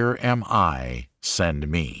 Here Am I, Send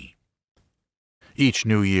Me. Each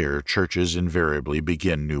new year, churches invariably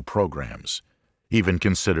begin new programs, even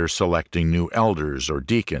consider selecting new elders or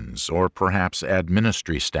deacons, or perhaps add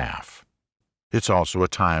ministry staff. It's also a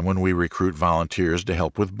time when we recruit volunteers to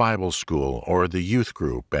help with Bible school or the youth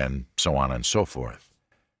group, and so on and so forth.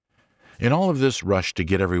 In all of this rush to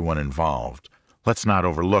get everyone involved, let's not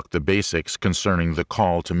overlook the basics concerning the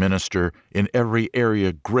call to minister in every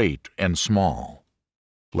area, great and small.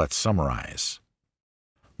 Let's summarize.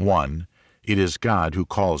 1. It is God who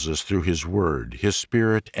calls us through His Word, His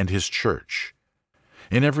Spirit, and His church.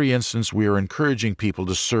 In every instance, we are encouraging people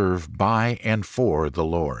to serve by and for the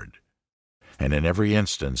Lord. And in every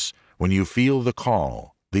instance, when you feel the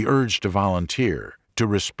call, the urge to volunteer, to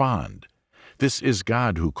respond, this is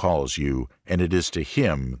God who calls you, and it is to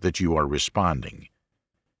Him that you are responding,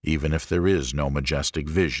 even if there is no majestic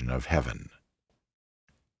vision of heaven.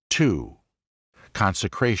 2.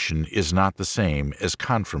 Consecration is not the same as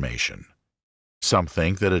confirmation. Some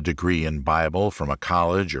think that a degree in Bible from a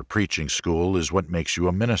college or preaching school is what makes you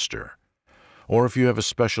a minister. Or if you have a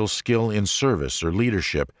special skill in service or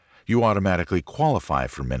leadership, you automatically qualify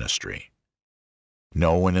for ministry.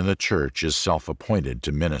 No one in the church is self-appointed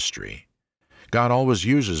to ministry. God always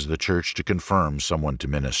uses the church to confirm someone to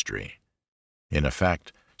ministry. In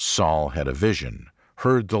effect, Saul had a vision,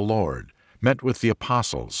 heard the Lord, met with the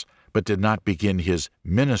apostles, but did not begin his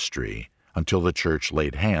ministry until the church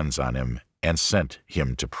laid hands on him and sent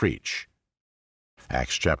him to preach.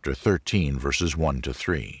 Acts chapter 13, verses 1 to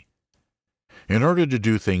 3. In order to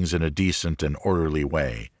do things in a decent and orderly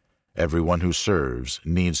way, everyone who serves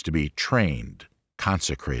needs to be trained,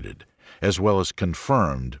 consecrated, as well as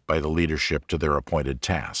confirmed by the leadership to their appointed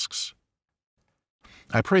tasks.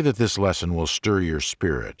 I pray that this lesson will stir your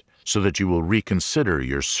spirit so that you will reconsider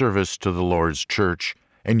your service to the Lord's church,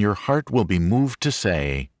 and your heart will be moved to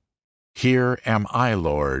say, Here am I,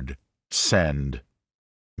 Lord, send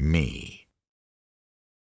me.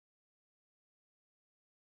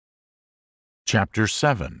 Chapter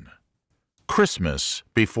 7. Christmas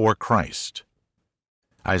before Christ.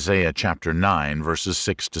 Isaiah chapter 9, verses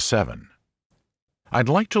 6 to 7. I'd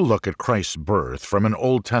like to look at Christ's birth from an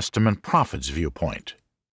Old Testament prophet's viewpoint.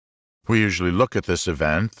 We usually look at this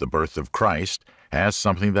event, the birth of Christ, as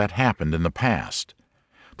something that happened in the past.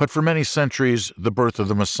 But for many centuries, the birth of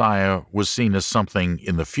the Messiah was seen as something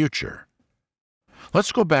in the future.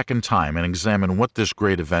 Let's go back in time and examine what this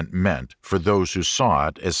great event meant for those who saw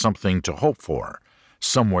it as something to hope for,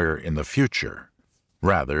 somewhere in the future,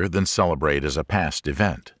 rather than celebrate as a past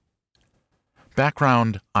event.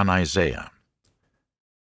 Background on Isaiah.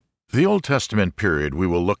 The Old Testament period we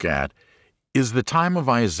will look at is the time of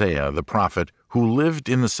Isaiah the prophet who lived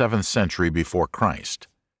in the 7th century before Christ.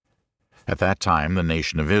 At that time, the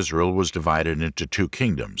nation of Israel was divided into 2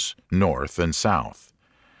 kingdoms, north and south.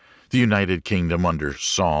 The United Kingdom under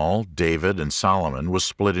Saul, David, and Solomon was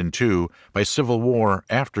split in two by civil war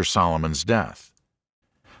after Solomon's death.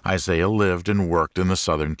 Isaiah lived and worked in the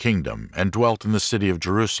southern kingdom and dwelt in the city of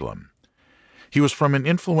Jerusalem. He was from an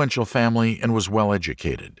influential family and was well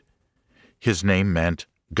educated. His name meant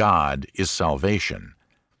God is salvation,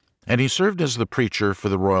 and he served as the preacher for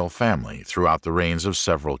the royal family throughout the reigns of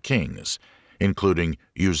several kings, including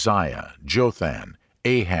Uzziah, Jotham,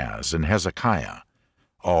 Ahaz, and Hezekiah,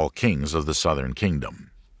 all kings of the southern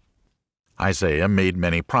kingdom. Isaiah made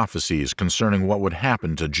many prophecies concerning what would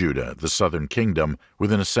happen to Judah, the southern kingdom,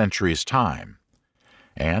 within a century's time,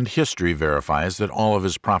 and history verifies that all of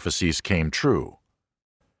his prophecies came true.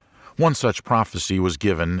 One such prophecy was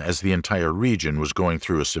given as the entire region was going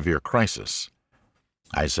through a severe crisis.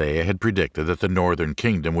 Isaiah had predicted that the northern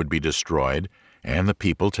kingdom would be destroyed and the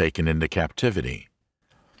people taken into captivity.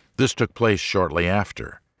 This took place shortly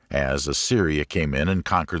after, as Assyria came in and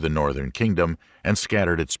conquered the northern kingdom and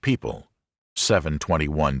scattered its people,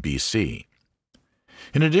 721 B.C.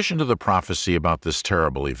 In addition to the prophecy about this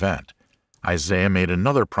terrible event, Isaiah made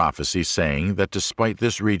another prophecy saying that despite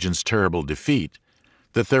this region's terrible defeat,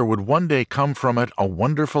 that there would one day come from it a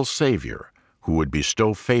wonderful Savior who would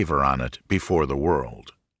bestow favor on it before the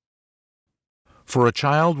world. For a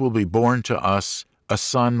child will be born to us, a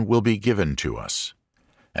son will be given to us,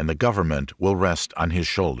 and the government will rest on his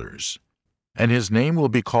shoulders. And his name will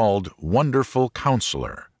be called Wonderful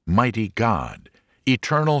Counselor, Mighty God,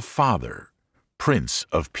 Eternal Father, Prince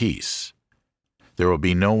of Peace. There will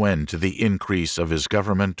be no end to the increase of his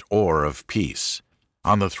government or of peace,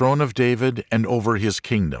 on the throne of David and over his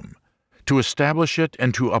kingdom, to establish it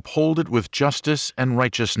and to uphold it with justice and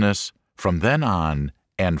righteousness from then on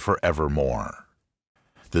and forevermore.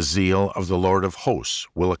 The zeal of the Lord of hosts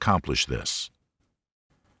will accomplish this.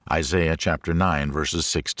 Isaiah chapter 9, verses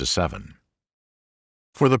 6 to 7.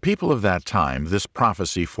 For the people of that time, this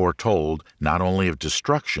prophecy foretold not only of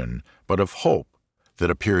destruction, but of hope, that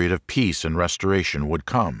a period of peace and restoration would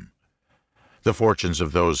come. The fortunes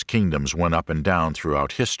of those kingdoms went up and down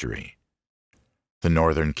throughout history. The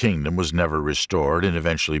northern kingdom was never restored and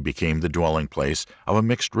eventually became the dwelling place of a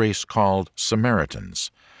mixed race called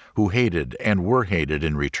Samaritans, who hated and were hated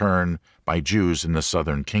in return by Jews in the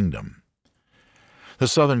southern kingdom. The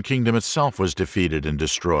southern kingdom itself was defeated and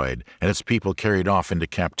destroyed, and its people carried off into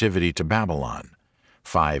captivity to Babylon,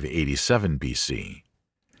 587 B.C.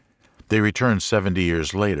 They returned 70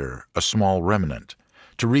 years later, a small remnant,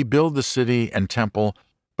 to rebuild the city and temple,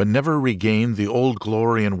 but never regained the old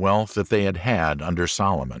glory and wealth that they had had under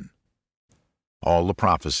Solomon. All the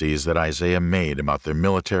prophecies that Isaiah made about their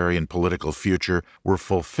military and political future were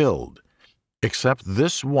fulfilled, except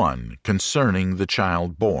this one concerning the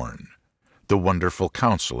child born, the wonderful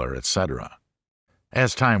counselor, etc.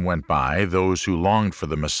 As time went by, those who longed for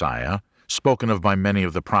the Messiah, spoken of by many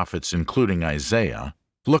of the prophets including Isaiah,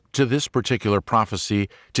 looked to this particular prophecy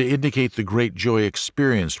to indicate the great joy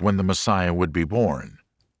experienced when the Messiah would be born.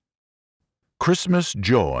 Christmas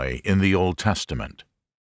joy in the Old Testament.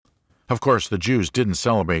 Of course, the Jews didn't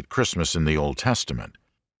celebrate Christmas in the Old Testament,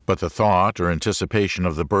 but the thought or anticipation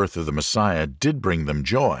of the birth of the Messiah did bring them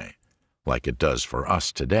joy, like it does for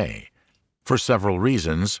us today, for several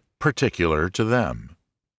reasons particular to them.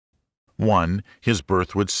 1. His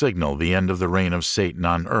birth would signal the end of the reign of Satan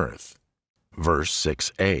on earth. Verse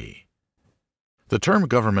 6a. The term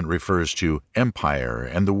government refers to empire,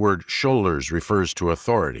 and the word shoulders refers to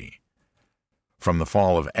authority. From the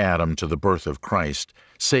fall of Adam to the birth of Christ,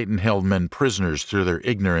 Satan held men prisoners through their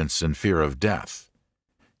ignorance and fear of death.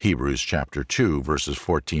 Hebrews chapter 2, verses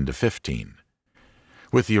 14 to 15.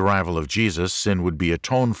 With the arrival of Jesus, sin would be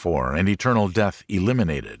atoned for and eternal death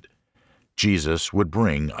eliminated. Jesus would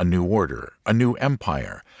bring a new order, a new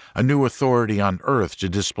empire, a new authority on earth to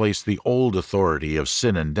displace the old authority of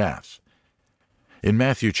sin and death. In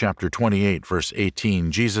Matthew chapter 28, verse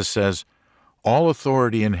 18, Jesus says, "All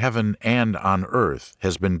authority in heaven and on earth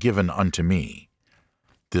has been given unto me."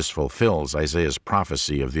 This fulfills Isaiah's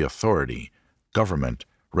prophecy of the authority, government,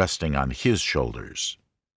 resting on his shoulders.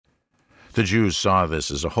 The Jews saw this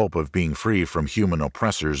as a hope of being free from human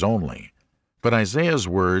oppressors only, but Isaiah's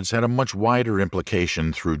words had a much wider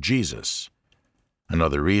implication through Jesus.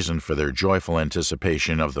 Another reason for their joyful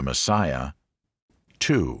anticipation of the Messiah.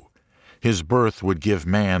 2. His birth would give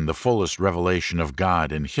man the fullest revelation of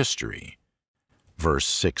God in history. Verse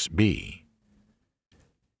 6b.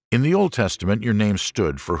 In the Old Testament, your name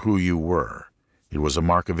stood for who you were. It was a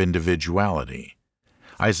mark of individuality.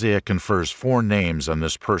 Isaiah confers 4 names on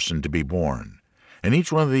this person to be born, and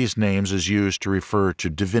each one of these names is used to refer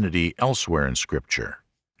to divinity elsewhere in Scripture.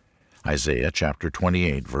 Isaiah chapter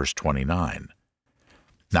 28, verse 29.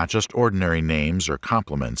 Not just ordinary names or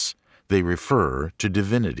compliments, they refer to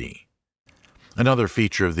divinity. Another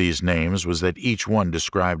feature of these names was that each one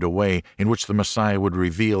described a way in which the Messiah would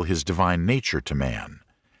reveal his divine nature to man.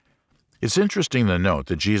 It's interesting to note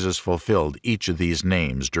that Jesus fulfilled each of these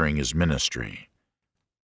names during his ministry.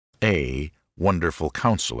 A. Wonderful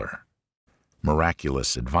Counselor,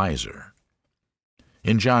 Miraculous Advisor.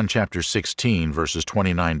 In John chapter 16, verses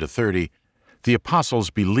 29 to 30, the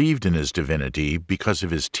apostles believed in his divinity because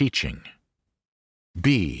of his teaching.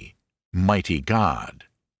 B. Mighty God,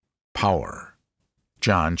 Power.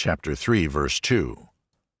 John chapter 3, verse 2.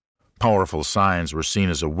 Powerful signs were seen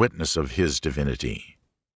as a witness of his divinity.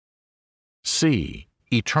 C.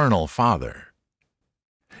 Eternal Father.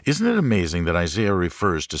 Isn't it amazing that Isaiah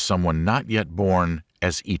refers to someone not yet born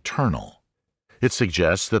as eternal? It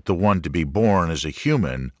suggests that the one to be born as a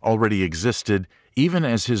human already existed even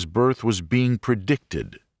as his birth was being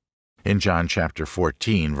predicted. In John chapter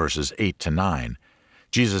 14, verses 8 to 9,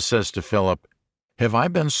 Jesus says to Philip, "Have I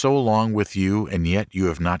been so long with you, and yet you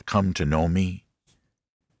have not come to know me?"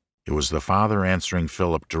 It was the Father answering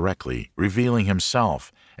Philip directly, revealing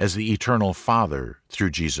himself as the eternal Father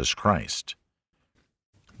through Jesus Christ.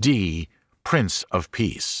 D. Prince of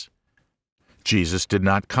Peace. Jesus did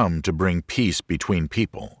not come to bring peace between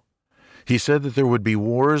people. He said that there would be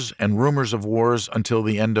wars and rumors of wars until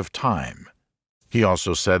the end of time. He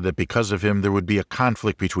also said that because of him there would be a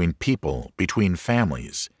conflict between people, between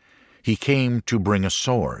families. He came to bring a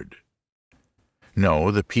sword.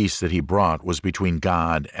 No, the peace that he brought was between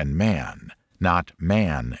God and man, not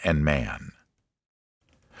man and man.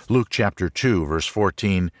 Luke chapter 2, verse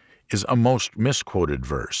 14 is a most misquoted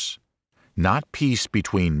verse. Not peace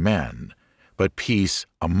between men, but peace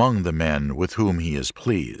among the men with whom he is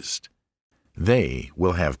pleased. They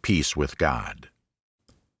will have peace with God.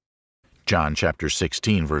 John chapter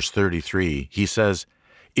 16, verse 33, he says,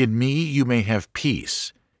 "In me you may have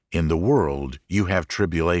peace. In the world you have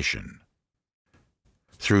tribulation."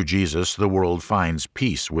 Through Jesus, the world finds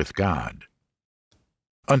peace with God.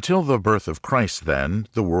 Until the birth of Christ, then,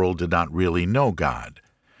 the world did not really know God.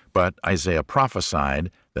 But Isaiah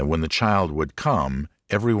prophesied that when the child would come,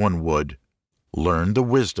 everyone would learn the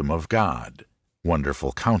wisdom of God,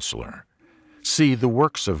 Wonderful Counselor, see the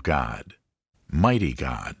works of God, Mighty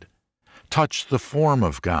God, touch the form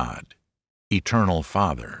of God, Eternal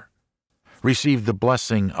Father, receive the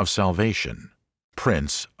blessing of salvation,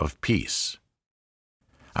 Prince of Peace.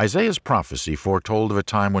 Isaiah's prophecy foretold of a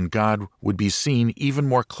time when God would be seen even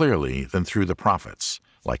more clearly than through the prophets,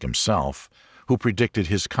 like himself, who predicted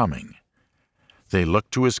his coming. They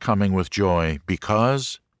looked to his coming with joy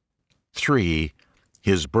because 3.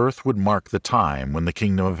 His birth would mark the time when the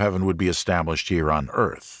kingdom of heaven would be established here on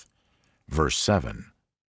earth. Verse 7.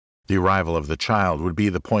 The arrival of the child would be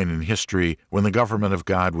the point in history when the government of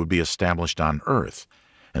God would be established on earth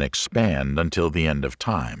and expand until the end of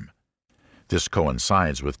time. This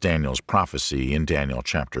coincides with Daniel's prophecy in Daniel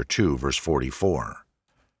chapter 2, verse 44.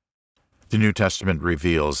 The New Testament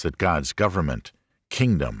reveals that God's government,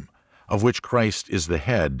 kingdom, of which Christ is the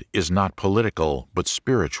head, is not political but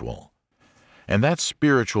spiritual. And that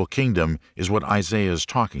spiritual kingdom is what Isaiah is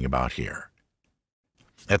talking about here.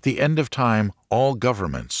 At the end of time, all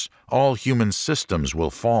governments, all human systems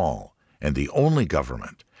will fall, and the only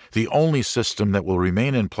government, the only system that will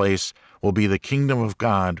remain in place will be the kingdom of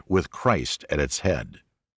God with Christ at its head.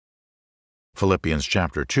 Philippians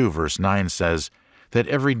chapter 2, verse 9 says that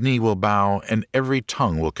every knee will bow and every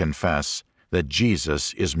tongue will confess that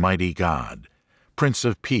Jesus is mighty God, Prince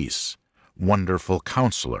of Peace, Wonderful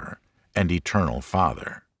Counselor, and Eternal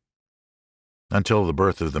Father. Until the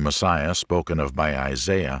birth of the Messiah spoken of by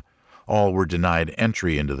Isaiah, all were denied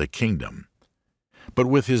entry into the kingdom. But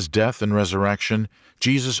with his death and resurrection,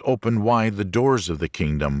 Jesus opened wide the doors of the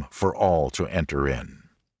kingdom for all to enter in.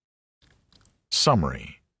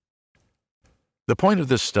 Summary. The point of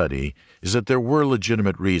this study is that there were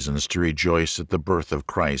legitimate reasons to rejoice at the birth of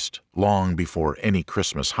Christ long before any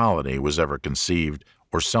Christmas holiday was ever conceived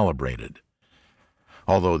or celebrated.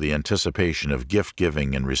 Although the anticipation of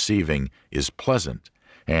gift-giving and receiving is pleasant,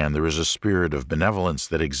 and there is a spirit of benevolence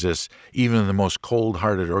that exists even in the most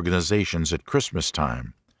cold-hearted organizations at Christmas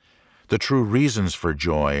time, the true reasons for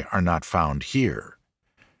joy are not found here.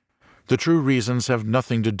 The true reasons have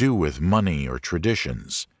nothing to do with money or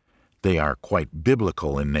traditions. They are quite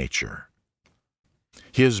biblical in nature.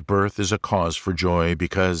 His birth is a cause for joy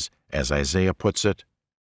because, as Isaiah puts it,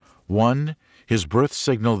 1. His birth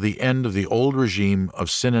signaled the end of the old regime of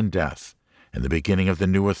sin and death, and the beginning of the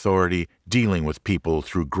new authority dealing with people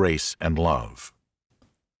through grace and love.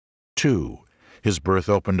 2. His birth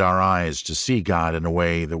opened our eyes to see God in a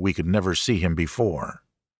way that we could never see him before.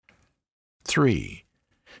 3.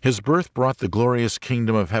 His birth brought the glorious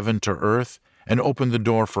kingdom of heaven to earth and opened the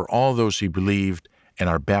door for all those who believed and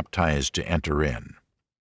are baptized to enter in.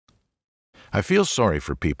 I feel sorry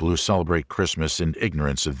for people who celebrate Christmas in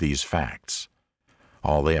ignorance of these facts.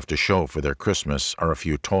 All they have to show for their Christmas are a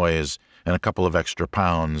few toys and a couple of extra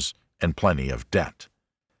pounds and plenty of debt.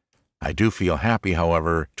 I do feel happy,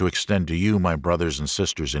 however, to extend to you, my brothers and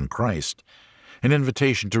sisters in Christ, an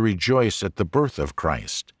invitation to rejoice at the birth of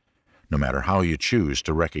Christ, no matter how you choose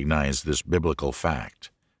to recognize this biblical fact.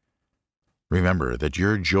 Remember that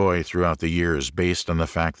your joy throughout the year is based on the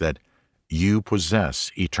fact that you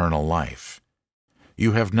possess eternal life.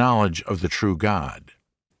 You have knowledge of the true God.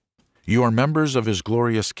 You are members of His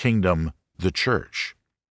glorious kingdom, the Church.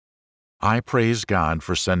 I praise God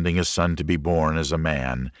for sending His Son to be born as a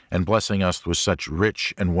man and blessing us with such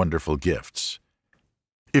rich and wonderful gifts.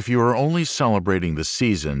 If you are only celebrating the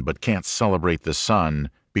season but can't celebrate the Son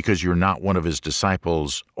because you're not one of His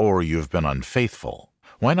disciples or you've been unfaithful,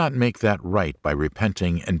 why not make that right by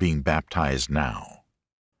repenting and being baptized now?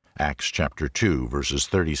 Acts chapter 2, verses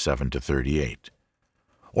 37 to 38.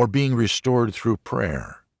 Or being restored through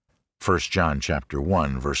prayer. 1 John chapter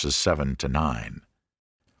 1, verses 7 to 9.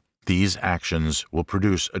 These actions will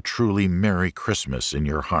produce a truly Merry Christmas in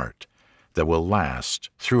your heart that will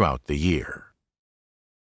last throughout the year.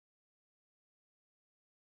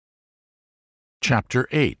 Chapter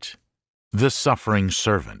 8. The Suffering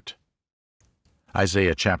Servant.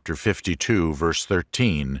 Isaiah chapter 52, verse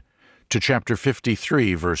 13, to chapter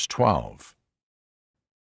 53, verse 12.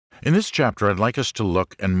 In this chapter, I'd like us to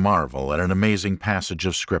look and marvel at an amazing passage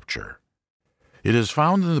of Scripture. It is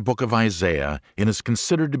found in the book of Isaiah and is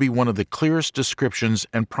considered to be one of the clearest descriptions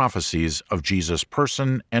and prophecies of Jesus'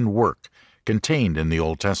 person and work contained in the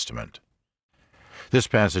Old Testament. This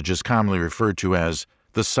passage is commonly referred to as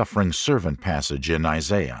the suffering servant passage in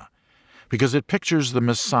Isaiah, because it pictures the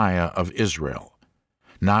Messiah of Israel,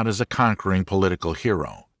 not as a conquering political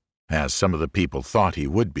hero, as some of the people thought he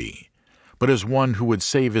would be, but as one who would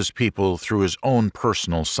save his people through his own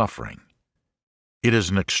personal suffering. It is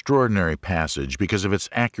an extraordinary passage because of its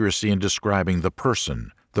accuracy in describing the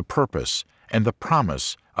person, the purpose, and the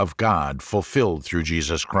promise of God fulfilled through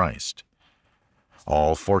Jesus Christ,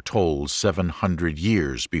 all foretold 700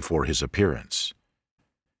 years before His appearance.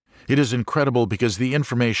 It is incredible because the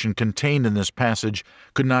information contained in this passage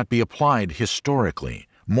could not be applied historically,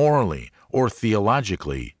 morally, or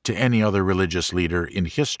theologically to any other religious leader in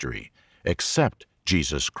history except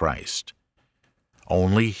Jesus Christ.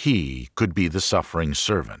 Only He could be the suffering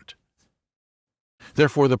servant.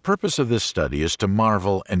 Therefore, the purpose of this study is to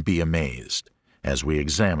marvel and be amazed as we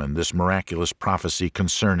examine this miraculous prophecy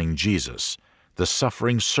concerning Jesus, the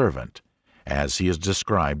suffering servant, as He is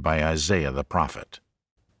described by Isaiah the prophet.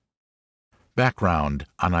 Background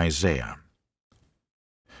on Isaiah.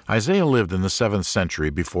 Isaiah lived in the 7th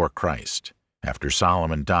century before Christ. After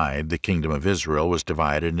Solomon died, the kingdom of Israel was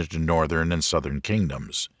divided into northern and southern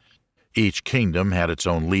kingdoms. Each kingdom had its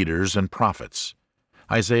own leaders and prophets.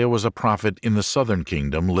 Isaiah was a prophet in the southern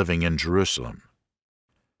kingdom living in Jerusalem.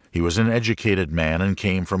 He was an educated man and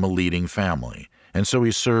came from a leading family, and so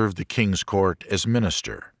he served the king's court as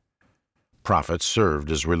minister. Prophets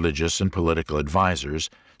served as religious and political advisors,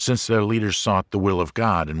 since their leaders sought the will of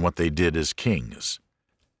God in what they did as kings.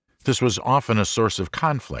 This was often a source of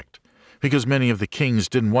conflict, because many of the kings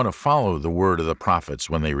didn't want to follow the word of the prophets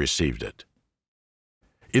when they received it.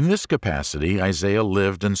 In this capacity, Isaiah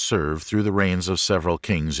lived and served through the reigns of several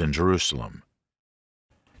kings in Jerusalem.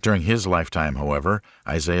 During his lifetime, however,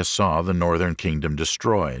 Isaiah saw the northern kingdom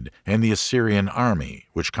destroyed, and the Assyrian army,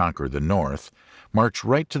 which conquered the north, marched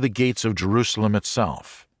right to the gates of Jerusalem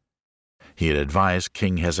itself. He had advised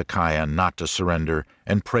King Hezekiah not to surrender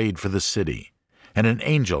and prayed for the city, and an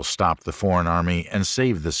angel stopped the foreign army and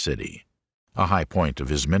saved the city, a high point of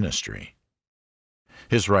his ministry.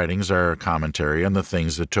 His writings are a commentary on the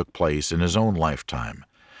things that took place in his own lifetime,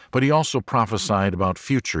 but he also prophesied about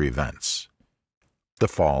future events: the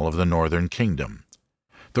fall of the northern kingdom,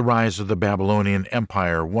 the rise of the Babylonian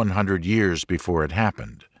Empire 100 years before it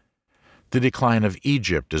happened, the decline of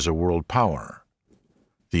Egypt as a world power,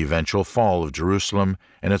 the eventual fall of Jerusalem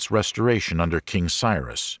and its restoration under King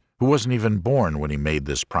Cyrus, who wasn't even born when he made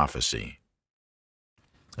this prophecy.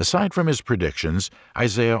 Aside from his predictions,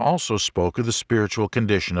 Isaiah also spoke of the spiritual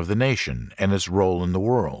condition of the nation and its role in the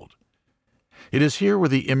world. It is here where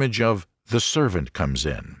the image of the servant comes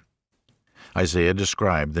in. Isaiah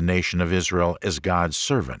described the nation of Israel as God's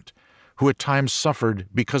servant, who at times suffered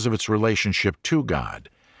because of its relationship to God,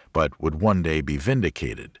 but would one day be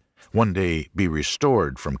vindicated, one day be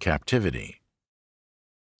restored from captivity.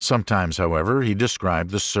 Sometimes, however, he described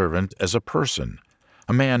the servant as a person,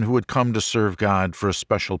 a man who had come to serve God for a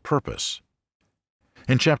special purpose.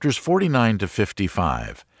 In chapters 49 to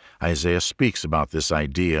 55, Isaiah speaks about this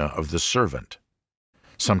idea of the servant.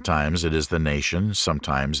 Sometimes it is the nation,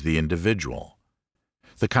 sometimes the individual.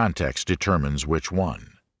 The context determines which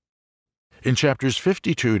one. In chapters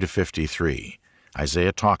 52 to 53,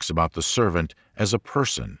 Isaiah talks about the servant as a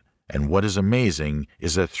person, and what is amazing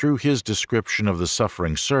is that through his description of the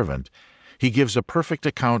suffering servant, he gives a perfect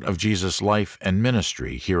account of Jesus' life and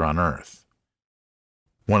ministry here on earth.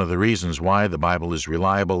 One of the reasons why the Bible is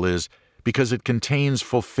reliable is because it contains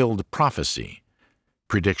fulfilled prophecy,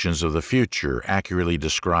 predictions of the future accurately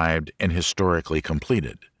described and historically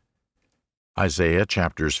completed. Isaiah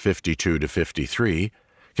chapters 52 to 53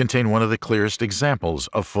 contain one of the clearest examples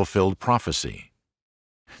of fulfilled prophecy.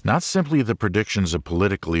 Not simply the predictions of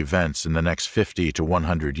political events in the next 50 to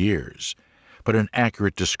 100 years, but an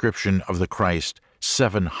accurate description of the Christ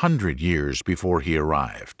 700 years before he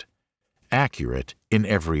arrived. Accurate in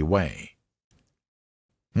every way.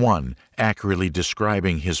 1. Accurately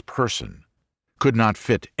describing his person. Could not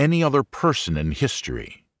fit any other person in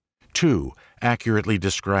history. 2. Accurately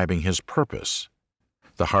describing his purpose.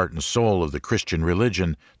 The heart and soul of the Christian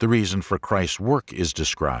religion, the reason for Christ's work is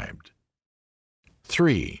described.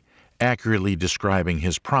 3. Accurately describing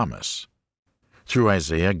his promise. Through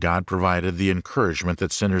Isaiah, God provided the encouragement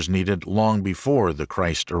that sinners needed long before the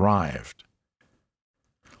Christ arrived.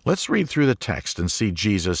 Let's read through the text and see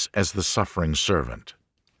Jesus as the suffering servant.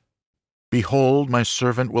 Behold, my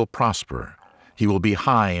servant will prosper. He will be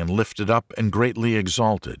high and lifted up and greatly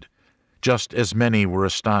exalted. Just as many were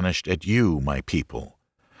astonished at you, my people.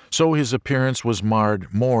 So his appearance was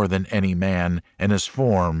marred more than any man, and his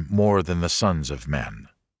form more than the sons of men.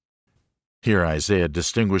 Here Isaiah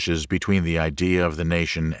distinguishes between the idea of the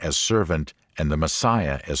nation as servant and the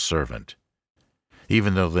Messiah as servant.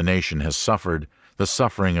 Even though the nation has suffered, the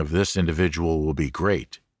suffering of this individual will be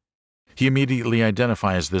great. He immediately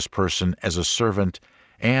identifies this person as a servant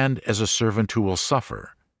and as a servant who will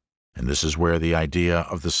suffer, and this is where the idea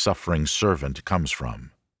of the suffering servant comes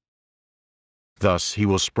from. Thus he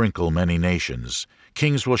will sprinkle many nations.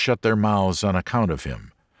 Kings will shut their mouths on account of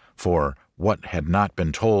him. For what had not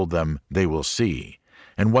been told them they will see,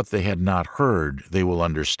 and what they had not heard they will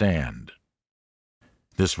understand.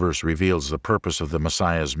 This verse reveals the purpose of the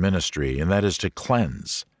Messiah's ministry, and that is to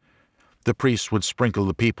cleanse. The priests would sprinkle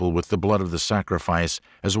the people with the blood of the sacrifice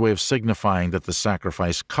as a way of signifying that the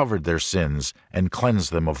sacrifice covered their sins and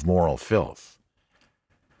cleansed them of moral filth.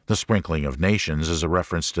 The sprinkling of nations is a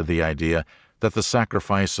reference to the idea that the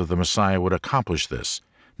sacrifice of the Messiah would accomplish this,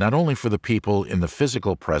 not only for the people in the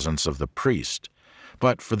physical presence of the priest,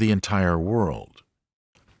 but for the entire world.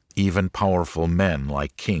 Even powerful men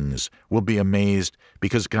like kings will be amazed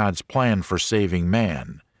because God's plan for saving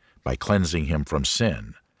man, by cleansing him from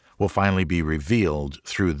sin, will finally be revealed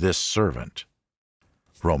through this servant.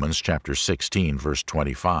 Romans chapter 16, verse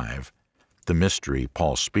 25, the mystery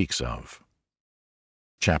Paul speaks of.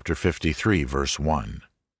 Chapter 53, verse 1.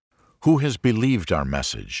 Who has believed our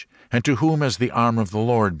message, and to whom has the arm of the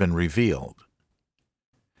Lord been revealed?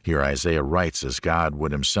 Here Isaiah writes as God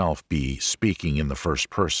would himself be speaking in the first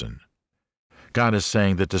person. God is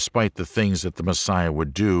saying that despite the things that the Messiah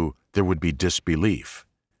would do, there would be disbelief.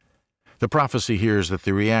 The prophecy here is that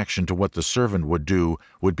the reaction to what the servant would do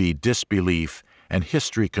would be disbelief, and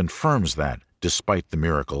history confirms that despite the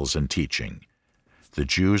miracles and teaching. The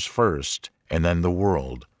Jews first, and then the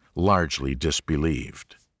world, largely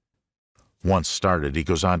disbelieved. Once started, he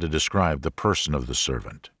goes on to describe the person of the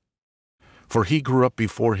servant. For he grew up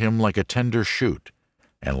before him like a tender shoot,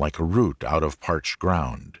 and like a root out of parched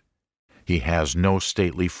ground. He has no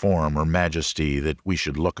stately form or majesty that we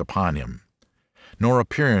should look upon him, nor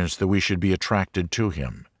appearance that we should be attracted to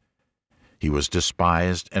him. He was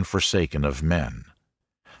despised and forsaken of men,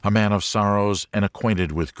 a man of sorrows and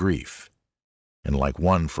acquainted with grief. And like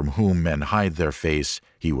one from whom men hide their face,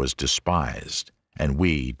 he was despised, and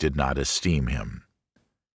we did not esteem him.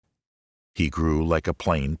 He grew like a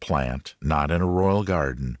plain plant, not in a royal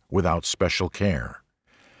garden, without special care.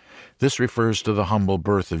 This refers to the humble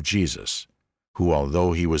birth of Jesus, who,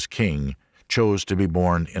 although he was king, chose to be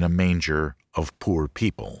born in a manger of poor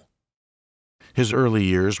people. His early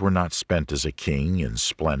years were not spent as a king in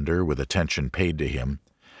splendor with attention paid to him,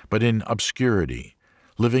 but in obscurity,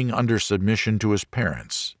 living under submission to his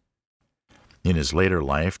parents. In his later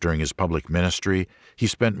life, during his public ministry, he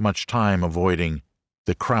spent much time avoiding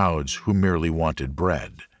the crowds who merely wanted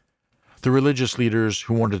bread, the religious leaders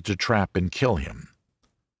who wanted to trap and kill him.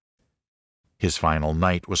 His final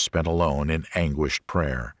night was spent alone in anguished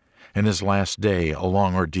prayer, and his last day a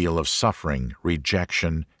long ordeal of suffering,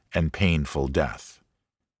 rejection, and painful death.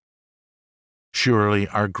 Surely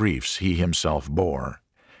our griefs he himself bore,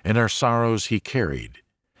 and our sorrows he carried.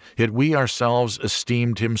 Yet we ourselves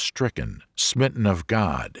esteemed him stricken, smitten of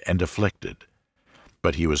God, and afflicted.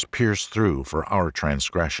 But he was pierced through for our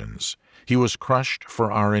transgressions. He was crushed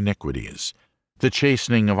for our iniquities. The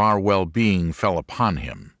chastening of our well-being fell upon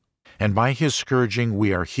him, and by his scourging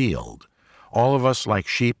we are healed. All of us like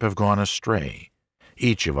sheep have gone astray.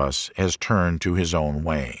 Each of us has turned to his own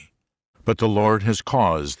way. But the Lord has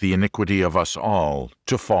caused the iniquity of us all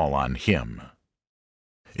to fall on him.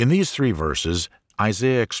 In these 3 verses,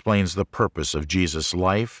 Isaiah explains the purpose of Jesus'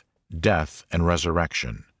 life, death, and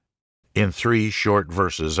resurrection. In 3 short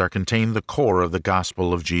verses are contained the core of the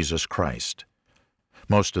gospel of Jesus Christ.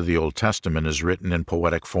 Most of the Old Testament is written in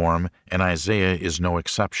poetic form, and Isaiah is no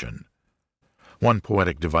exception. One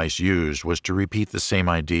poetic device used was to repeat the same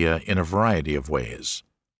idea in a variety of ways: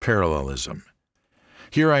 parallelism.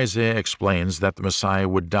 Here Isaiah explains that the Messiah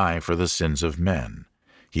would die for the sins of men.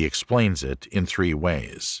 He explains it in 3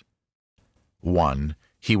 ways. 1.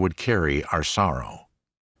 He would carry our sorrow.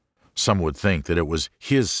 Some would think that it was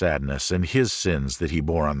his sadness and his sins that he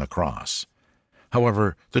bore on the cross.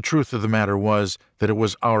 However, the truth of the matter was that it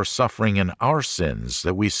was our suffering and our sins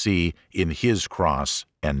that we see in his cross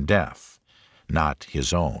and death, not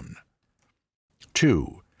his own.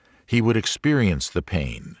 2. He would experience the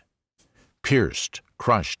pain, pierced,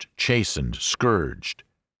 crushed, chastened, scourged,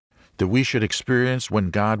 that we should experience when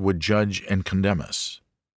God would judge and condemn us.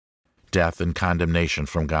 Death and condemnation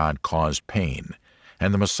from God caused pain,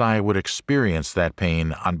 and the Messiah would experience that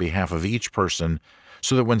pain on behalf of each person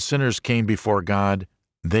so that when sinners came before God,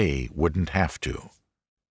 they wouldn't have to.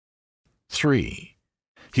 3.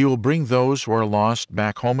 He will bring those who are lost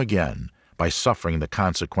back home again by suffering the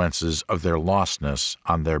consequences of their lostness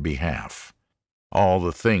on their behalf. All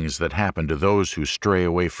the things that happen to those who stray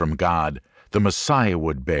away from God, the Messiah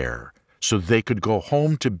would bear, so they could go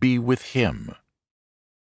home to be with him.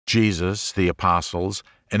 Jesus, the apostles,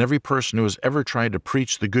 and every person who has ever tried to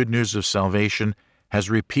preach the good news of salvation has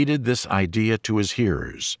repeated this idea to his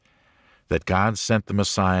hearers, that God sent the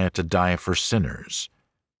Messiah to die for sinners,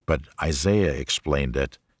 but Isaiah explained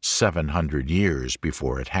it 700 years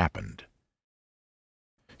before it happened.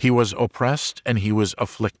 He was oppressed and he was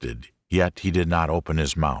afflicted, yet he did not open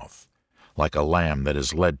his mouth. Like a lamb that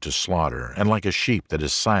is led to slaughter, and like a sheep that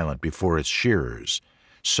is silent before its shearers,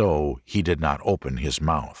 so he did not open his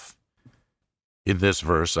mouth. In this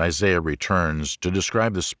verse, Isaiah returns to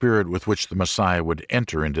describe the spirit with which the Messiah would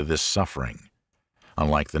enter into this suffering.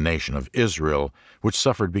 Unlike the nation of Israel, which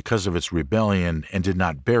suffered because of its rebellion and did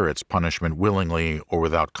not bear its punishment willingly or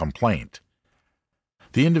without complaint,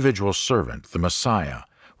 the individual servant, the Messiah,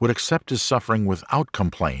 would accept his suffering without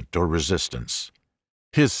complaint or resistance.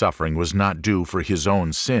 His suffering was not due for his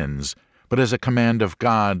own sins, but as a command of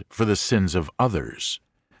God for the sins of others.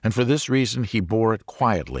 And for this reason he bore it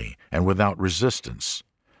quietly and without resistance.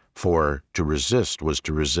 For to resist was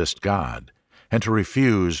to resist God, and to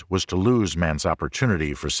refuse was to lose man's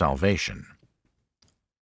opportunity for salvation.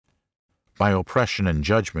 By oppression and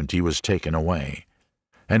judgment he was taken away.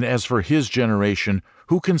 And as for his generation,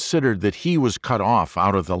 who considered that he was cut off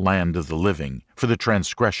out of the land of the living for the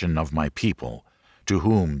transgression of my people, to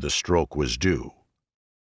whom the stroke was due?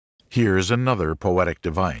 Here is another poetic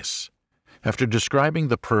device. After describing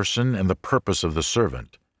the person and the purpose of the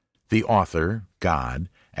servant, the author, God,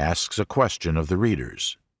 asks a question of the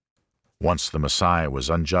readers. Once the Messiah was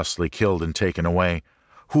unjustly killed and taken away,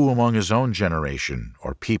 who among his own generation,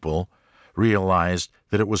 or people, realized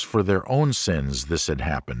that it was for their own sins this had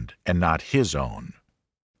happened, and not his own?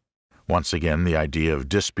 Once again, the idea of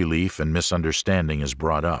disbelief and misunderstanding is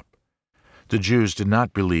brought up. The Jews did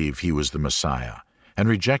not believe he was the Messiah, and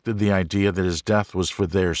rejected the idea that his death was for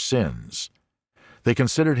their sins. They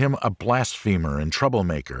considered him a blasphemer and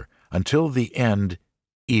troublemaker until the end,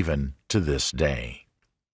 even to this day.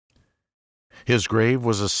 His grave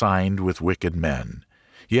was assigned with wicked men,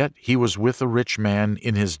 yet he was with a rich man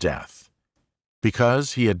in his death,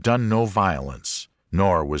 because he had done no violence,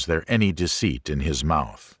 nor was there any deceit in his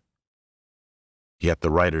mouth. Yet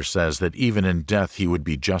the writer says that even in death he would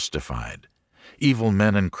be justified. Evil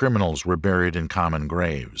men and criminals were buried in common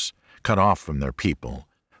graves, cut off from their people.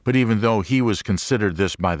 But even though he was considered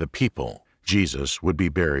this by the people, Jesus would be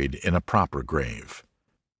buried in a proper grave.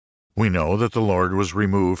 We know that the Lord was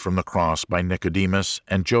removed from the cross by Nicodemus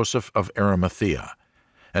and Joseph of Arimathea,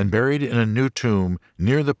 and buried in a new tomb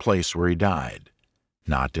near the place where he died,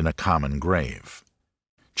 not in a common grave.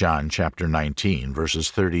 John chapter 19, verses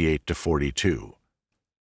 38 to 42.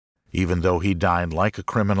 Even though he died like a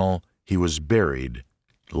criminal, he was buried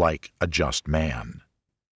like a just man.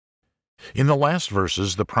 In the last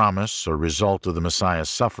verses, the promise or result of the Messiah's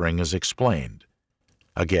suffering is explained.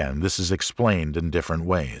 Again, this is explained in different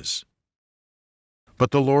ways.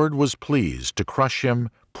 But the Lord was pleased to crush him,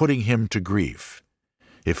 putting him to grief.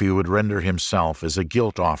 If he would render himself as a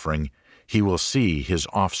guilt offering, he will see his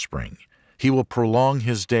offspring. He will prolong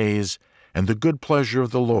his days, and the good pleasure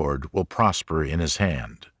of the Lord will prosper in his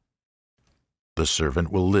hand. The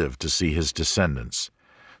servant will live to see his descendants,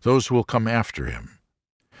 those who will come after him.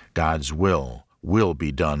 God's will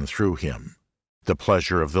be done through him. The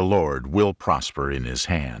pleasure of the Lord will prosper in his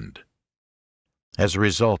hand. As a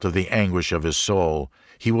result of the anguish of his soul,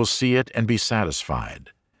 he will see it and be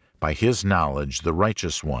satisfied. By his knowledge, the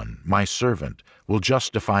righteous one, my servant, will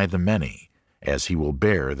justify the many, as he will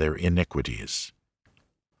bear their iniquities.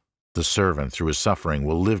 The servant, through his suffering,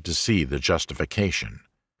 will live to see the justification,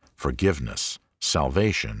 forgiveness,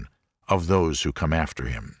 salvation of those who come after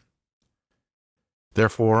him.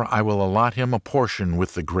 Therefore I will allot him a portion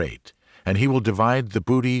with the great, and he will divide the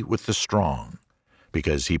booty with the strong,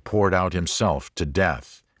 because he poured out himself to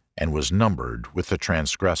death, and was numbered with the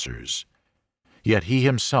transgressors. Yet he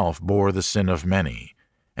himself bore the sin of many,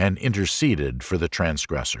 and interceded for the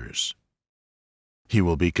transgressors. He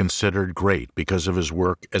will be considered great because of his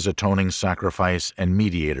work as atoning sacrifice and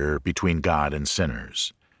mediator between God and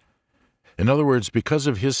sinners. In other words, because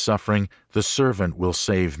of his suffering, the servant will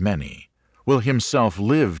save many, will himself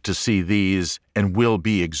live to see these, and will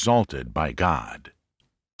be exalted by God.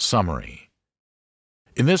 Summary.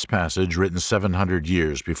 In this passage, written 700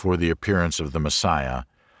 years before the appearance of the Messiah,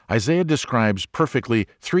 Isaiah describes perfectly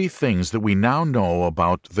three things that we now know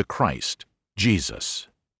about the Christ, Jesus.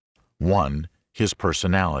 1. His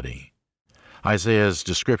personality. Isaiah's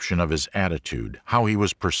description of his attitude, how he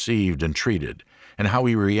was perceived and treated, and how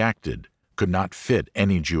he reacted, could not fit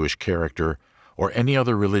any Jewish character or any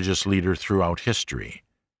other religious leader throughout history.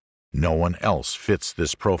 No one else fits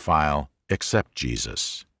this profile except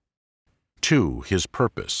Jesus. 2. His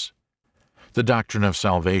purpose. The doctrine of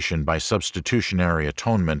salvation by substitutionary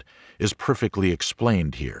atonement is perfectly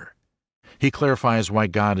explained here. He clarifies why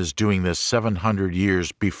God is doing this 700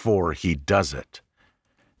 years before he does it.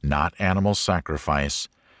 Not animal sacrifice,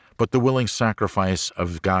 but the willing sacrifice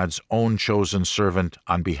of God's own chosen servant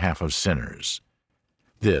on behalf of sinners.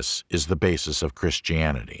 This is the basis of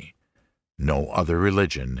Christianity. No other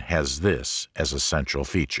religion has this as a central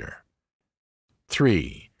feature.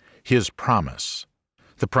 3. His promise.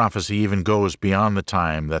 The prophecy even goes beyond the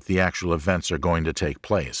time that the actual events are going to take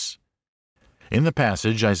place. In the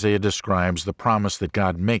passage, Isaiah describes the promise that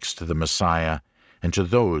God makes to the Messiah and to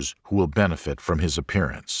those who will benefit from his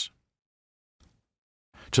appearance.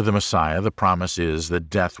 To the Messiah, the promise is that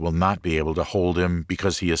death will not be able to hold him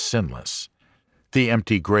because he is sinless. The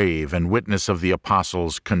empty grave and witness of the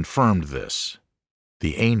apostles confirmed this.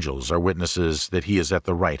 The angels are witnesses that he is at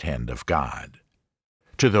the right hand of God.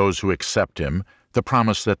 To those who accept him, the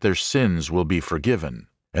promise that their sins will be forgiven,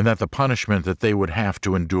 and that the punishment that they would have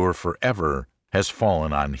to endure forever has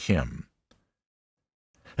fallen on him.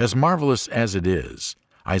 As marvelous as it is,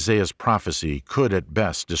 Isaiah's prophecy could at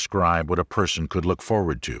best describe what a person could look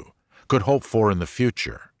forward to, could hope for in the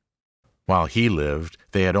future. While he lived,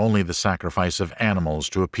 they had only the sacrifice of animals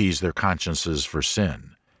to appease their consciences for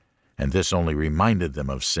sin, and this only reminded them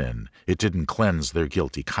of sin. It didn't cleanse their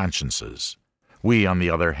guilty consciences. We, on the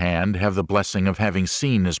other hand, have the blessing of having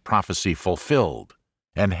seen his prophecy fulfilled,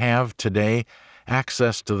 and have, today,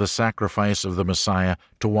 access to the sacrifice of the Messiah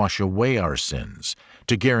to wash away our sins,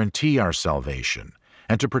 to guarantee our salvation,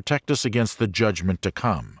 and to protect us against the judgment to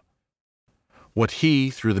come. What he,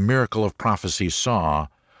 through the miracle of prophecy, saw,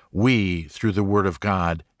 we, through the Word of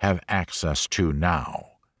God, have access to now,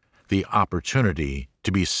 the opportunity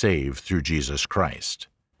to be saved through Jesus Christ.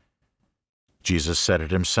 Jesus said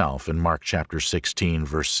it himself in Mark chapter 16,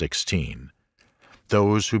 verse 16.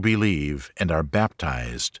 Those who believe and are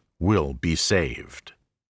baptized will be saved.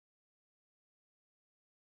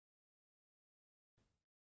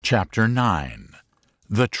 Chapter 9.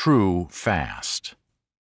 The True Fast.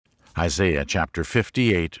 Isaiah chapter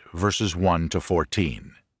 58, verses 1 to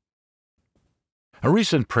 14. A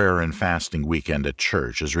recent prayer and fasting weekend at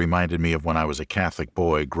church has reminded me of when I was a Catholic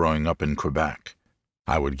boy growing up in Quebec.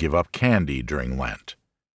 I would give up candy during Lent.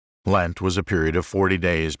 Lent was a period of 40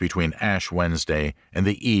 days between Ash Wednesday and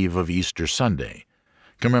the eve of Easter Sunday,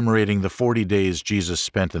 commemorating the 40 days Jesus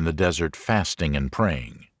spent in the desert fasting and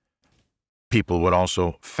praying. People would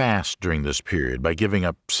also fast during this period by giving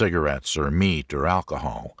up cigarettes or meat or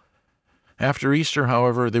alcohol. After Easter,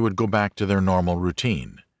 however, they would go back to their normal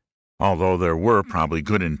routine. Although there were probably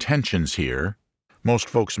good intentions here, Most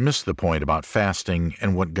folks miss the point about fasting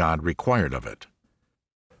and what God required of it.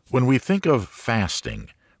 When we think of fasting,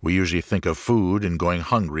 we usually think of food and going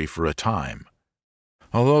hungry for a time.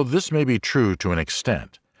 Although this may be true to an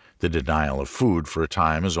extent, the denial of food for a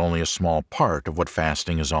time is only a small part of what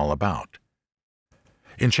fasting is all about.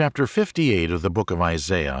 In chapter 58 of the book of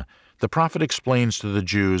Isaiah, the prophet explains to the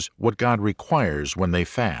Jews what God requires when they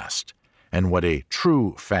fast, and what a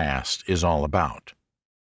true fast is all about.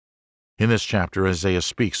 In this chapter, Isaiah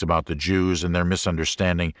speaks about the Jews and their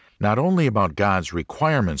misunderstanding not only about God's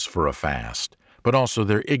requirements for a fast, but also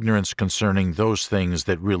their ignorance concerning those things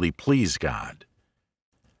that really please God.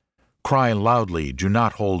 Cry loudly, do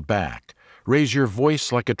not hold back. Raise your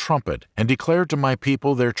voice like a trumpet, and declare to my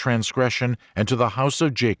people their transgression, and to the house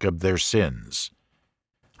of Jacob their sins.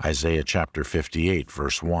 Isaiah chapter 58,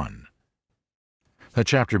 verse 1. The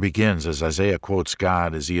chapter begins as Isaiah quotes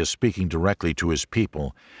God as he is speaking directly to his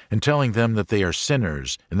people and telling them that they are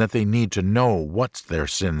sinners and that they need to know what their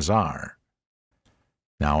sins are.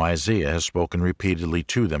 Now Isaiah has spoken repeatedly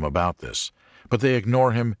to them about this, but they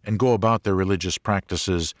ignore him and go about their religious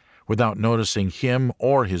practices without noticing him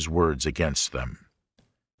or his words against them.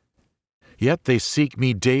 Yet they seek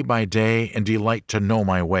me day by day and delight to know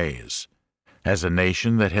my ways. As a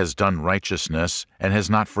nation that has done righteousness and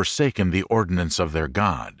has not forsaken the ordinance of their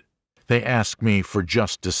God, they ask me for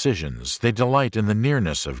just decisions. They delight in the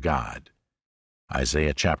nearness of God.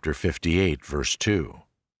 Isaiah chapter 58, verse 2.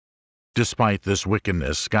 Despite this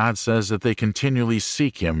wickedness, God says that they continually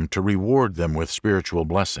seek Him to reward them with spiritual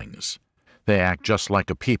blessings. They act just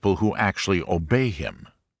like a people who actually obey Him.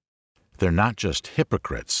 They're not just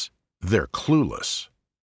hypocrites, they're clueless.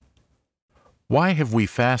 Why have we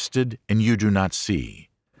fasted and you do not see?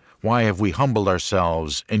 Why have we humbled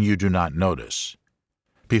ourselves and you do not notice?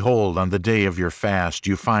 Behold, on the day of your fast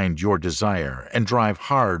you find your desire, and drive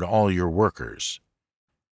hard all your workers.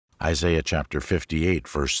 Isaiah chapter 58,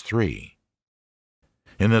 verse 3.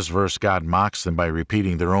 In this verse, God mocks them by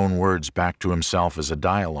repeating their own words back to Himself as a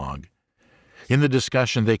dialogue. In the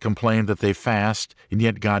discussion, they complain that they fast, and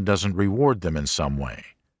yet God doesn't reward them in some way.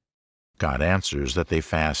 God answers that they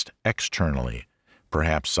fast externally,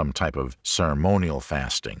 perhaps some type of ceremonial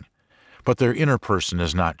fasting, but their inner person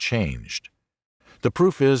is not changed. The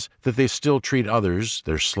proof is that they still treat others,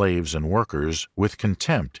 their slaves and workers, with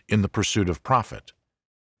contempt in the pursuit of profit.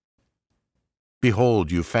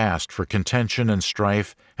 Behold, you fast for contention and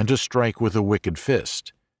strife, and to strike with a wicked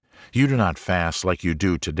fist. You do not fast like you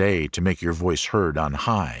do today to make your voice heard on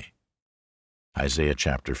high. Isaiah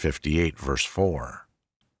chapter 58, verse 4.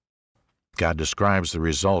 God describes the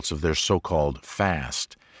results of their so-called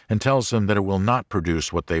fast and tells them that it will not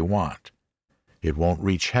produce what they want. It won't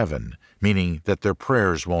reach heaven, meaning that their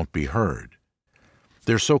prayers won't be heard.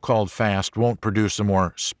 Their so-called fast won't produce a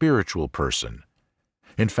more spiritual person.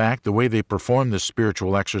 In fact, the way they perform this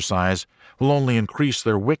spiritual exercise will only increase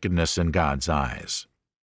their wickedness in God's eyes.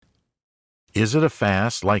 Is it a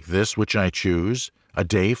fast like this which I choose, a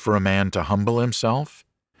day for a man to humble himself?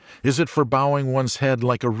 Is it for bowing one's head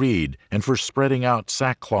like a reed, and for spreading out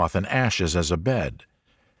sackcloth and ashes as a bed?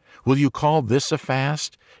 Will you call this a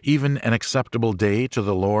fast, even an acceptable day to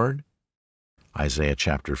the Lord? Isaiah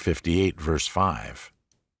chapter 58, verse 5.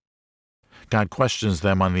 God questions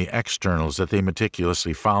them on the externals that they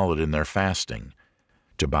meticulously followed in their fasting: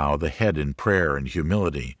 to bow the head in prayer and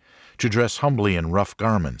humility, to dress humbly in rough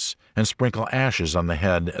garments, and sprinkle ashes on the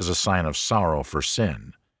head as a sign of sorrow for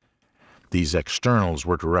sin. These externals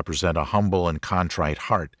were to represent a humble and contrite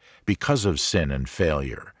heart because of sin and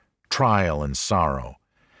failure, trial and sorrow,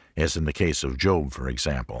 as in the case of Job, for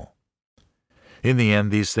example. In the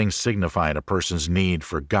end, these things signified a person's need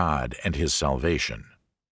for God and His salvation.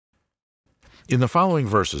 In the following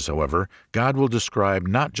verses, however, God will describe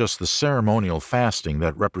not just the ceremonial fasting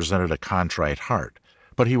that represented a contrite heart,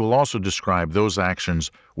 but He will also describe those actions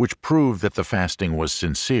which prove that the fasting was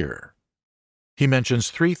sincere. He mentions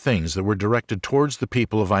three things that were directed towards the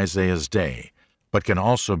people of Isaiah's day, but can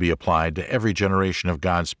also be applied to every generation of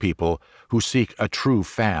God's people who seek a true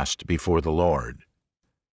fast before the Lord.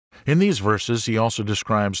 In these verses, he also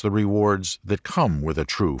describes the rewards that come with a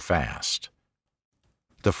true fast.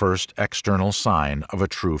 The first external sign of a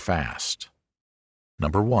true fast.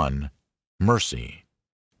 Number 1, mercy.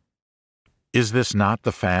 Is this not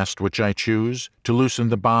the fast which I choose, to loosen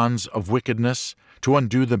the bonds of wickedness, to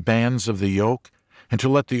undo the bands of the yoke, and to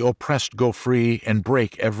let the oppressed go free and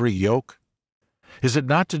break every yoke? Is it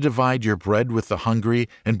not to divide your bread with the hungry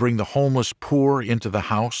and bring the homeless poor into the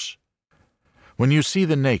house? When you see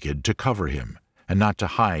the naked, to cover him, and not to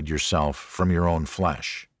hide yourself from your own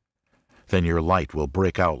flesh. Then your light will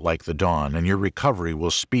break out like the dawn, and your recovery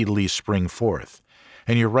will speedily spring forth,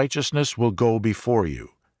 and your righteousness will go before you.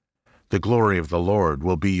 The glory of the Lord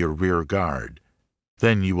will be your rear guard.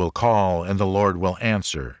 Then you will call, and the Lord will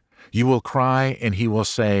answer. You will cry, and he will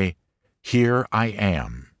say, Here I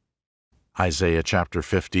am. Isaiah chapter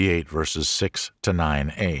 58, verses 6 to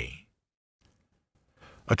 9a.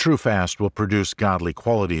 A true fast will produce godly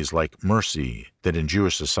qualities like mercy that in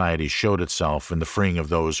Jewish society showed itself in the freeing of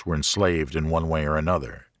those who were enslaved in one way or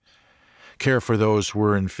another, care for those who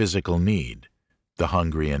were in physical need, the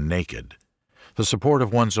hungry and naked, the support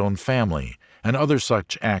of one's own family, and other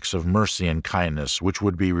such acts of mercy and kindness which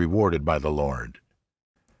would be rewarded by the Lord.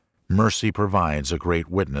 Mercy provides a great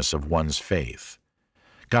witness of one's faith.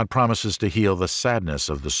 God promises to heal the sadness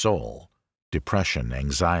of the soul, depression,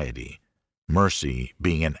 anxiety, mercy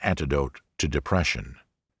being an antidote to depression.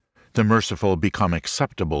 The merciful become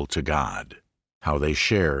acceptable to God, how they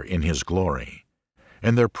share in His glory,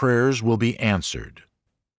 and their prayers will be answered.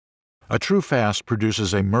 A true fast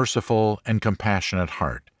produces a merciful and compassionate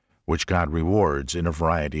heart, which God rewards in a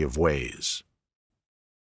variety of ways.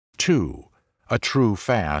 2. A true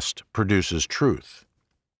fast produces truth.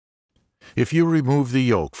 If you remove the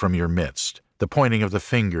yoke from your midst, the pointing of the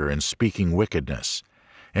finger and speaking wickedness,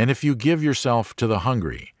 and if you give yourself to the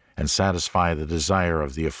hungry and satisfy the desire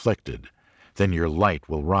of the afflicted, then your light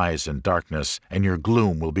will rise in darkness, and your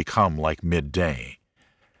gloom will become like midday.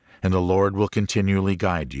 And the Lord will continually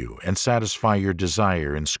guide you and satisfy your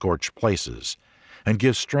desire in scorched places, and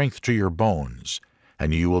give strength to your bones,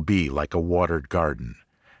 and you will be like a watered garden,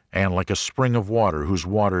 and like a spring of water whose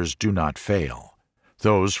waters do not fail.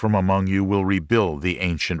 Those from among you will rebuild the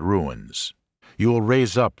ancient ruins. You will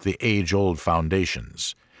raise up the age-old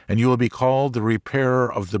foundations, and you will be called the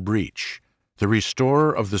repairer of the breach, the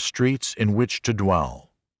restorer of the streets in which to dwell.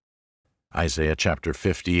 Isaiah chapter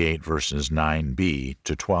 58, verses 9b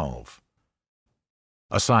to 12.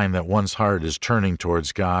 A sign that one's heart is turning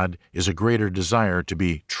towards God is a greater desire to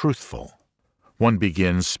be truthful. One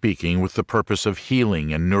begins speaking with the purpose of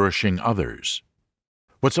healing and nourishing others.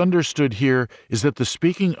 What's understood here is that the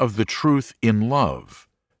speaking of the truth in love,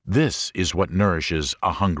 this is what nourishes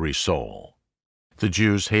a hungry soul. The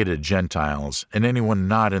Jews hated Gentiles and anyone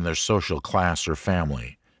not in their social class or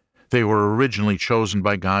family. They were originally chosen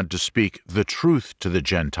by God to speak the truth to the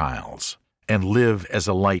Gentiles and live as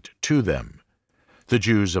a light to them. The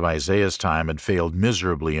Jews of Isaiah's time had failed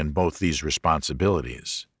miserably in both these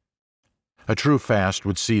responsibilities. A true fast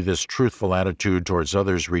would see this truthful attitude towards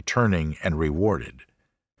others returning and rewarded.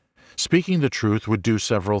 Speaking the truth would do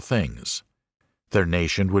several things. Their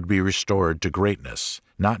nation would be restored to greatness,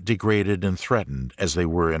 not degraded and threatened as they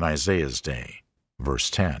were in Isaiah's day. Verse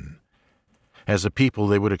 10. As a people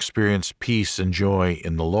they would experience peace and joy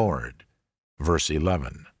in the Lord. Verse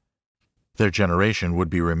 11. Their generation would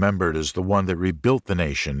be remembered as the one that rebuilt the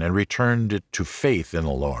nation and returned it to faith in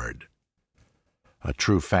the Lord. A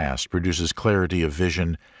true fast produces clarity of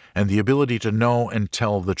vision and the ability to know and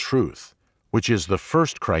tell the truth, which is the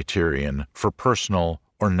first criterion for personal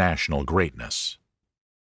or national greatness.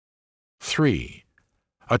 3.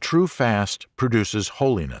 A true fast produces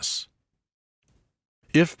holiness.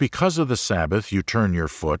 If because of the Sabbath you turn your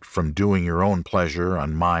foot from doing your own pleasure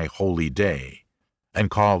on my holy day, and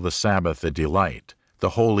call the Sabbath a delight,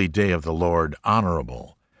 the holy day of the Lord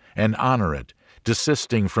honorable, and honor it,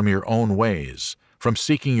 desisting from your own ways, from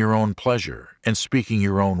seeking your own pleasure, and speaking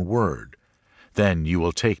your own word, then you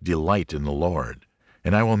will take delight in the Lord,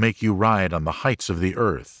 and I will make you ride on the heights of the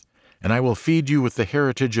earth, and I will feed you with the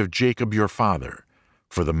heritage of Jacob your father,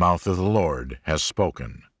 for the mouth of the Lord has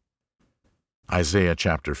spoken. Isaiah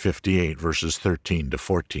chapter 58, verses 13 to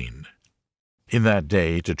 14. In that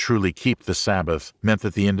day, to truly keep the Sabbath meant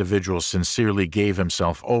that the individual sincerely gave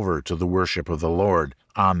himself over to the worship of the Lord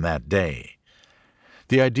on that day.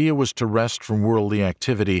 The idea was to rest from worldly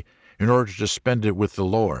activity in order to spend it with the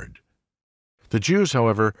Lord. The Jews,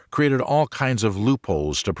 however, created all kinds of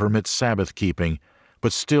loopholes to permit Sabbath keeping,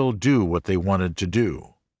 but still do what they wanted to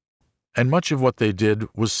do. And much of what they did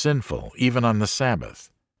was sinful, even on the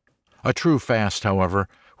Sabbath. A true fast, however,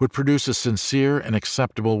 would produce a sincere and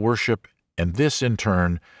acceptable worship, and this, in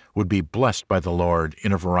turn, would be blessed by the Lord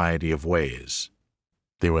in a variety of ways.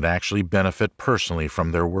 They would actually benefit personally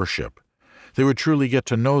from their worship. They would truly get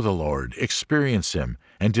to know the Lord, experience Him,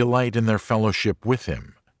 and delight in their fellowship with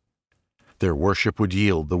Him. Their worship would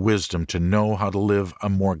yield the wisdom to know how to live a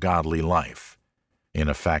more godly life. In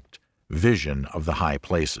effect, vision of the high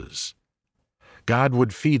places. God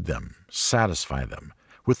would feed them, satisfy them,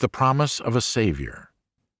 with the promise of a Savior.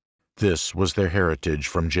 This was their heritage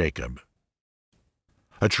from Jacob.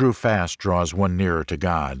 A true fast draws one nearer to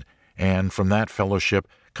God, and from that fellowship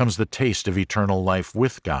comes the taste of eternal life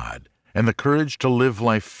with God, and the courage to live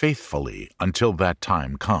life faithfully until that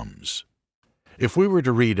time comes. If we were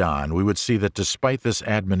to read on, we would see that despite this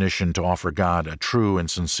admonition to offer God a true and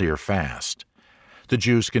sincere fast, the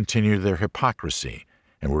Jews continued their hypocrisy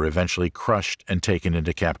and were eventually crushed and taken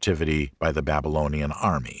into captivity by the Babylonian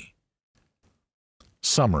army.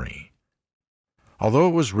 Summary. Although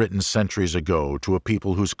it was written centuries ago to a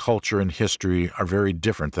people whose culture and history are very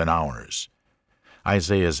different than ours,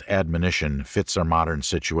 Isaiah's admonition fits our modern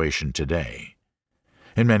situation today.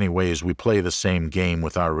 In many ways, we play the same game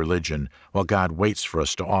with our religion while God waits for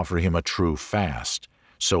us to offer Him a true fast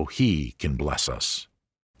so He can bless us.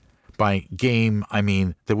 By game, I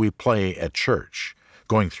mean that we play at church,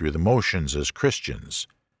 going through the motions as Christians.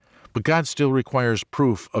 But God still requires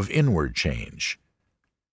proof of inward change.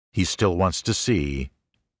 He still wants to see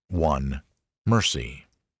 1. Mercy.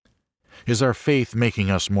 Is our faith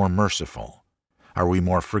making us more merciful? Are we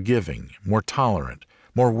more forgiving, more tolerant,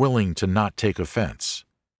 more willing to not take offense?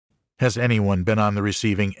 Has anyone been on the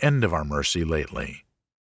receiving end of our mercy lately?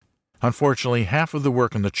 Unfortunately, half of the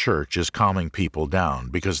work in the church is calming people down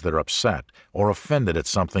because they're upset or offended at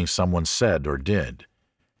something someone said or did.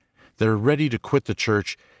 They're ready to quit the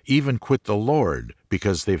church, even quit the Lord,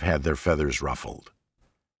 because they've had their feathers ruffled.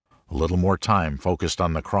 A little more time focused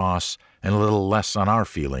on the cross and a little less on our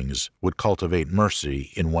feelings would cultivate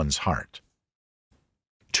mercy in one's heart.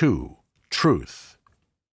 2. Truth.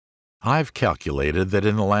 I've calculated that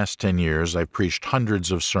in the last 10 years I've preached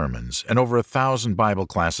hundreds of sermons and over 1,000 Bible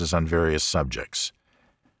classes on various subjects.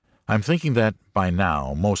 I'm thinking that, by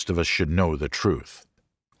now, most of us should know the truth.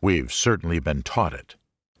 We've certainly been taught it.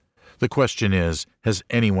 The question is, has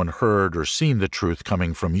anyone heard or seen the truth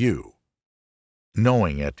coming from you?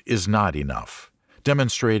 Knowing it is not enough.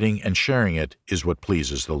 Demonstrating and sharing it is what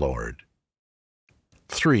pleases the Lord.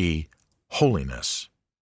 3. Holiness.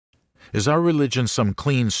 Is our religion some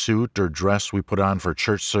clean suit or dress we put on for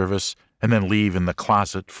church service and then leave in the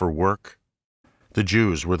closet for work? The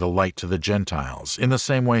Jews were the light to the Gentiles. In the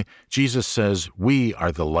same way, Jesus says we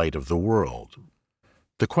are the light of the world.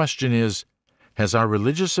 The question is, has our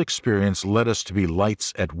religious experience led us to be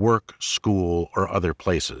lights at work, school, or other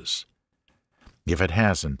places? If it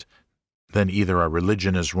hasn't, then either our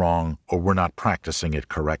religion is wrong or we're not practicing it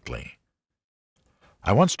correctly.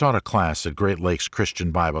 I once taught a class at Great Lakes Christian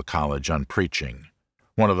Bible College on preaching.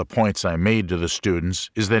 One of the points I made to the students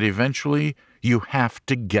is that eventually you have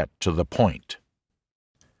to get to the point.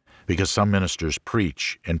 Because some ministers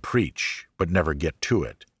preach and preach, but never get to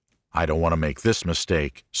it. I don't want to make this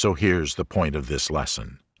mistake, so here's the point of this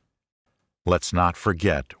lesson. Let's not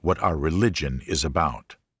forget what our religion is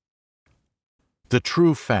about. The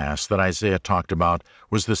true fast that Isaiah talked about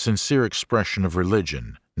was the sincere expression of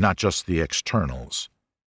religion, not just the externals.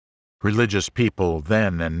 Religious people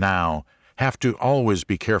then and now have to always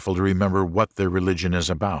be careful to remember what their religion is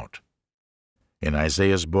about. In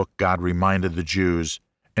Isaiah's book, God reminded the Jews,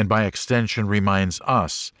 and by extension reminds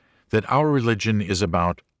us, that our religion is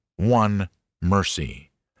about 1.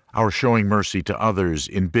 Mercy, our showing mercy to others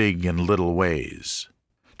in big and little ways,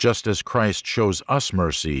 just as Christ shows us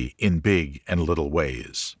mercy in big and little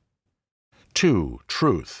ways. 2.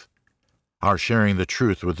 Truth, our sharing the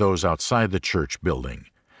truth with those outside the church building,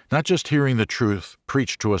 not just hearing the truth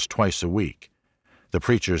preached to us twice a week. The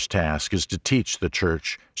preacher's task is to teach the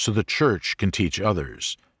church so the church can teach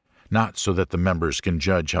others, not so that the members can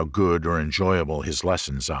judge how good or enjoyable his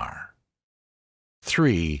lessons are.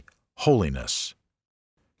 3. Holiness.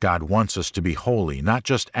 God wants us to be holy, not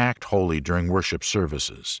just act holy during worship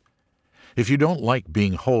services. If you don't like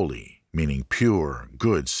being holy, meaning pure,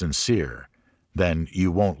 good, sincere, then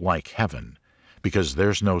you won't like heaven, because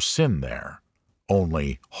there's no sin there,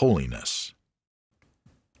 only holiness.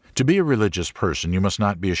 To be a religious person, you must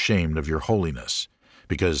not be ashamed of your holiness,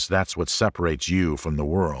 because that's what separates you from the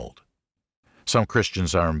world. Some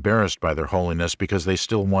Christians are embarrassed by their holiness because they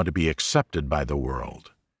still want to be accepted by the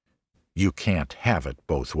world. You can't have it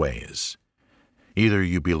both ways. Either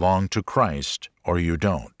you belong to Christ or you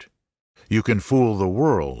don't. You can fool the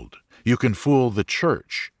world, you can fool the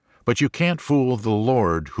church, but you can't fool the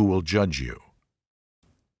Lord who will judge you.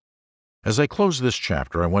 As I close this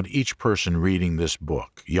chapter, I want each person reading this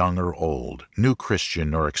book, young or old, new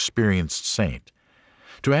Christian or experienced saint,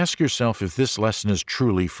 to ask yourself if this lesson is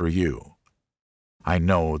truly for you. I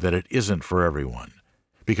know that it isn't for everyone,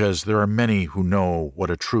 because there are many who know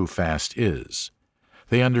what a true fast is.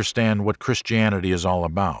 They understand what Christianity is all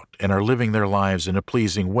about and are living their lives in a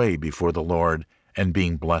pleasing way before the Lord and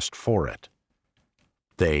being blessed for it.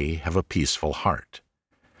 They have a peaceful heart.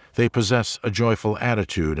 They possess a joyful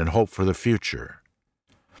attitude and hope for the future.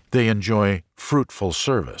 They enjoy fruitful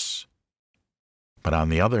service. But on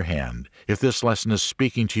the other hand, if this lesson is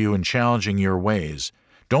speaking to you and challenging your ways,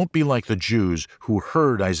 don't be like the Jews who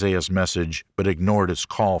heard Isaiah's message but ignored its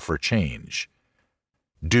call for change.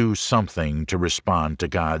 Do something to respond to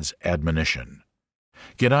God's admonition.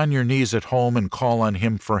 Get on your knees at home and call on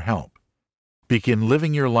Him for help. Begin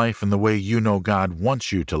living your life in the way you know God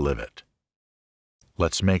wants you to live it.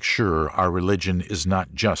 Let's make sure our religion is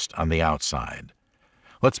not just on the outside.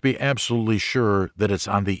 Let's be absolutely sure that it's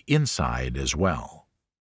on the inside as well.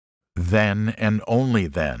 Then and only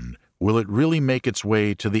then will it really make its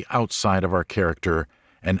way to the outside of our character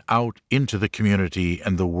and out into the community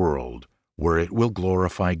and the world, where it will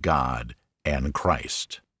glorify God and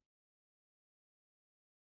Christ.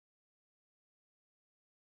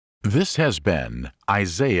 This has been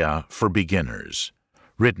Isaiah for Beginners,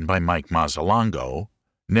 written by Mike Mazzalongo,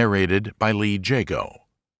 narrated by Lee Jago.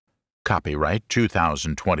 Copyright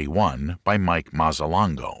 2021 by Mike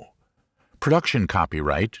Mazzalongo. Production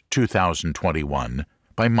copyright 2021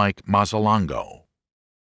 by Mike Mazzalongo.